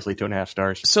 10. So basically 2.5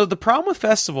 stars. So the problem with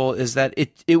Festival is that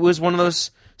it was one of those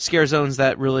scare zones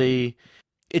that really,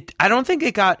 I don't think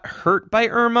it got hurt by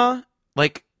Irma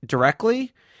like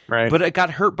directly, right? But it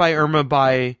got hurt by Irma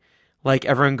by like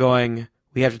everyone going,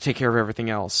 we have to take care of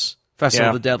everything else. Festival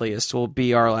of the Deadliest will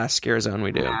be our last scare zone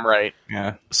we do. Right.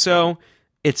 Yeah. So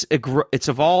it's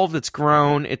evolved. It's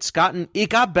grown. It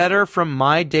got better from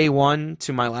my day 1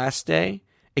 to my last day.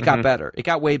 It got better. It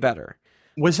got way better.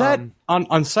 Was that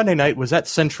on Sunday night? Was that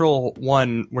Central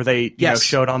one where they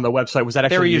showed on the website? Was that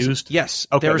actually used? Yes.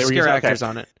 Okay, there were scare actors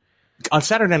on it. On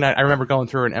Saturday night, I remember going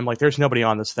through and I'm like, "There's nobody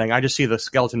on this thing." I just see the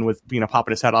skeleton with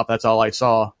popping his head off. That's all I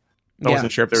saw. I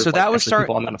wasn't sure if there was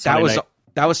people on that on Sunday night.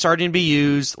 That was starting to be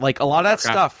used. Like a lot of that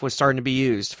stuff was starting to be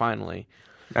used finally.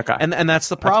 Okay. And that's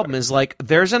the problem is like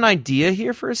there's an idea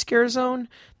here for a scare zone.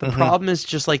 The problem is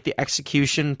just like the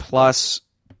execution plus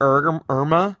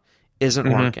Irma isn't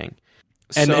working.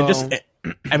 And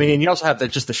you also have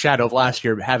the shadow of last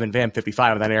year having Van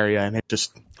 55 in that area, and it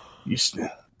just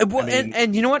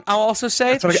and you know what? I'll also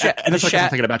say that's what I'm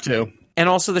thinking about too. And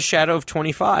also the shadow of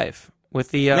 25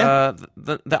 with the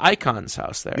Icons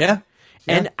house there. Yeah.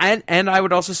 And I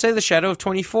would also say the shadow of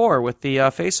 24 with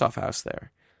the Face Off house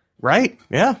there. Right.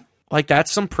 Yeah. Like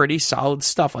that's some pretty solid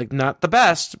stuff. Like not the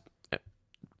best,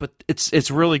 but it's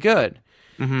really good.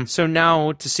 So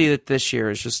now to see that this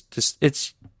year is just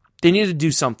they need to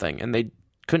do something and they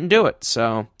couldn't do it.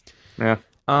 So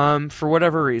for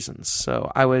whatever reasons.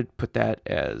 So I would put that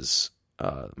as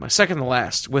my second to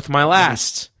last, with my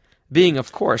last being,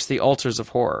 of course, the Altars of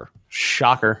Horror.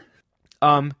 Shocker.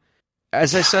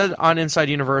 As I said on Inside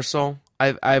Universal,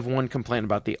 I have one complaint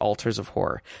about the Altars of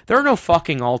Horror. There are no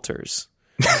fucking altars.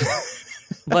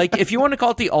 Like if you want to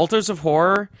call it the Altars of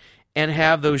Horror and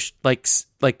have those like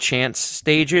chance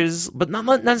stages, but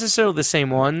not necessarily the same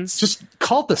ones. Just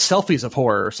call it the Selfies of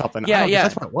Horror or something. Yeah.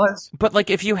 That's what it was. But like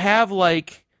if you have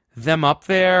like them up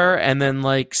there and then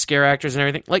like scare actors and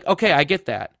everything, like okay, I get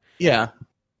that. Yeah.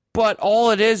 But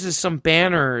all it is some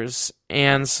banners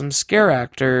and some scare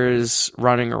actors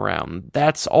running around.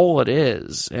 That's all it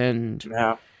is, and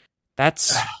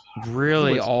that's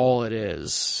really all it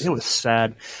is. It was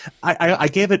sad. I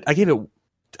gave it a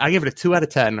 2 out of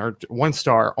 10 or 1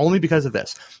 star only because of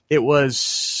this. It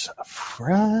was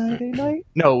Friday night.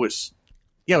 No, it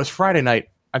was Friday night.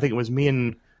 I think it was me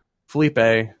and Felipe.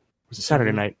 It was a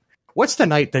Saturday night. What's the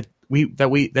night that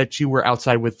you were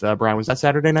outside with Brian? Was that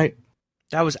Saturday night?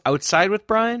 That was outside with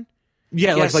Brian?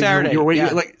 Yeah, like Saturday. You were waiting,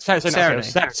 yeah. like Saturday.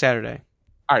 Saturday.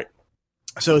 All right.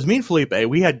 So it was me and Felipe.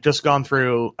 We had just gone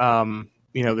through,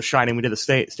 The Shining. We did the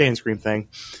stay and scream thing,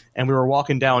 and we were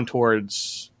walking down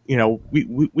towards, we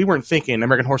weren't thinking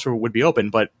American Horror Story would be open,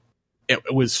 but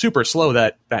it was super slow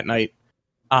that night,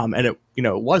 and it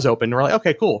was open. We're like,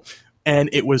 okay, cool, and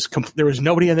it was there was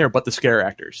nobody in there but the scare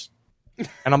actors,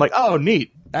 and I'm like, oh,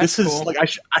 neat. That's this is cool. like I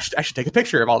should take a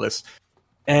picture of all this.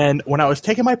 And when I was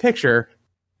taking my picture,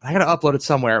 I gotta upload it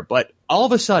somewhere, but all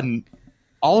of a sudden,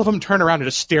 all of them turned around and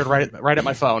just stared right at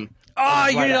my phone. Oh,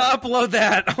 you need to upload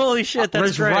that! Holy shit,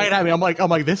 that's great! Right at me. I'm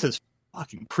like, this is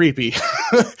fucking creepy.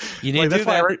 You need to do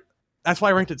that. That's why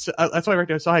I ranked it. That's why I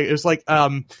ranked it so high. It was like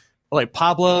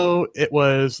Pablo. It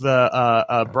was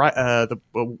the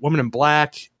woman in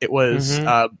black. It was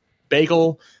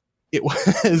Bagel. It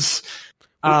was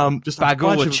just a Bagel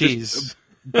bunch with of cheese.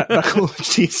 Bagel with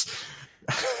cheese.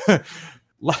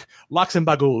 Lox and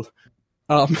Bagul.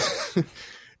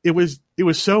 It was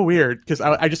so weird because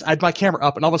I had my camera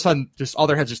up and all of a sudden just all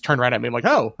their heads just turned right at me. I'm like,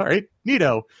 oh, all right,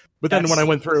 neato. But then when I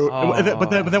went through, but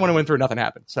then when I went through, nothing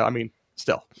happened. So I mean,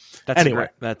 still. That's anyway.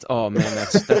 That's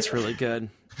that's really good.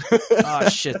 Oh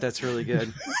shit, that's really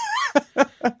good.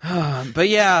 But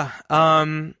yeah,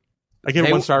 I give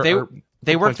it 1 star.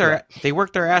 They worked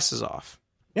their asses off.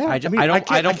 Yeah, I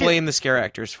don't blame the scare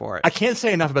actors for it. I can't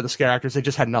say enough about the scare actors. They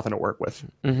just had nothing to work with.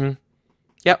 Mm-hmm.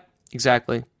 Yep,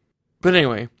 exactly. But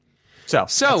anyway, so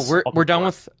we're done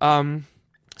with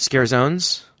scare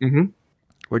zones. Mm-hmm.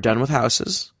 We're done with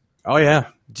houses. Oh yeah.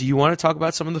 Do you want to talk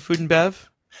about some of the food and bev?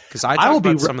 Because I talked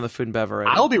about some of the food and bev already.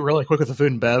 I'll be really quick with the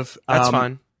food and bev. That's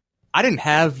fine. I didn't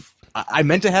have. I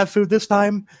meant to have food this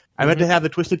time. I meant to have the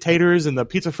twisted taters and the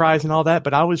pizza fries and all that,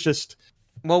 but I was just.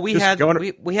 Well, we had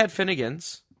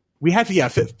Finnegan's. We had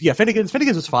Finnegan's.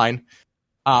 Finnegan's was fine.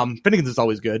 Finnegan's is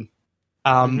always good.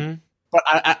 But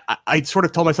I sort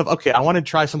of told myself, okay, I want to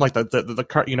try some like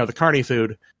the carny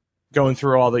food, going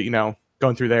through all the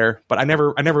going through there. But I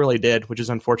never really did, which is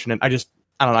unfortunate. I don't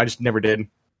know. I just never did.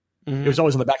 It was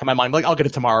always in the back of my mind, like I'll get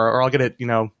it tomorrow or I'll get it, in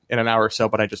an hour or so.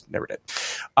 But I just never did.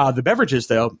 The beverages,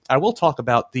 though, I will talk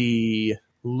about the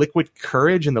Liquid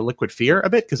Courage and the Liquid Fear a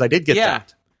bit because I did get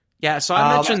that. Yeah, so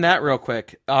I mentioned that real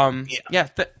quick.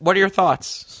 What are your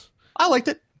thoughts? I liked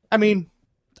it. I mean,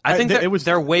 I think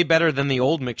they're way better than the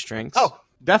old mixed drinks. Oh,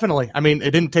 definitely. I mean,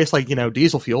 it didn't taste like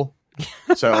diesel fuel,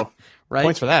 so right.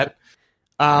 Points for that.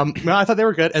 No, I thought they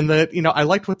were good, and I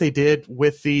liked what they did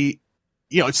with the.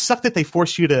 It sucked that they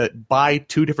forced you to buy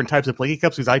 2 different types of Blinky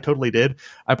cups because I totally did.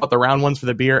 I bought the round ones for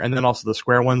the beer, and then also the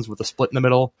square ones with the split in the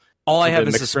middle. All I have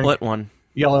is the split one.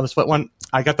 You all have the split one.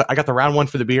 I got the round one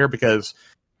for the beer because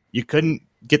you couldn't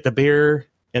get the beer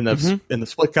in the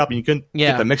split cup, and you couldn't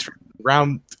get the mixed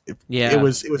round. It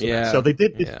was so they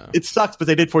did. It sucks, but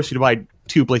they did force you to buy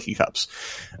 2 Blinky cups.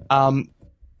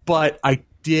 But I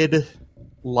did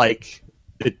like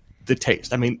the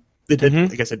taste. I mean, it did.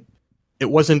 Like I said, it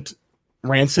wasn't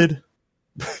rancid.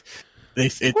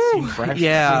 It seemed fresh.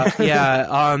 Yeah.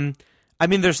 I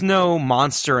mean, there's no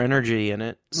Monster Energy in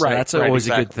it, so that's always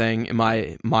a good thing in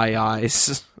my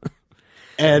eyes.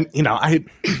 And I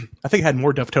think I had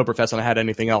more Dufftoberfest than I had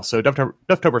anything else. So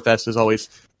Dufftoberfest is always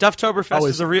Dufftoberfest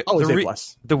is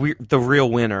the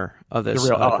real winner of this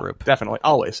group. Definitely,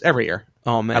 always, every year.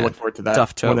 Oh man, I look forward to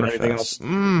that more than anything else.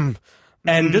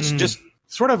 And just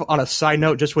sort of on a side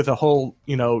note, just with the whole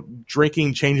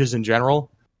drinking changes in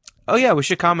general. Oh yeah, we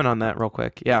should comment on that real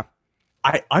quick. Yeah,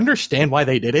 I understand why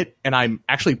they did it, and I'm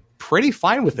actually pretty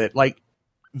fine with it. Like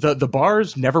the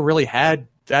bars never really had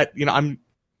that.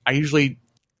 I usually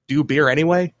do beer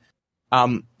anyway.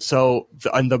 So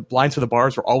the lines for the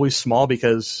bars were always small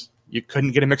because you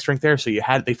couldn't get a mixed drink there. So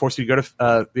they forced you to go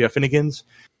to the Finnegan's,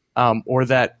 or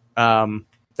that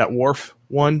Wharf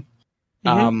one.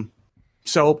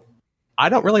 So I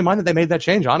don't really mind that they made that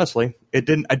change. Honestly, it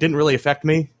didn't really affect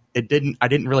me. I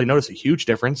didn't really notice a huge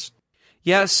difference.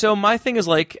 Yeah. So my thing is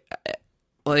like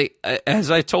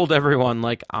as I told everyone,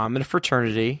 like I'm in a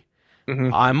fraternity.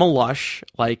 I'm a lush.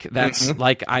 Like that's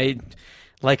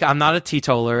I'm not a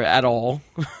teetotaler at all.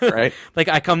 Right. Like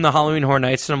I come to Halloween Horror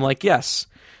Nights and I'm like, yes,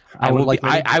 I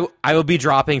will be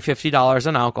dropping $50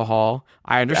 on alcohol.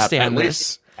 I understand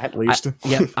this. At least.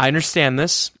 I understand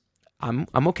this. I'm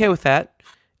okay with that.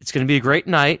 It's going to be a great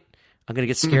night. I'm going to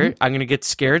get scared. I'm going to get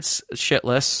scared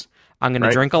shitless. I'm going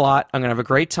to drink a lot. I'm going to have a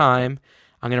great time.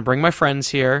 I'm going to bring my friends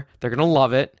here. They're going to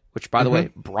love it, which by the way,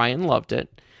 Brian loved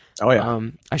it. Oh yeah.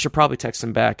 I should probably text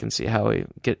him back and see how he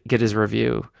get his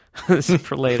review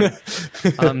for later.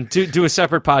 Do a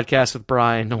separate podcast with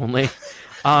Brian only.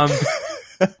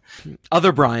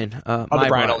 Other Brian. Other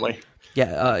Brian only.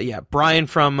 Yeah. Brian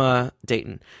from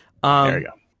Dayton. There you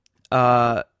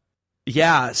go.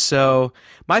 Yeah, so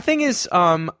my thing is,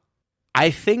 I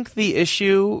think the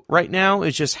issue right now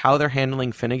is just how they're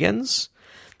handling Finnegan's.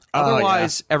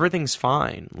 Otherwise, everything's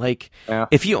fine. Like,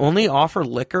 if you only offer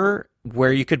liquor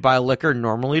where you could buy liquor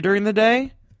normally during the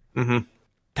day,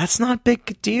 that's not a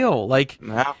big deal. Like,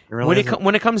 no, really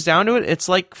when it comes down to it, it's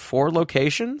like 4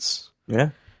 locations. Yeah.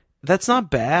 That's not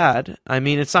bad. I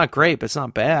mean, it's not great, but it's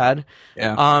not bad.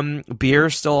 Yeah. Beer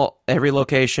still every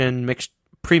location,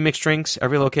 pre-mixed drinks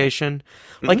every location.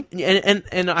 Like,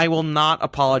 and I will not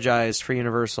apologize for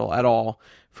Universal at all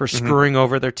for screwing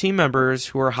over their team members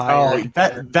who were hired.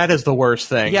 Oh, that is the worst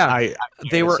thing. Yeah,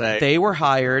 they were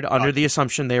hired under the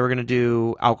assumption they were going to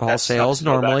do alcohol sales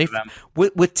normally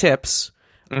with tips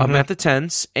at the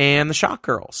tents, and the shot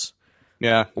girls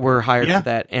were hired for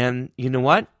that. And you know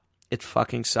what? It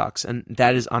fucking sucks, and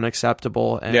that is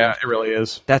unacceptable. And it really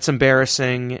is. That's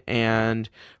embarrassing, and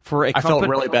for a company, I felt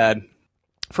really bad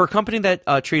for a company that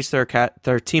treats their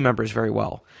team members very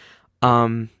well.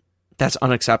 That's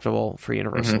unacceptable for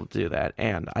Universal to do that,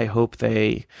 and I hope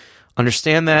they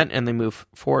understand that and they move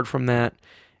forward from that,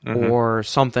 or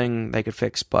something they could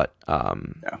fix. But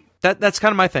that's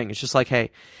kind of my thing. It's just like,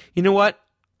 hey, you know what?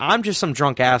 I'm just some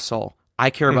drunk asshole. I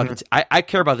care about I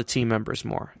care about the team members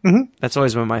more. That's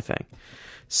always been my thing.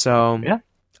 So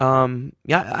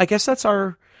I guess that's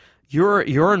your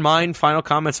and mine final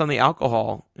comments on the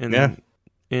alcohol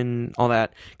in all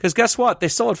that. Because guess what? They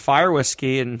still had fire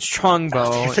whiskey and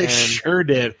Strongbow. They sure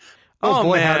did. Oh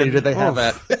boy, man. howdy, did they have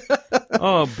that?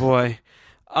 Oh boy.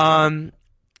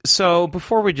 So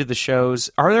before we do the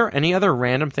shows, are there any other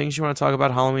random things you want to talk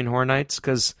about Halloween Horror Nights?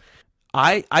 Because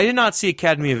I did not see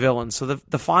Academy of Villains, so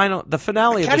the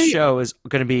finale of the show is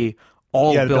going to be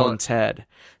all Bill and Ted.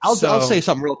 I'll say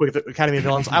something real quick. The Academy of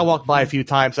Villains. I walked by a few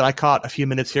times and I caught a few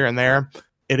minutes here and there.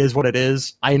 It is what it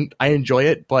is. I enjoy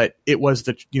it, but it was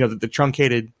the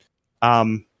truncated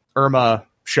Irma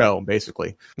show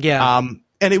basically. Yeah.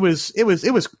 And it was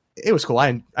cool.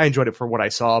 I enjoyed it for what I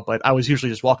saw, but I was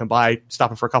usually just walking by,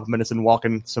 stopping for a couple minutes and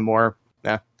walking some more.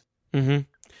 Yeah.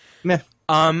 Meh.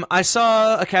 I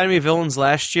saw Academy of Villains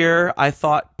last year. I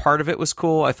thought part of it was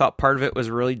cool. I thought part of it was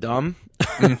really dumb,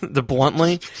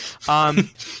 bluntly.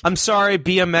 I'm sorry,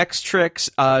 BMX tricks,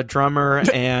 drummer,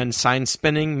 and sign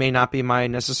spinning may not be my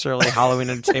necessarily Halloween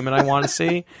entertainment I want to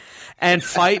see. And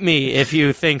fight me if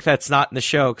you think that's not in the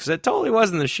show, because it totally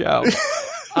was in the show.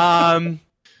 I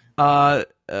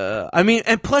mean,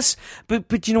 and plus,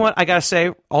 but you know what? I gotta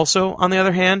say, also, on the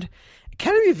other hand,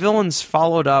 Academy of Villains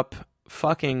followed up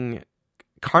fucking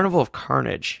Carnival of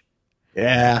Carnage.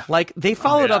 Yeah. Like, they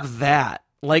followed up that.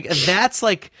 Like, that's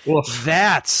like,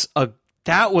 that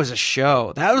was a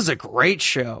show. That was a great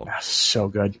show. That's so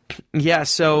good. Yeah,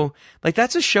 so, like,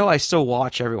 that's a show I still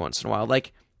watch every once in a while.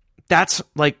 Like, that's,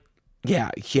 like,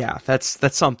 yeah, that's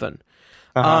something.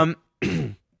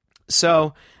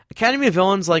 So, Academy of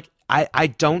Villains, like, I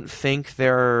don't think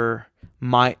they're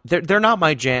not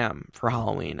my jam for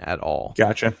Halloween at all.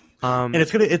 Gotcha. And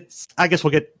I guess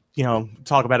we'll get,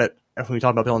 talk about it when we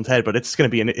talk about Bill and Ted, but it's going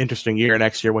to be an interesting year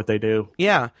next year what they do.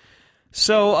 Yeah.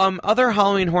 So, other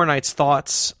Halloween Horror Nights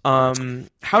thoughts. How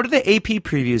did the AP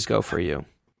previews go for you?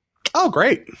 Oh,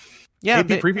 great. Yeah. AP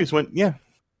previews went, yeah.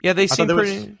 Yeah, they seem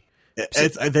pretty...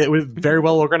 It was very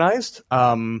well organized.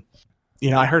 I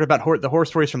heard about the horror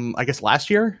stories from, I guess, last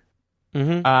year.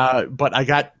 But I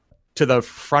got to the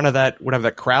front of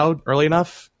that crowd early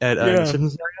enough at the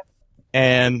Citizens area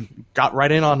and got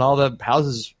right in on all the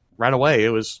houses right away.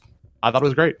 I thought it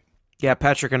was great. Yeah,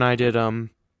 Patrick and I did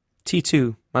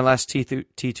T2, my last T2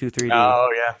 3D. Oh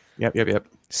yeah, yep.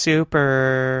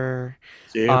 Super.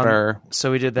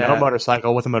 So we did that. No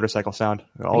motorcycle with a motorcycle sound.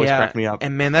 It always cracked me up.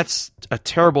 And man, that's a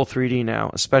terrible 3D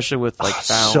now, especially with like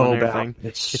sound and everything. Bad.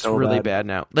 It's so really bad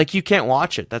now. Like, you can't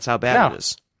watch it. That's how bad it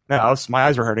is. No, my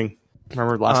eyes were hurting. I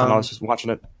remember last time I was just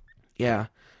watching it. Yeah.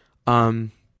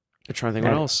 I'm trying to think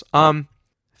what else.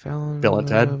 Bill and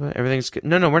Ted. Everything's good.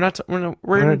 No, we're not.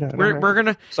 We're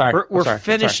gonna. Sorry, we're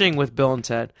finishing with Bill and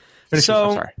Ted.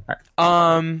 Sorry.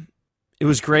 It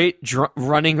was great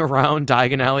running around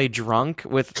Diagon Alley drunk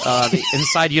with the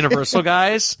Inside Universal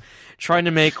guys trying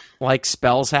to make like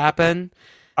spells happen.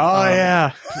 Oh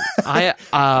yeah.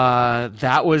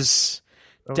 That was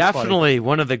definitely funny.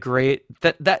 One of the great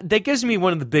that gives me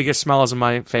one of the biggest smiles on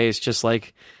my face, just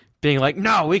like being like,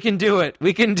 no, we can do it.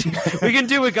 We can do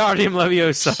Wingardium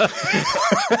Leviosa.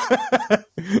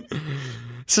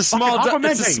 It's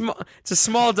a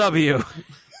small W.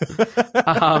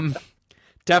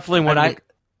 Definitely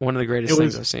one of the greatest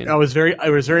things I've seen. I was very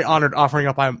honored offering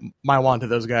up my wand to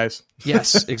those guys.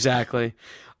 Yes, exactly.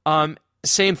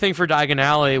 Same thing for Diagon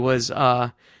Alley was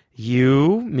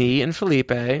you, me, and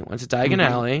Felipe went to Diagon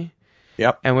Alley.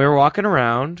 Yep. And we were walking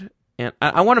around, and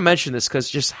I want to mention this because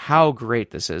just how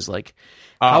great this is, like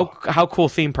how cool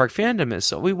theme park fandom is.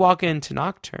 So we walk into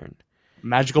Nocturne.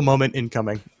 Magical moment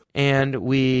incoming. And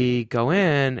we go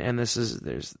in, and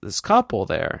there's this couple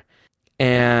there,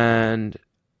 and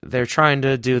they're trying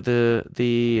to do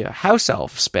the house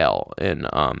elf spell in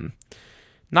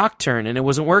Nocturne, and it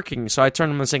wasn't working. So I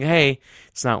turned to them and saying, "Hey,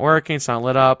 it's not working. It's not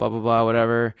lit up. Blah blah blah,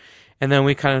 whatever." And then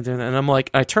we kind of do that, and I'm like,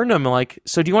 I turned to them and like,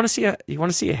 "So do you want to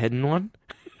see a hidden one?"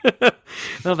 And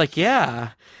they're like,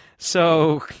 "Yeah."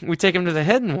 So we take them to the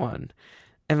hidden one,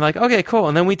 and like, okay, cool.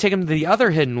 And then we take them to the other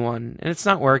hidden one, and it's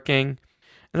not working.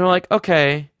 And they're like,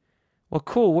 okay, well,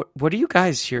 cool. What are you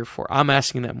guys here for? I'm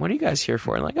asking them, what are you guys here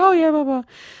for? And like, oh, yeah, blah, blah.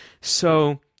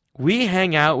 So we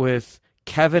hang out with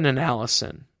Kevin and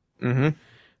Allison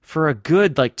for a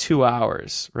good, 2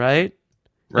 hours, right?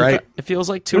 Right. It feels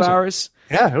like 2 hours.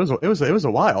 Yeah, it was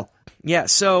a while. Yeah,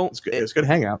 so it was a good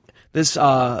hangout. This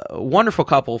wonderful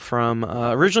couple from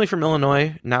originally from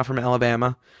Illinois, now from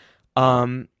Alabama,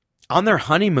 on their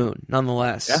honeymoon,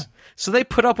 nonetheless. Yeah. So they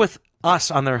put up with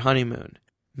us on their honeymoon.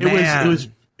 It was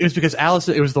because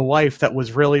Allison. It was the wife that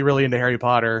was really, really into Harry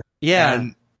Potter. Yeah,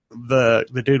 and the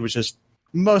dude was just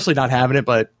mostly not having it.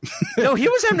 But no, he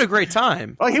was having a great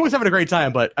time. Well, he was having a great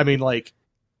time, but I mean,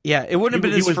 yeah, it wouldn't have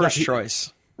been his first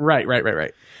choice. Right.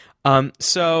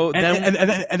 So then,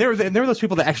 and there were those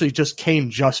people that actually just came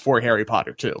just for Harry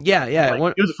Potter too. Yeah. It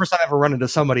was the first time I ever run into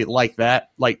somebody like that,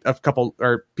 like a couple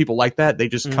or people like that. They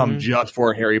just come just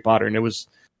for Harry Potter, and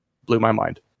blew my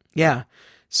mind. Yeah.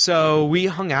 So we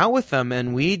hung out with them,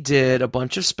 and we did a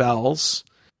bunch of spells.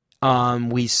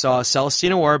 We saw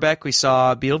Celestina Warbeck. We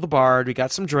saw Beetle the Bard. We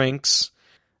got some drinks.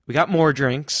 We got more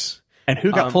drinks. And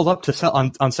who got pulled up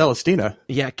on Celestina?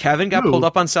 Yeah, Kevin got pulled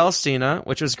up on Celestina,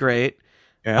 which was great.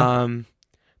 Yeah.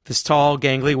 This tall,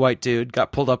 gangly white dude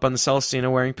got pulled up on the Celestina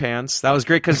wearing pants. That was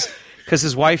great because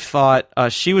his wife thought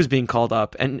she was being called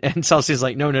up, and Celestina's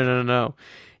like, no.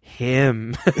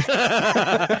 Him,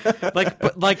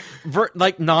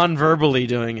 like non-verbally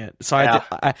doing it. So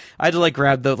I had to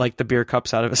grab the beer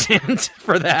cups out of his hand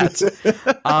for that.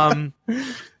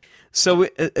 So we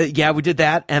did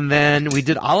that, and then we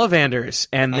did Ollivanders,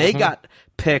 and they got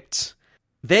picked.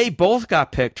 They both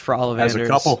got picked for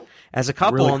Ollivanders as a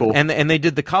couple, really cool. and they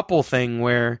did the couple thing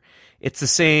where it's the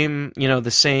same.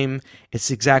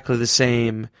 It's exactly the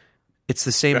same. It's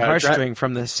the same heartstring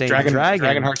from the same dragon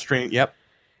heartstring. Yep.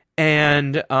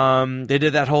 And they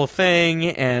did that whole thing,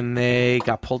 and they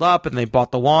got pulled up, and they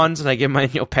bought the wands, and I gave them my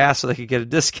annual pass so they could get a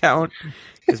discount,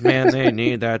 because, man, they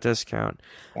need that discount.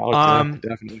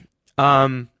 Definitely.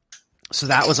 So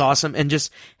that was awesome, and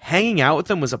just hanging out with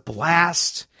them was a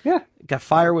blast. Yeah. Got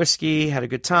fire whiskey, had a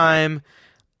good time.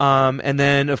 And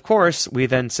then, of course, we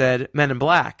then said Men in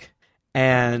Black,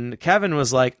 and Kevin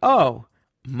was like, oh,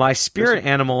 my spirit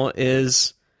animal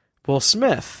is Will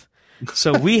Smith.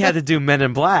 So we had to do Men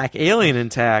in Black, Alien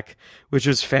Attack, which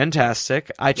was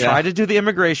fantastic. I tried to do the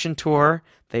immigration tour.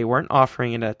 They weren't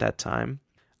offering it at that time.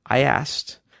 I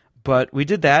asked. But we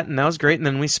did that, and that was great. And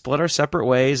then we split our separate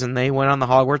ways, and they went on the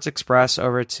Hogwarts Express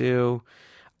over to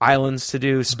Islands to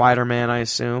do Spider-Man, I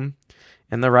assume,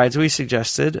 and the rides we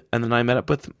suggested. And then I met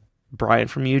up with Brian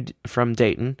from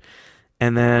Dayton.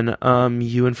 And then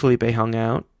you and Felipe hung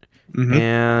out. Mm-hmm.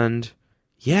 And,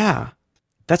 yeah.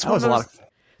 That was a lot of...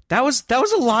 That was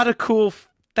a lot of cool.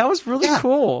 That was really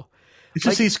cool. It's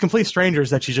just these complete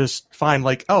strangers that you just find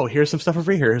oh, here's some stuff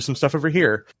over here. Here's some stuff over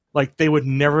here. They would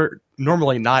never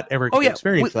normally not ever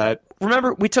experience that.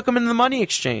 Remember, we took them into the money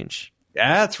exchange.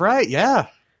 Yeah, that's right. Yeah.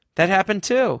 That happened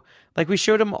too. We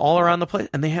showed them all around the place,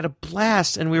 and they had a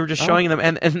blast, and we were just showing them.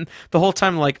 And the whole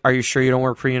time, are you sure you don't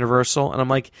work for Universal? And I'm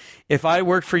like, if I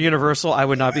worked for Universal, I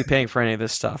would not be paying for any of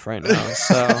this stuff right now.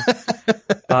 So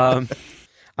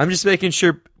I'm just making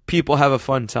sure people have a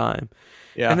fun time.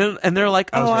 Yeah. And they're like,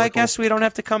 oh, I guess we don't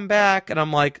have to come back. And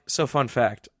I'm like, so fun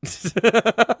fact.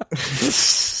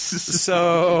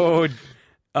 So you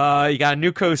got a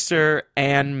new coaster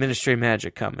and Ministry of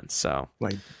Magic coming. So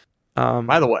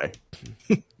by the way.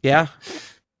 Yeah.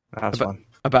 That was fun.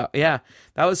 That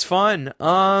was fun.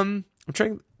 I'm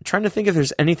trying to think if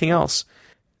there's anything else.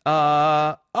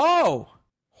 Horror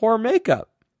makeup.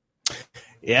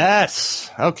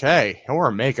 Yes. Okay.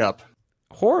 Horror makeup.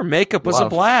 Horror makeup was a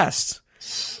blast.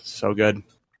 So good.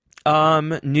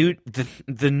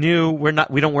 The new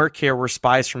we don't work here, we're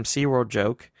spies from SeaWorld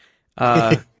joke.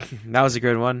 That was a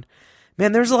good one.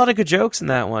 Man, there's a lot of good jokes in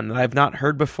that one that I've not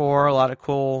heard before. A lot of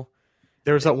cool.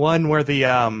 There was that one where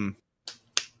the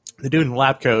dude in the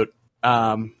lab coat,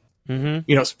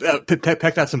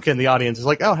 pecked out some kid in the audience. Is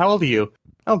like, oh, how old are you?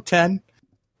 Oh, 10.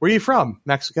 Where are you from?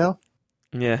 Mexico?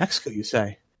 Yeah. Mexico, you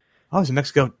say? I was in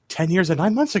Mexico 10 years and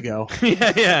 9 months ago.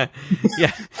 yeah.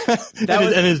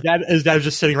 And his dad was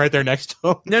just sitting right there next to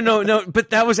him. No.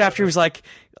 But that was after he was like,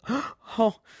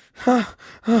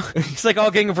 he's like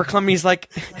all getting over He's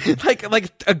like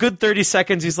a good 30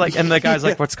 seconds. He's like, and the guy's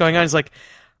like, what's going on? He's like,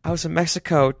 I was in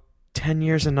Mexico 10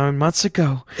 years and 9 months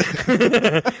ago.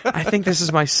 I think this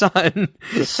is my son.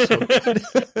 So good.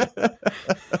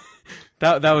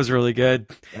 That was really good.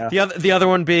 Yeah. The other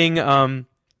one being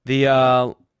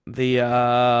the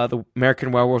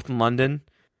American Werewolf in London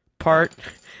part.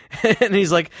 And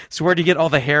he's like, so where'd you get all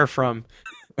the hair from?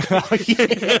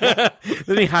 Then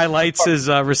he highlights his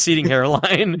receding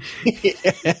hairline.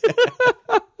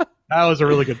 That was a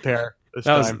really good pair.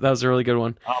 That was a really good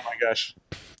one. Oh my gosh,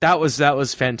 that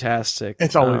was fantastic.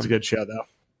 It's always a good show, though.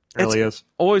 It really is.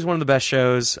 Always one of the best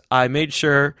shows. I made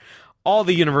sure all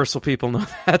the Universal people know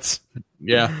that.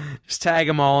 Yeah, just tag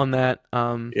them all in that.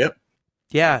 Yep.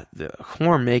 Yeah, the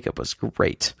horror makeup was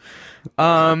great.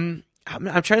 I'm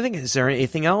trying to think. Is there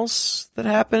anything else that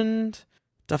happened?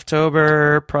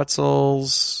 Dufftober,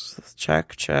 pretzels.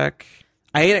 Check.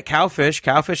 I ate at Cowfish.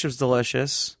 Cowfish was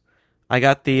delicious. I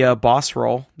got the boss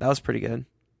roll. That was pretty good.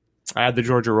 I had the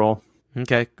Georgia roll.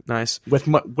 Okay, nice. With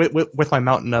my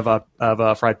mountain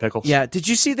of fried pickles. Yeah. Did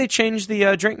you see they changed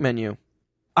the drink menu?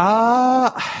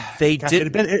 They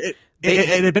did.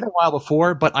 It had been a while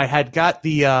before, but I had got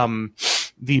the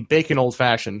bacon old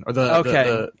fashioned or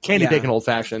the candy bacon old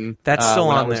fashioned. That's still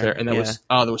on there, and that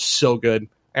was so good.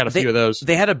 I had a few of those.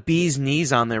 They had a bee's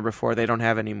knees on there before. They don't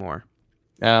have anymore.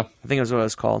 Yeah, I think it was what it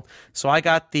was called. So I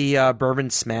got the bourbon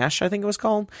smash, I think it was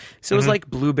called. So it was like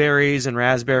blueberries and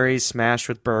raspberries smashed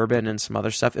with bourbon and some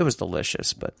other stuff. It was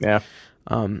delicious, but yeah.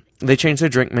 They changed their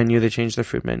drink menu, they changed their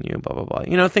food menu, blah blah blah.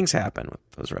 You know, things happen with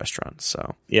those restaurants.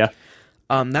 So yeah,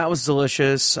 that was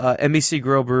delicious. NBC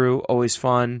Grill Brew, always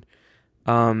fun.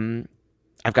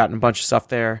 I've gotten a bunch of stuff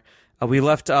there. We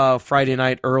left Friday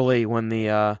night early when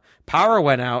the power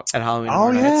went out at Halloween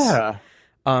Horror Nights.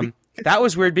 Yeah. That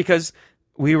was weird because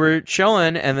we were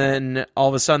chilling, and then all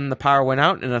of a sudden the power went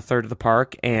out in a third of the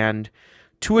park, and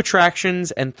 2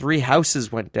 attractions and 3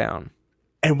 houses went down.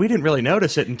 And we didn't really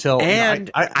notice it until...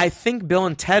 And I think Bill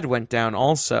and Ted went down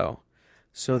also.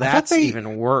 So that's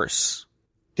even worse.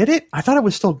 Did it? I thought it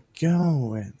was still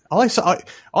going. All I used to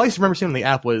remember seeing on the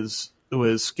app was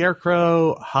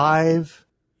Scarecrow, Hive,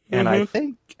 and I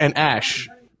think Ash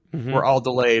were all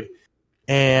delayed.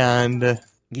 And...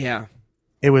 yeah.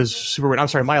 It was super weird. I'm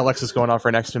sorry, my Alexa's going off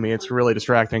right next to me. It's really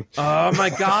distracting. Oh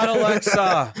my god,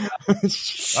 Alexa!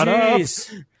 Shut up.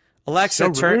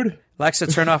 Alexa,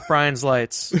 turn off Brian's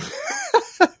lights.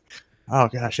 Oh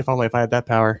gosh, if only if I had that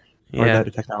power or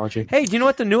that technology. Hey, do you know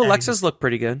what? The new Alexas look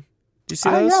pretty good. Do you see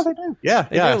those? Yeah, they do. Yeah,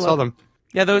 I saw them.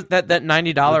 Yeah, that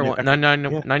 $90 one,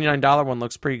 $99 one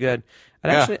looks pretty good.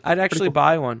 I'd actually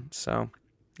buy one. So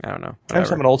I don't know. Whatever. I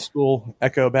just have an old school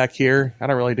Echo back here. I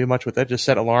don't really do much with it. Just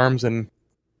set alarms and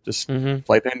just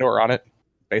play Pandora on it.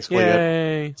 Basically,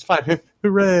 it's fine.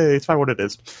 Hooray! It's fine what it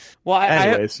is. Well,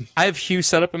 I have Hue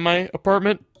set up in my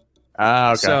apartment.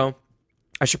 Okay. So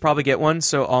I should probably get one.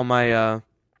 So all my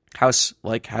house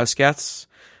guests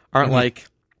aren't like,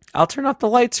 I'll turn off the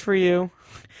lights for you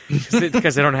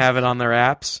because they don't have it on their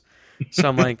apps. So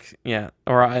I'm like,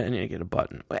 or I need to get a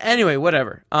button. Anyway,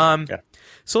 whatever.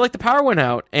 So like the power went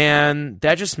out, and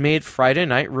that just made Friday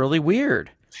night really weird.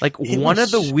 Like one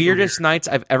of the weirdest nights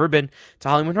I've ever been to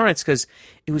Halloween Horror Nights because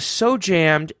it was so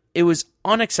jammed. It was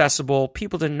inaccessible.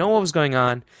 People didn't know what was going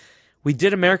on. We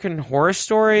did American Horror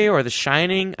Story or The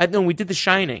Shining. No, we did The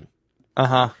Shining.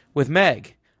 With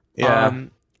Meg. Yeah.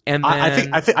 And then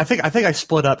I think I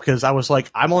split up because I was like,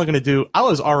 I'm only going to do. I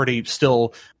was already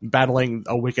still battling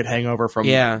a wicked hangover from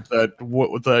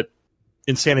the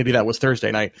insanity that was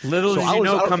Thursday night. Little did you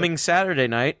know coming Saturday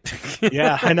night.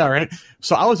 Yeah, I know, right?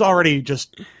 So I was already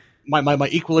just my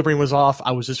equilibrium was off.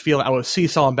 I was just feeling, I was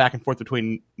seesawing back and forth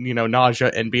between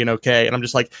nausea and being okay, and I'm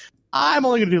just like, I'm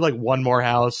only going to do like one more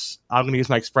house. I'm going to use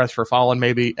my Express for Fallen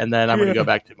maybe, and then I'm going to go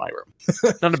back to my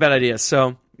room. Not a bad idea.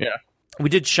 So yeah. We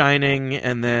did Shining,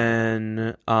 and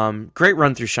then great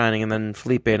run through Shining, and then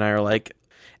Felipe and I are like,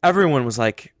 everyone was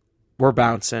like, we're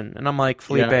bouncing, and I'm like,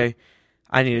 Felipe,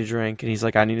 I need a drink, and he's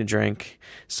like, I need a drink.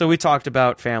 So we talked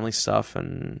about family stuff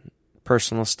and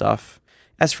personal stuff,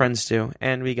 as friends do,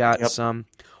 and we got some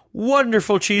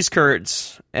wonderful cheese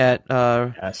curds at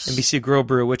NBC Grill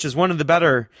Brew, which is one of the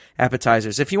better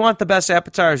appetizers. If you want the best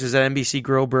appetizers at NBC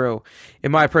Grill Brew,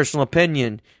 in my personal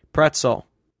opinion, pretzel,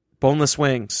 boneless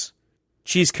wings,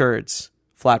 cheese curds,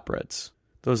 flatbreads.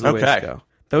 Those are the ways to go.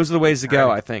 Those are the ways to go,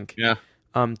 I think. Yeah.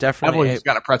 Definitely. I've always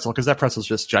got a pretzel because that pretzel's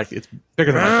just gigantic. It's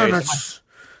bigger than my face.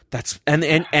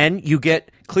 And you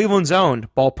get Cleveland's own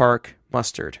Ballpark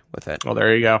mustard with it. Well,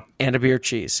 there you go. And a beer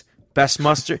cheese. Best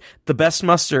mustard, the best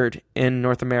mustard in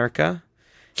North America,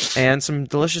 and some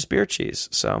delicious beer cheese.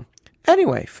 So,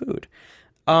 anyway, food.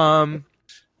 Do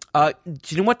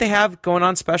you know what they have going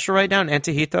on special right now in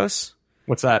Antojitos?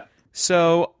 What's that?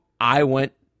 So I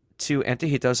went to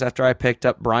Antojitos after I picked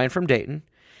up Brian from Dayton,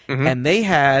 and they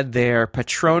had their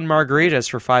Patron margaritas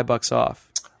for $5 off.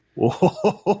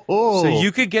 Whoa. So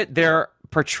you could get their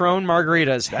Patron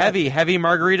margaritas, heavy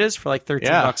margaritas for like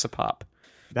 $13 a pop.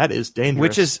 That is dangerous.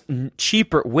 Which is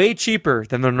cheaper, way cheaper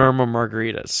than the normal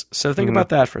margaritas. So think about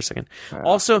that for a second.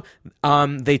 Also,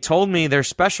 they told me their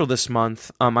special this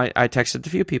month, I texted a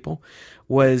few people,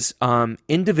 was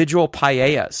individual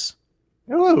paellas.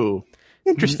 Oh,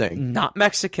 interesting. Not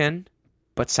Mexican,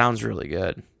 but sounds really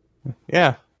good.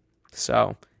 Yeah.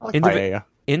 So, I like paella.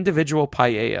 Individual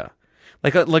paella.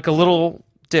 Like a little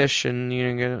dish, and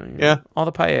you get all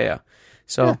the paella.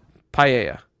 So,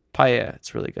 paella.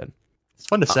 It's really good. It's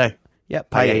fun to say. Yeah,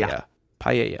 paella.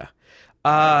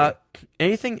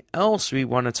 Anything else we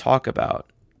want to talk about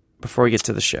before we get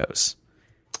to the shows?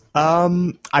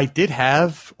 I did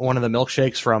have one of the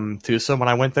milkshakes from Tucson when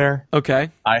I went there.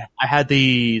 Okay. I had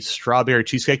the strawberry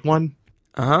cheesecake one.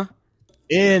 Uh-huh.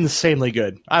 Insanely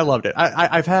good. I loved it.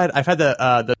 I've had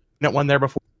the nut one there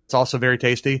before. It's also very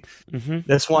tasty. Mm-hmm.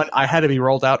 This one I had to be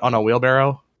rolled out on a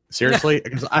wheelbarrow. Seriously,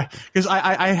 because I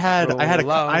had a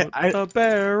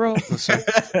barrel.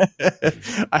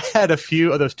 I had a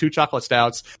few of those 2 chocolate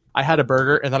stouts. I had a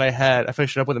burger, and then I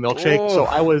finished it up with a milkshake. So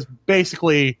I was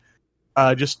basically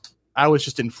I was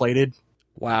just inflated.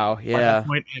 Wow, yeah. At that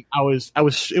point, and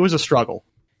it was a struggle.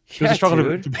 It was a struggle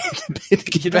to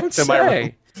get back to my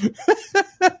room.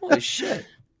 Holy shit.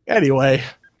 Anyway,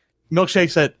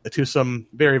 milkshakes at Tucson,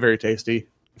 very, very tasty.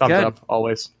 Thumbs up,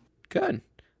 always. Good.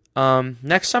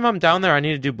 Next time I'm down there, I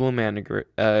need to do Blue Man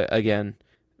again.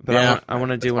 But I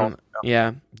want to do one.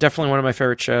 Yeah, definitely one of my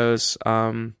favorite shows.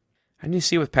 I need to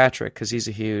see it with Patrick because he's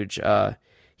a huge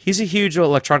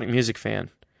electronic music fan.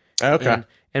 Okay.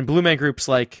 And Blue Man Group's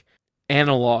like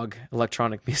analog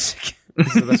electronic music.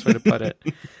 Is the best way to put it.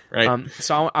 Right.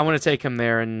 So I want to take him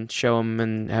there and show him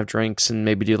and have drinks and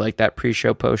maybe do like that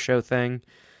pre-show, post-show thing.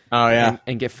 Oh yeah.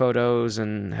 And get photos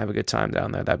and have a good time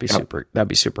down there. That'd be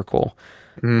super cool.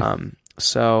 Mm.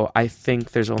 So I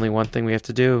think there's only one thing we have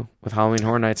to do with Halloween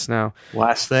Horror Nights now.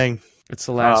 Last thing. It's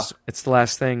the last. It's the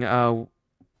last thing.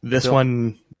 This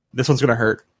one's gonna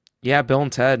hurt. Yeah, Bill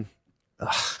and Ted.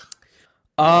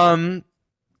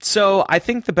 So I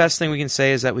think the best thing we can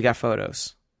say is that we got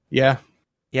photos. Yeah.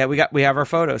 Yeah, we have our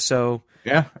photos. So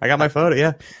yeah, I got my photo.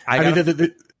 Yeah, I mean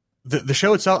the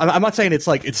show itself. I'm not saying it's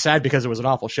sad because it was an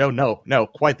awful show. No,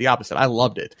 quite the opposite. I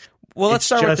loved it. Well, let's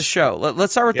start with the show.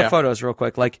 Let's start with the photos real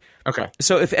quick. Okay.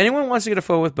 So if anyone wants to get a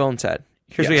photo with Bill and Ted,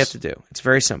 here's what you have to do. It's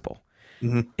very simple.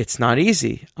 Mm-hmm. It's not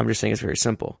easy. I'm just saying it's very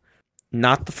simple.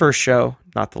 Not the first show,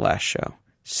 not the last show.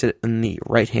 Sit in the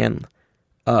right-hand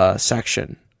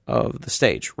section of the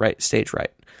stage,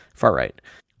 far right.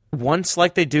 Once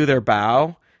they do their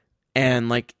bow,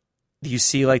 and you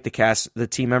see the cast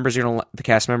members are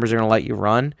gonna let you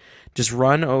run. Just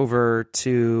run over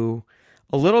to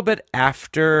a little bit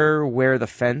after where the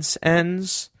fence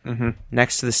ends,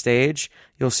 next to the stage.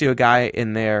 You'll see a guy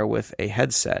in there with a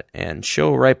headset, and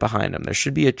chill right behind him. There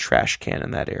should be a trash can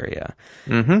in that area.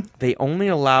 Mm-hmm. They only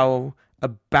allow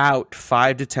about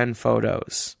 5 to 10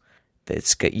 photos.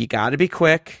 You got to be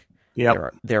quick.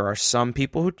 Yep. There are some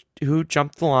people who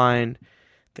jumped the line.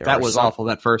 That was awful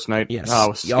that first night. Yes. I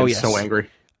was so angry.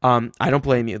 I don't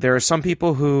blame you. There are some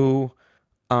people who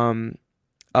there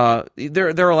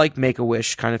are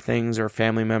Make-A-Wish kind of things, or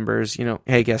family members,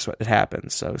 hey, guess what? It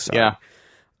happens. So yeah.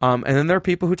 And then there are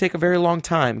people who take a very long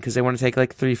time because they want to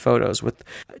take 3 photos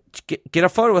get a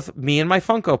photo with me and my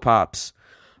Funko Pops.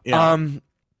 Yeah.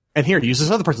 And here, use this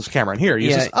other person's camera. And here,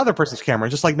 use this other person's camera.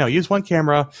 Just no, use one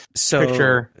camera. So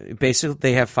picture. Basically,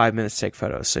 they have 5 minutes to take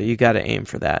photos. So you got to aim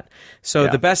for that. So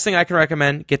the best thing I can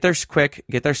recommend: get there quick,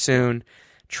 get there soon.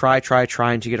 Trying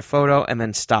to get a photo, and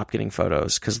then stop getting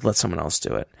photos because let someone else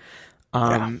do it.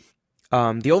 The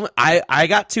only I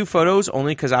got 2 photos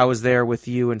only because I was there with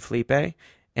you and Felipe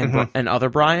and other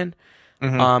Brian.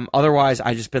 Mm-hmm. Otherwise,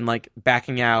 I just been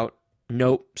backing out.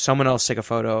 Nope, someone else take a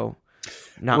photo.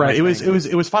 Not right. It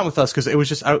was fine with us because it was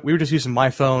just we were just using my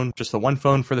phone, just the one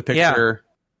phone for the picture.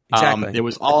 Yeah, exactly. It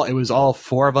was all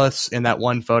 4 of us in that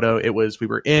one photo. We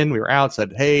were in, we were out.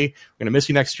 Said, hey, we're gonna miss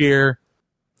you next year.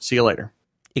 See you later.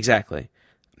 Exactly.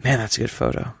 Man, that's a good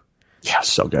photo. Yeah,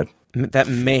 so good. That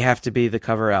may have to be the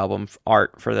cover album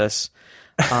art for this.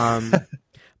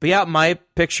 But yeah, my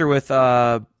picture with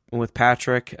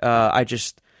Patrick, I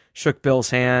just shook Bill's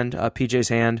hand, PJ's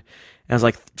hand, and I was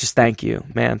like, just thank you,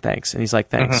 man, thanks. And he's like,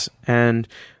 thanks. And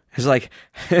he's like,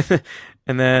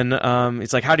 and then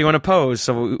he's like, how do you want to pose?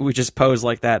 So we just posed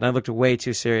like that, and I looked way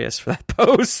too serious for that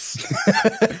pose.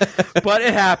 But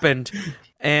it happened,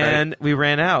 and we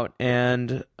ran out,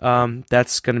 and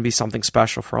that's going to be something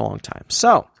special for a long time.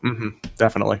 So,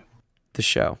 definitely. The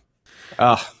show.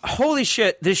 Holy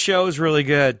shit, this show is really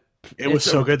good. It was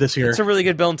so good this year. It's a really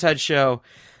good Bill and Ted show.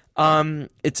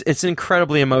 It's an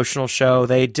incredibly emotional show.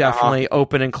 They definitely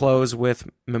open and close with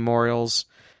memorials.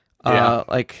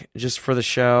 Like just for the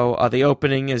show. The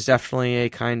opening is definitely a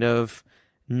kind of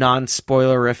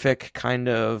non-spoilerific kind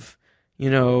of,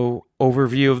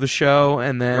 overview of the show,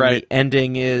 and then the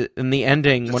ending is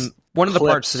one of the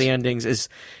parts of the endings is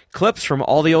clips from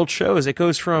all the old shows. It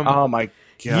goes from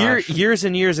years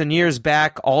and years and years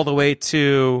back all the way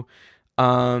to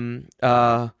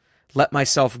Let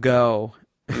Myself Go,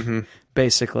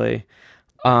 basically.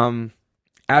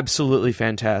 Absolutely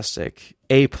fantastic.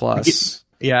 A+.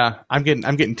 Yeah, I'm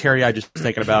getting teary-eyed just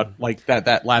thinking about like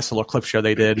that last little clip show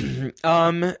they did. You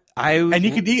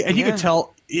could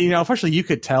tell, unfortunately you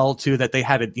could tell too that they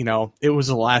had it was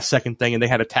a last second thing and they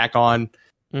had to tack on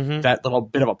that little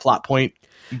bit of a plot point,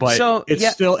 but sorry,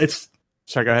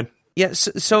 go ahead. Yeah,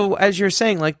 so as you're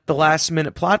saying, like the last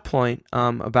minute plot point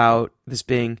about this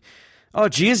being, oh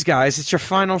geez guys, it's your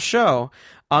final show.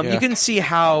 You can see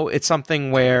how it's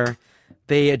something where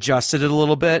they adjusted it a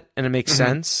little bit and it makes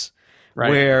sense. Right.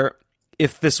 Where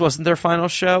if this wasn't their final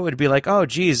show, it'd be like, oh,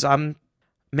 geez, I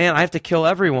have to kill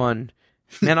everyone.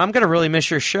 Man, I'm going to really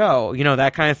miss your show.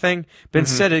 That kind of thing. But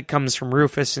instead it comes from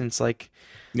Rufus and it's like,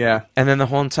 and then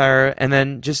and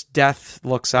then just Death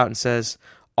looks out and says,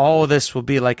 all of this will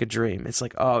be like a dream. It's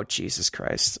like, oh, Jesus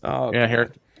Christ. Oh,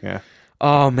 yeah.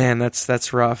 Oh, man,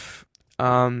 that's rough.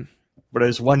 But it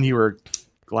was one you were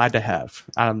glad to have.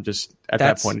 I'm just, at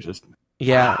that point, just...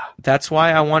 Yeah, that's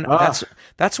why I want.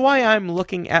 That's why I'm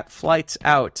looking at flights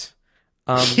out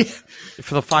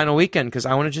for the final weekend, because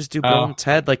I want to just do Bill and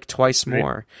Ted like twice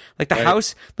more. Like the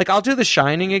house, like I'll do The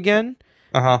Shining again.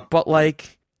 But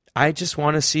like I just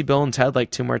want to see Bill and Ted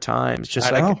like 2 more times.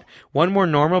 Just like one more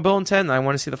normal Bill and Ted, and I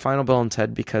want to see the final Bill and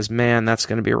Ted because man, that's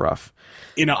going to be rough.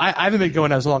 I haven't been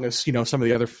going as long as some of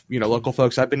the other local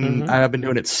folks. I've been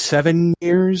doing it 7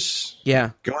 years.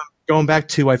 Yeah, going back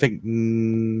to I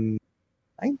think.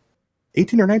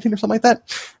 18 or 19 or something like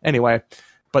that. Anyway,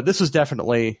 but this is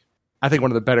definitely, I think, one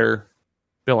of the better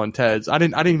Bill and Ted's. I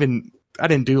didn't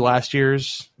do last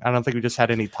year's. I don't think we just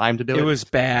had any time to do it. It was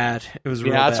bad. It was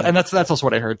real bad. And that's also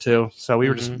what I heard too. So we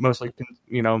were just mostly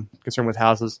concerned with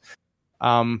houses.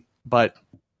 But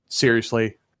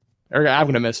seriously, I'm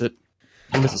gonna miss it.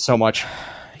 I miss it so much.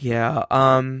 Yeah.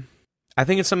 I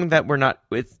think it's something that we're not.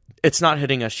 It's not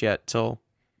hitting us yet. Till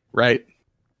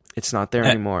it's not there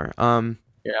anymore.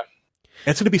 Yeah.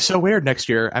 It's going to be so weird next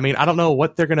year. I mean, I don't know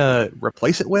what they're going to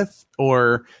replace it with,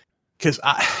 or because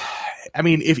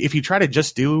if you try to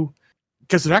just do,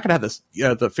 because they're not going to have this,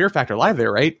 the Fear Factor Live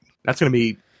there, right? That's going to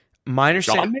be my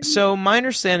understanding. So my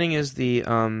understanding is the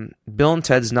Bill and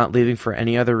Ted's not leaving for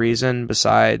any other reason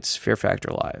besides Fear Factor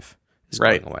Live is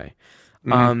going away.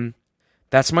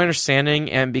 That's my understanding,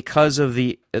 and because of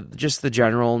just the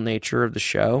general nature of the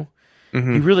show.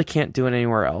 You really can't do it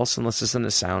anywhere else unless it's in a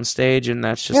soundstage, and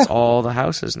that's just all the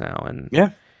houses now. And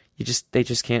they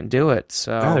just can't do it.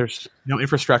 So there's no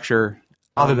infrastructure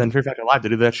other than Fear Factor Live to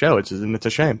do that show. It's a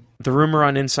shame. The rumor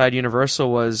on Inside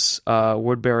Universal was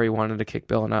Woodbury wanted to kick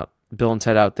Bill and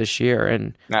Ted out this year,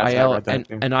 and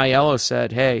Aiello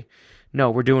said, "Hey, no,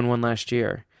 we're doing one last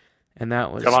year," and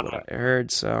that was what I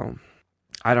heard. So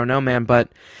I don't know, man,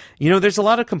 but there's a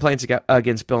lot of complaints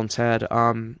against Bill and Ted.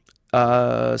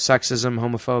 Sexism,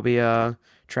 homophobia,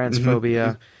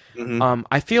 transphobia.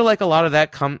 I feel like a lot of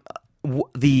that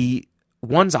the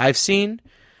ones I've seen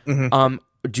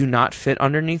do not fit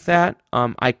underneath that.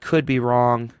 I could be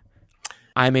wrong.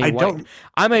 I'm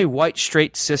a white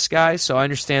straight cis guy, so I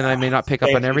understand that I may not pick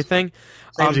up on everything.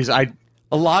 A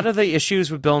lot of the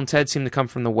issues with Bill and Ted seem to come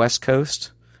from the West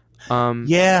Coast.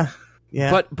 Yeah.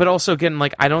 But also again,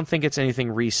 like I don't think it's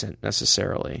anything recent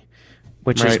necessarily.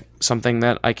 Which is something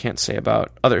that I can't say about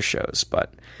other shows,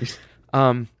 but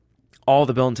all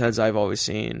the Bill and Ted's I've always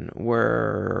seen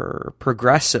were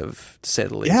progressive, to say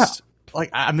the least. Yeah, like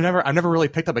I've never really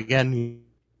picked up again.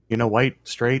 White,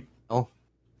 straight.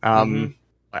 I've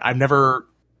never.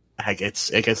 I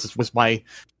guess it was my.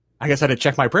 I guess I had to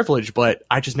check my privilege, but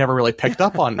I just never really picked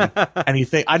up on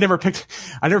anything. I never picked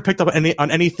up on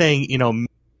anything.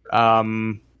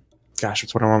 Gosh,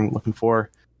 what's what I'm looking for.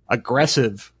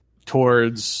 aggressive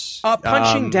towards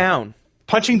punching down.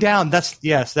 Punching down. That's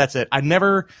it. I've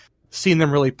never seen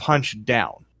them really punch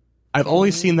down. I've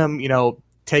only seen them,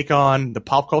 take on the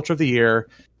pop culture of the year,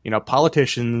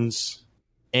 politicians,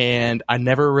 and I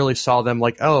never really saw them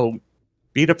like, oh,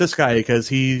 beat up this guy because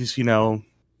he's,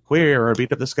 queer, or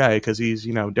beat up this guy because he's,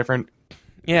 different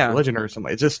religion or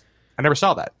something. It's just, I never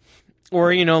saw that.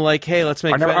 Or, like, hey, let's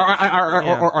make... Or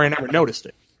I never noticed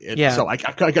it. So I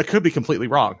could be completely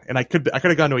wrong. And I could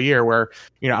have gone to a year where,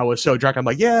 I was so drunk, I'm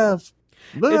like, it's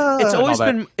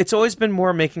always been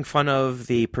more making fun of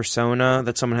the persona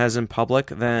that someone has in public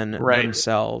than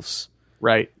themselves.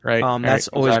 Right. That's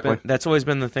always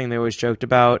been the thing they always joked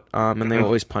about, and they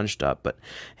always punched up. But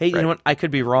hey, you know what? I could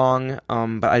be wrong,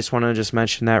 but I just want to just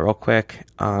mention that real quick,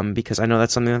 because I know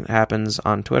that's something that happens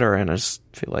on Twitter, and I just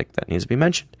feel like that needs to be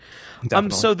mentioned.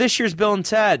 So this year's Bill and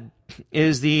Ted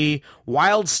is the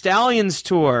Wild Stallions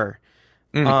tour.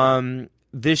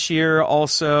 This year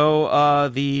also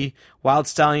the Wild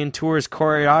Stallion tour's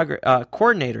coordinator,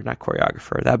 not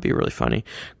choreographer. That'd be really funny.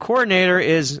 Coordinator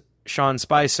is Sean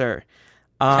Spicer.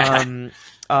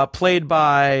 Played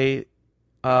by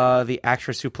the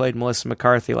actress who played Melissa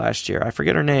McCarthy last year. I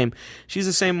forget her name. She's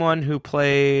the same one who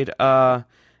played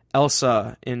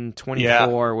Elsa in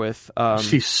 24 with...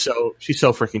 she's so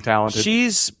freaking talented.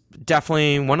 She's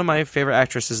definitely one of my favorite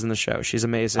actresses in the show. She's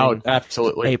amazing. Oh,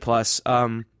 absolutely. A+.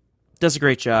 Does a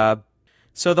great job.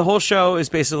 So the whole show is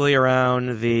basically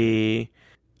around the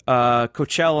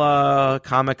Coachella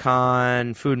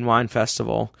Comic-Con Food and Wine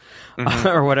Festival,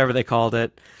 or whatever they called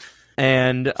it,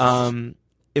 and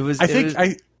it was.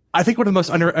 I think one of the most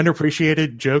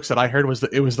underappreciated jokes that I heard was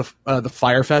the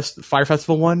Fire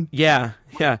Festival one. Yeah.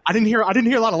 I didn't hear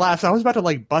a lot of laughs. I was about to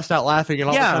like bust out laughing, and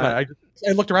all of a sudden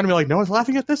I looked around and be like, no one's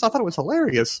laughing at this. I thought it was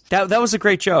hilarious. That was a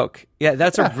great joke. Yeah,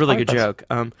 that's a really good joke.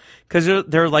 Because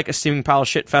they're like a steaming pile of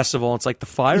shit festival. It's like the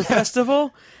Fire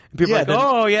Festival. And people are like,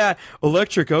 oh yeah,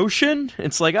 Electric Ocean.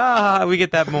 It's like, we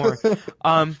get that more.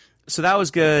 So that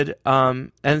was good.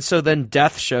 And so then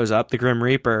Death shows up, the Grim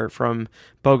Reaper from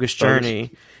Bogus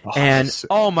Journey.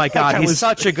 Oh my God, he's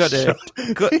such a good.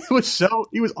 He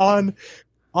was on.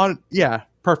 Yeah,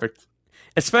 perfect.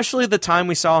 Especially the time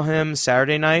we saw him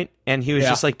Saturday night, and he was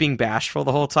just like being bashful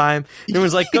the whole time. It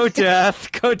was like, go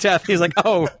Death, go Death. He's like,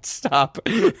 oh, stop.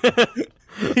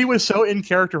 He was so in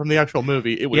character from the actual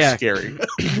movie. It was scary.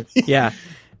 Yeah,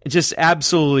 just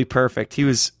absolutely perfect. He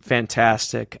was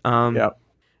fantastic. Rock,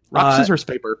 scissors,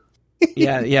 paper.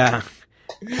 Yeah.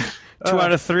 2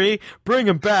 out of 3. Bring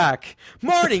him back.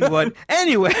 Morningwood.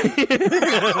 Anyway.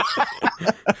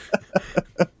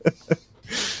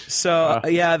 So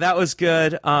that was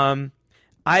good. I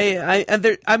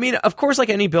mean, of course, like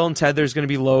any Bill and Ted, there's going to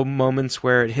be low moments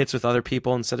where it hits with other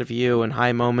people instead of you, and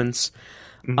high moments.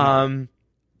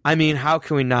 I mean, how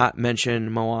can we not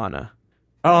mention Moana?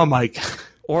 Oh my God.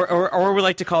 Or we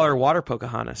like to call her Water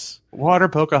Pocahontas. Water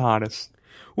Pocahontas.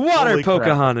 Water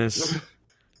Pocahontas.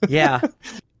 Yeah.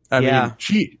 I mean,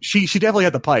 she definitely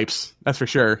had the pipes. That's for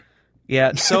sure.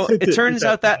 Yeah. So it turns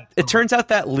out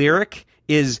that lyric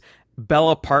is Bell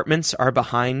Apartments are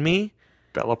behind me.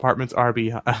 Bell Apartments are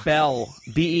behind. Bell,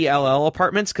 Bell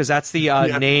Apartments, because that's the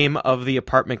name of the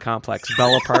apartment complex.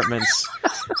 Bell Apartments.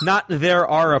 Not there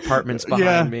are apartments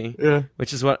behind me,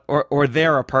 which is what, or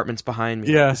their apartments behind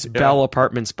me. Yeah, Bell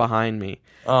Apartments behind me.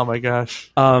 Oh my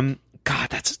gosh. God,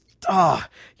 that's.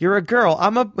 You're a girl.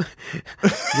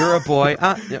 You're a boy.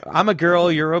 I'm a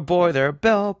girl. You're a boy. They're a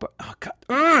bell. Oh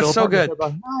God, so good.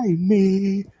 Behind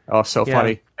me. Oh, so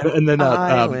funny. And then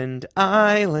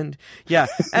island. Yeah,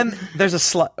 and there's a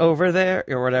slut over there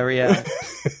or whatever. Yeah.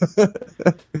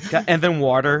 And then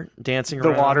water dancing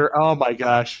around. The water. Oh my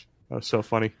gosh, that was so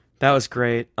funny. That was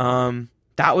great.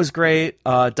 That was great.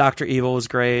 Dr. Evil was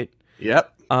great.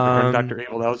 Yep. Dr.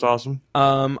 Evil. That was awesome.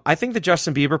 I think the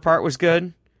Justin Bieber part was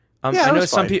good. I know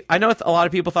I know a lot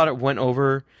of people thought it went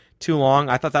over too long.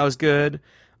 I thought that was good.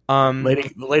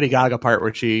 The Lady Gaga part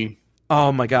where she.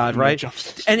 Oh my God! Right,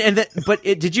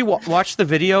 did you watch the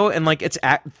video? And like,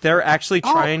 they're actually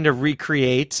trying to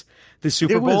recreate the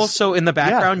Super Bowl. So in the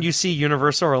background, you see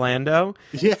Universal Orlando.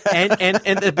 Yeah, and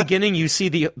at the beginning, you see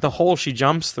the hole she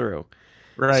jumps through.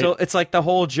 Right. So it's like the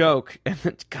whole joke.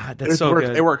 God, that's so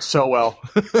good. It works so well.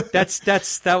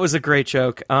 That was a great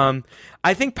joke.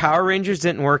 I think Power Rangers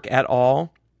didn't work at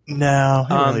all. No,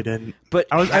 it really didn't. But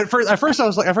at first I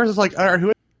was like, all right,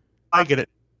 who? I get it.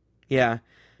 Yeah.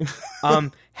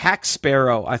 Hack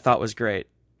Sparrow, I thought was great.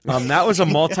 That was a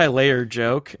multi-layered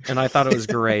joke, and I thought it was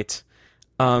great.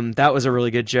 That was a really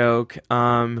good joke.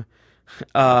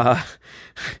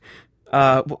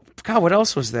 God, what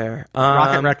else was there?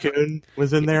 Rocket Raccoon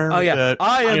was in there. Oh yeah,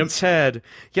 I am Ted.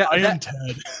 Yeah, I am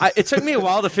Ted. It took me a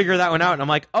while to figure that one out, and I'm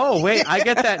like, oh wait, I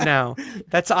get that now.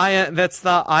 That's the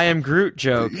I am Groot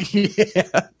joke.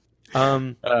 Yeah.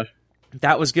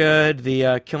 That was good.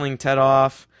 The killing Ted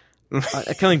off,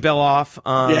 killing Bill off.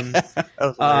 Yeah,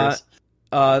 that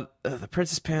was the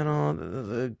Princess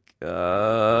panel.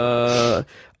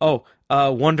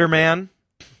 Wonder Man.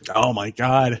 Oh my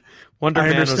God. Wonder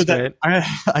Man was great.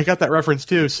 I got that reference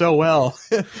too so well.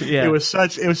 Yeah, it was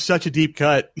such a deep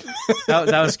cut.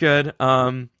 that was good.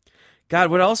 God,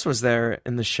 what else was there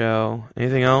in the show?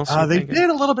 Anything else? They did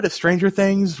a little bit of Stranger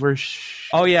Things where.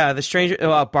 Oh yeah, the Stranger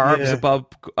Barb's above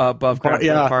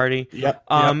the party. Yep.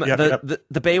 The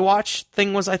Baywatch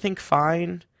thing was, I think,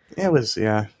 fine. It was,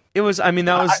 yeah. It was. I mean,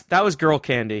 that was girl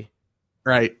candy,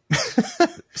 right?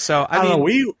 So I don't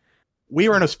know. We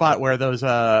were in a spot where those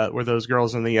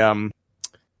girls in the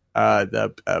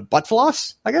butt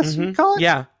floss, I guess you call it.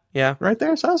 Yeah, right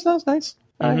there. So that was nice.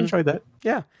 I enjoyed that.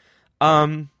 Yeah.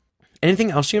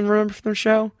 Anything else you can remember from the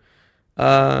show?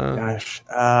 Gosh.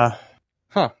 Now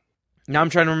I'm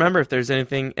trying to remember if there's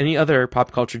any other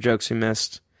pop culture jokes we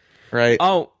missed. Right.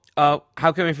 Oh,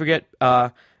 how can we forget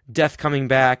Death coming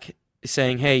back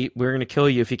saying, "Hey, we're going to kill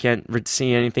you if you can't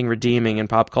see anything redeeming in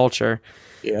pop culture."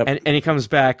 Yep. And he comes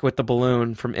back with the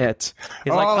balloon from It.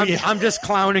 He's I'm just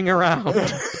clowning around.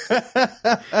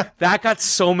 That got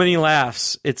so many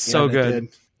laughs. It's so good.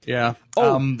 Yeah.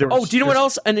 Do you know what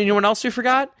else? And anyone else we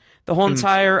forgot? The whole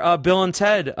entire Bill and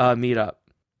Ted meetup.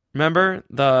 Remember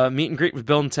the meet and greet with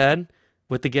Bill and Ted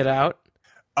with the Get Out?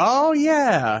 Oh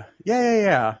yeah.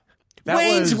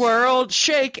 Wayne's World,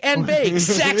 shake and bake,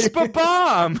 sex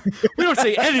bomb. We don't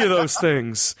say any of those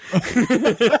things.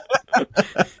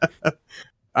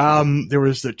 There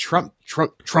was the Trump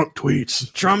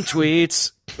tweets. Trump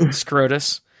tweets.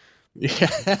 Scrotus.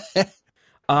 Yeah.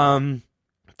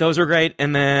 Those were great,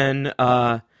 and then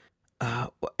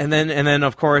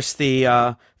of course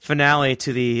the finale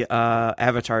to the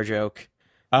Avatar joke.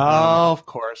 Oh, of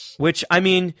course. Which, I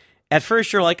mean, at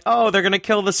first you're like, oh, they're gonna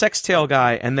kill the sex tail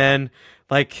guy, and then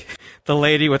like the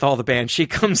lady with all the banshee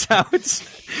comes out,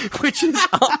 which is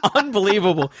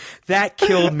unbelievable. That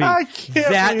killed me.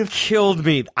 Killed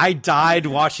me. I died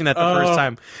watching that the first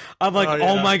time. I'm like,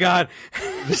 oh my God.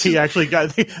 They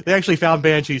actually found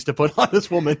banshees to put on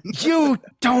this woman.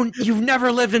 You've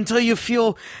never lived until you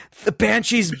feel the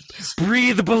banshees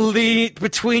breathe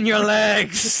between your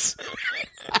legs.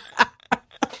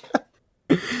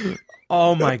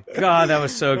 Oh my God, that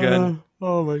was so good.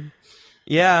 Oh my.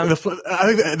 Yeah. I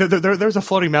think there's a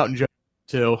floating mountain joke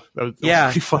too. That was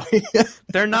pretty funny.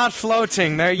 They're not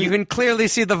floating. There, you can clearly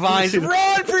see the vines.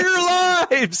 Run for your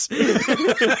lives!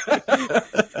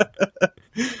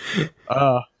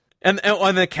 And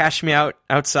on the cash me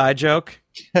outside joke.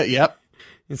 Yep.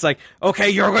 It's like, okay,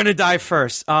 you're going to die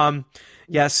first.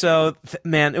 Yeah. So,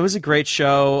 man, it was a great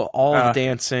show. All the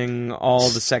dancing, all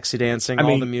the sexy dancing,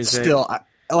 all the music. Still,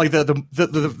 like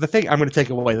the thing I'm going to take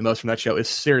away the most from that show is,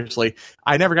 seriously,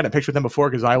 I never got a picture with them before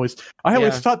because I always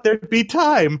thought there'd be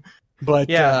time, but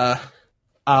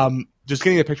just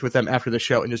getting a picture with them after the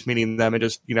show and just meeting them and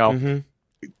just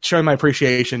showing my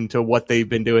appreciation to what they've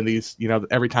been doing. These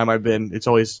every time I've been, it's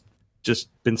always just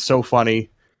been so funny,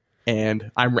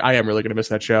 and I am really going to miss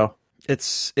that show.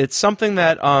 It's something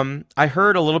that I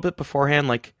heard a little bit beforehand,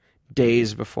 like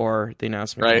days before the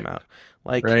announcement came out.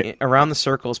 Like around the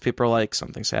circles, people are like,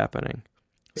 something's happening.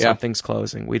 Something's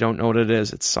closing. We don't know what it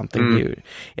is. It's something new.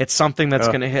 It's something that's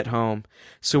going to hit home.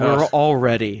 So we're all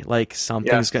ready. Like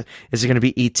something's going. Is it going to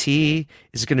be E.T.?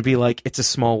 Is it going to be like It's a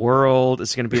Small World?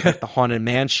 Is it going to be like the Haunted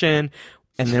Mansion?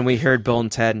 And then we heard Bill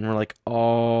and Ted, and we're like,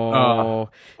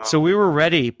 oh. So we were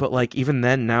ready, but like even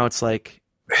then, now it's like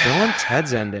Bill and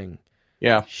Ted's ending.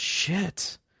 Yeah.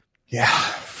 Shit. Yeah.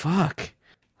 Fuck.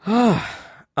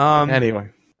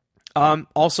 Anyway.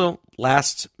 Also,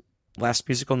 last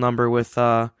musical number with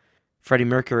Freddie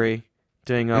Mercury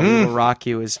doing "We Will Rock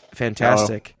You" is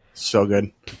fantastic. Oh, so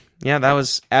good. Yeah, that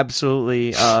was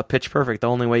absolutely pitch perfect. The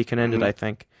only way you can end it, I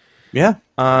think. Yeah.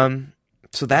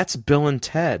 So that's Bill and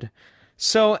Ted.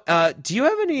 So, do you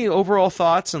have any overall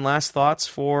thoughts and last thoughts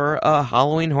for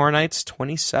Halloween Horror Nights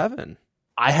 27?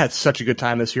 I had such a good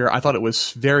time this year. I thought it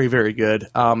was very, very good.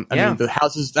 I mean, the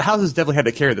houses definitely had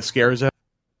to carry the scare zone.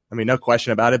 I mean, no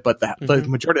question about it. But the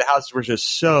majority of the houses were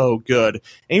just so good.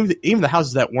 And even the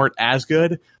houses that weren't as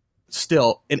good,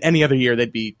 still in any other year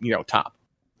they'd be top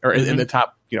or in the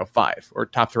top 5 or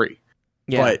top 3.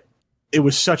 Yeah. But it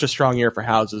was such a strong year for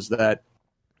houses that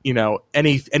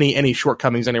any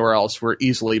shortcomings anywhere else were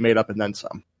easily made up and then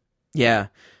some. Yeah.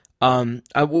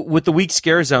 With the weak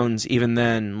scare zones, even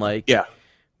then, like, Yeah.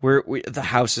 the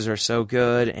houses are so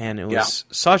good, and it was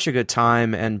such a good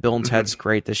time. And Bill and Ted's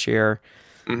great this year.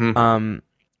 Mm-hmm.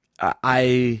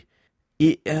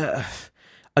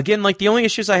 Again, like, the only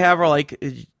issues I have are like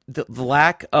the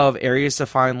lack of areas to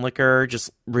find liquor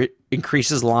just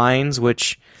increases lines,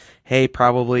 which, hey,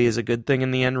 probably is a good thing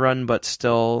in the end run, but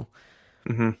still.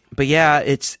 Mm-hmm. But yeah,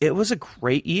 it was a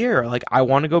great year. Like, I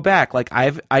want to go back. Like,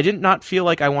 I did not feel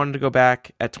like I wanted to go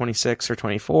back at 26 or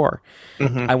 24.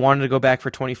 Mm-hmm. I wanted to go back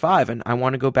for 25, and I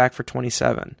want to go back for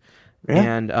 27. Yeah.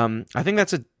 And I think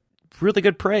that's a really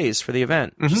good praise for the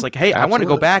event. Mm-hmm. Just like, hey, I want to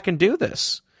go back and do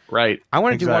this. Right. I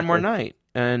want to do one more night,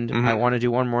 and I want to do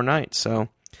one more night. So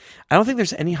I don't think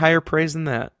there's any higher praise than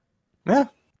that. Yeah.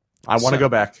 I want to go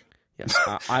back. Yes,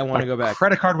 I want to go back.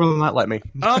 Credit card will not let me.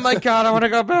 Oh my God, I want to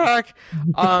go back.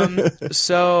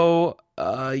 So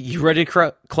you ready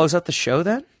to close out the show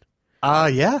then?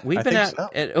 Yeah. We've been at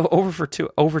over 2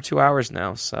 hours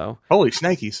now. So holy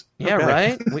snakies. Yeah,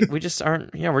 okay. Right. We just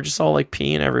aren't. Yeah, we're just all like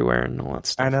peeing everywhere and all that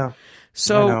stuff. I know.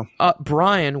 So,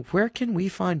 Brian, where can we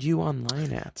find you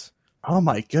online at? Oh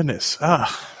my goodness. You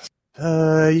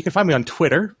can find me on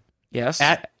Twitter. Yes.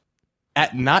 At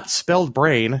not spelled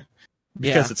brain.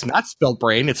 Because it's not spelled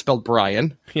brain, it's spelled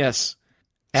Brian. Yes.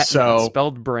 At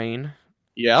spelled brain.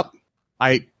 Yep.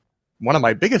 One of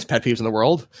my biggest pet peeves in the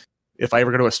world, if I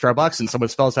ever go to a Starbucks and someone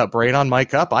spells out brain on my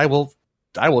cup, I will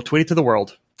tweet it to the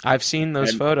world. I've seen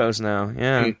those photos now.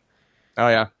 Yeah. Oh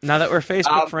yeah. Now that we're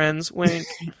Facebook friends, wink.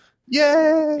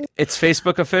 Yay! It's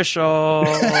Facebook official.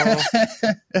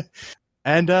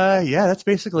 And that's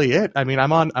basically it. I mean,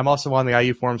 I'm also on the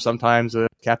IU forum sometimes,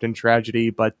 Captain Tragedy,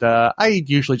 but I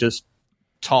usually just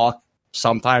talk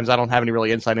sometimes. I don't have any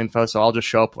really inside info, so I'll just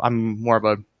show up. I'm more of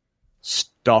a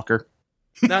stalker.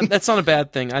 That's not a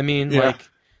bad thing. I mean, like,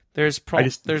 there's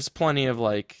plenty of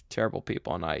like terrible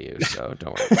people on IU, so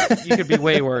don't worry. You could be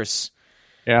way worse.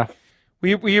 Yeah.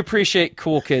 We appreciate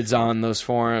cool kids on those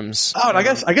forums. Oh, and I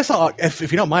guess I'll, if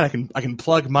you don't mind, I can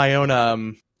plug my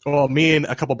own. Well, me and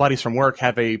a couple buddies from work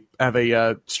have a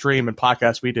stream and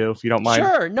podcast we do. If you don't mind,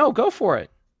 sure. No, go for it.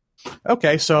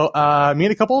 Okay, so me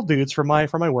and a couple of dudes from my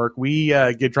work, we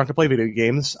get drunk and play video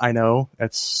games. I know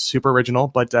that's super original,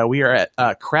 but we are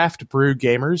at Craft Brew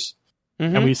Gamers,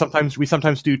 and we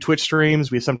sometimes do Twitch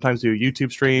streams. We sometimes do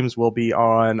YouTube streams. We'll be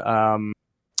on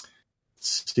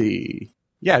let's see,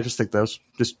 just like those,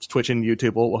 just Twitch and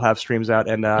YouTube. We'll have streams out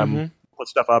and put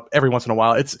stuff up every once in a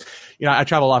while. It's I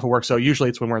travel a lot for work, so usually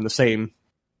it's when we're in the same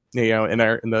in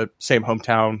the same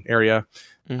hometown area.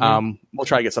 We'll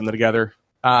try to get something together.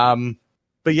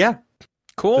 But yeah,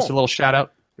 cool. Just a little shout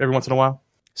out every once in a while.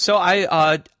 So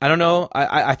I don't know.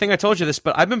 I think I told you this,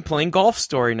 but I've been playing Golf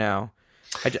Story now.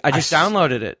 I just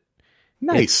downloaded it.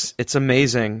 Nice. It's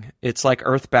amazing. It's like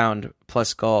Earthbound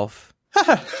plus golf.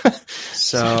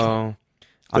 So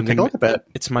I'm gonna look at that.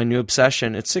 It's my new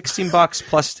obsession. It's $16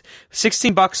 plus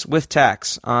 $16 with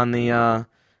tax on the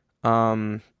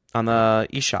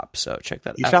eShop. So check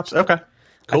that out. eShops, okay.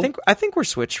 Cool. I think we're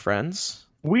Switch friends.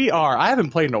 We are. I haven't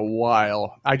played in a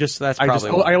while. I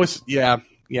always yeah.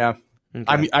 Okay.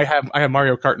 I mean, I have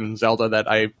Mario Kart and Zelda that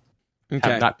I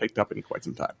have not picked up in quite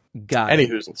some time. Got it. Any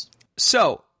hoozles.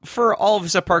 So for all of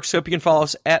us at Parkscope, you can follow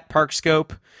us at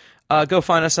Parkscope. Go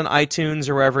find us on iTunes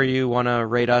or wherever you want to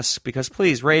rate us, because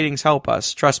please, ratings help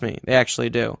us. Trust me, they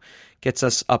actually do. Gets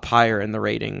us up higher in the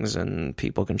ratings, and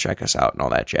people can check us out and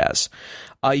all that jazz.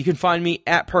 You can find me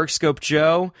at Parkscope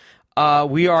Joe.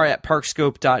 We are at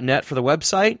parkscope.net for the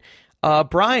website.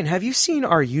 Brian, have you seen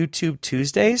our YouTube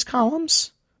Tuesdays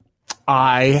columns?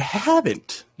 I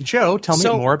haven't. Joe, tell me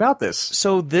more about this.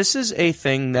 So this is a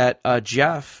thing that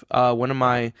Jeff, one of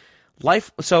my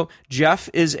so Jeff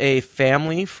is a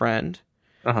family friend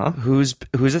who's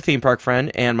a theme park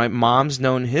friend, and my mom's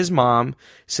known his mom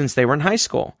since they were in high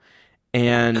school.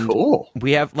 And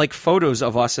we have like photos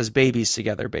of us as babies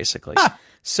together, basically.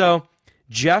 So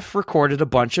Jeff recorded a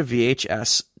bunch of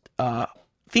VHS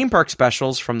theme park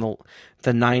specials from the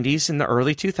 90s and the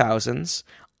early 2000s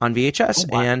on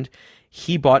VHS, and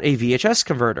he bought a VHS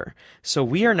converter. So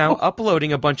we are now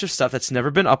uploading a bunch of stuff that's never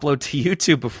been uploaded to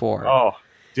YouTube before. Oh,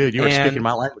 dude, you were speaking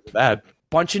my language with that.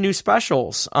 Bunch of new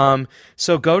specials.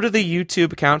 So go to the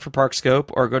YouTube account for Parkscope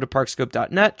or go to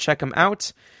parkscope.net, check them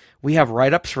out. We have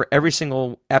write-ups for every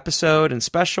single episode and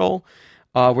special.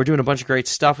 We're doing a bunch of great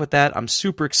stuff with that. I'm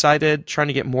super excited, trying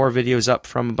to get more videos up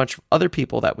from a bunch of other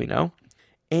people that we know.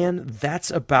 And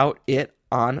that's about it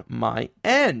on my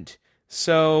end.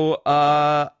 So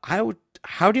how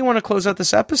do you want to close out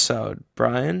this episode,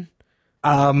 Brian?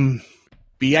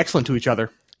 Be excellent to each other.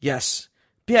 Yes.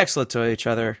 Be excellent to each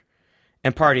other.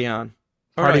 And party on.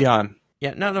 Party on.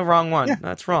 Yeah, no, the wrong one. Yeah.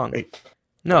 That's wrong. Wait.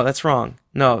 No, that's wrong.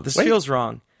 No, this Wait. feels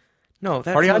wrong. No,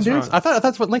 that Party on, feels dudes? wrong. I thought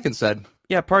that's what Lincoln said.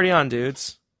 Yeah, party on,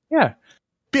 dudes. Yeah.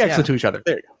 Be excellent to each other.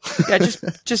 There you go.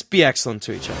 Yeah, just be excellent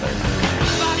to each other.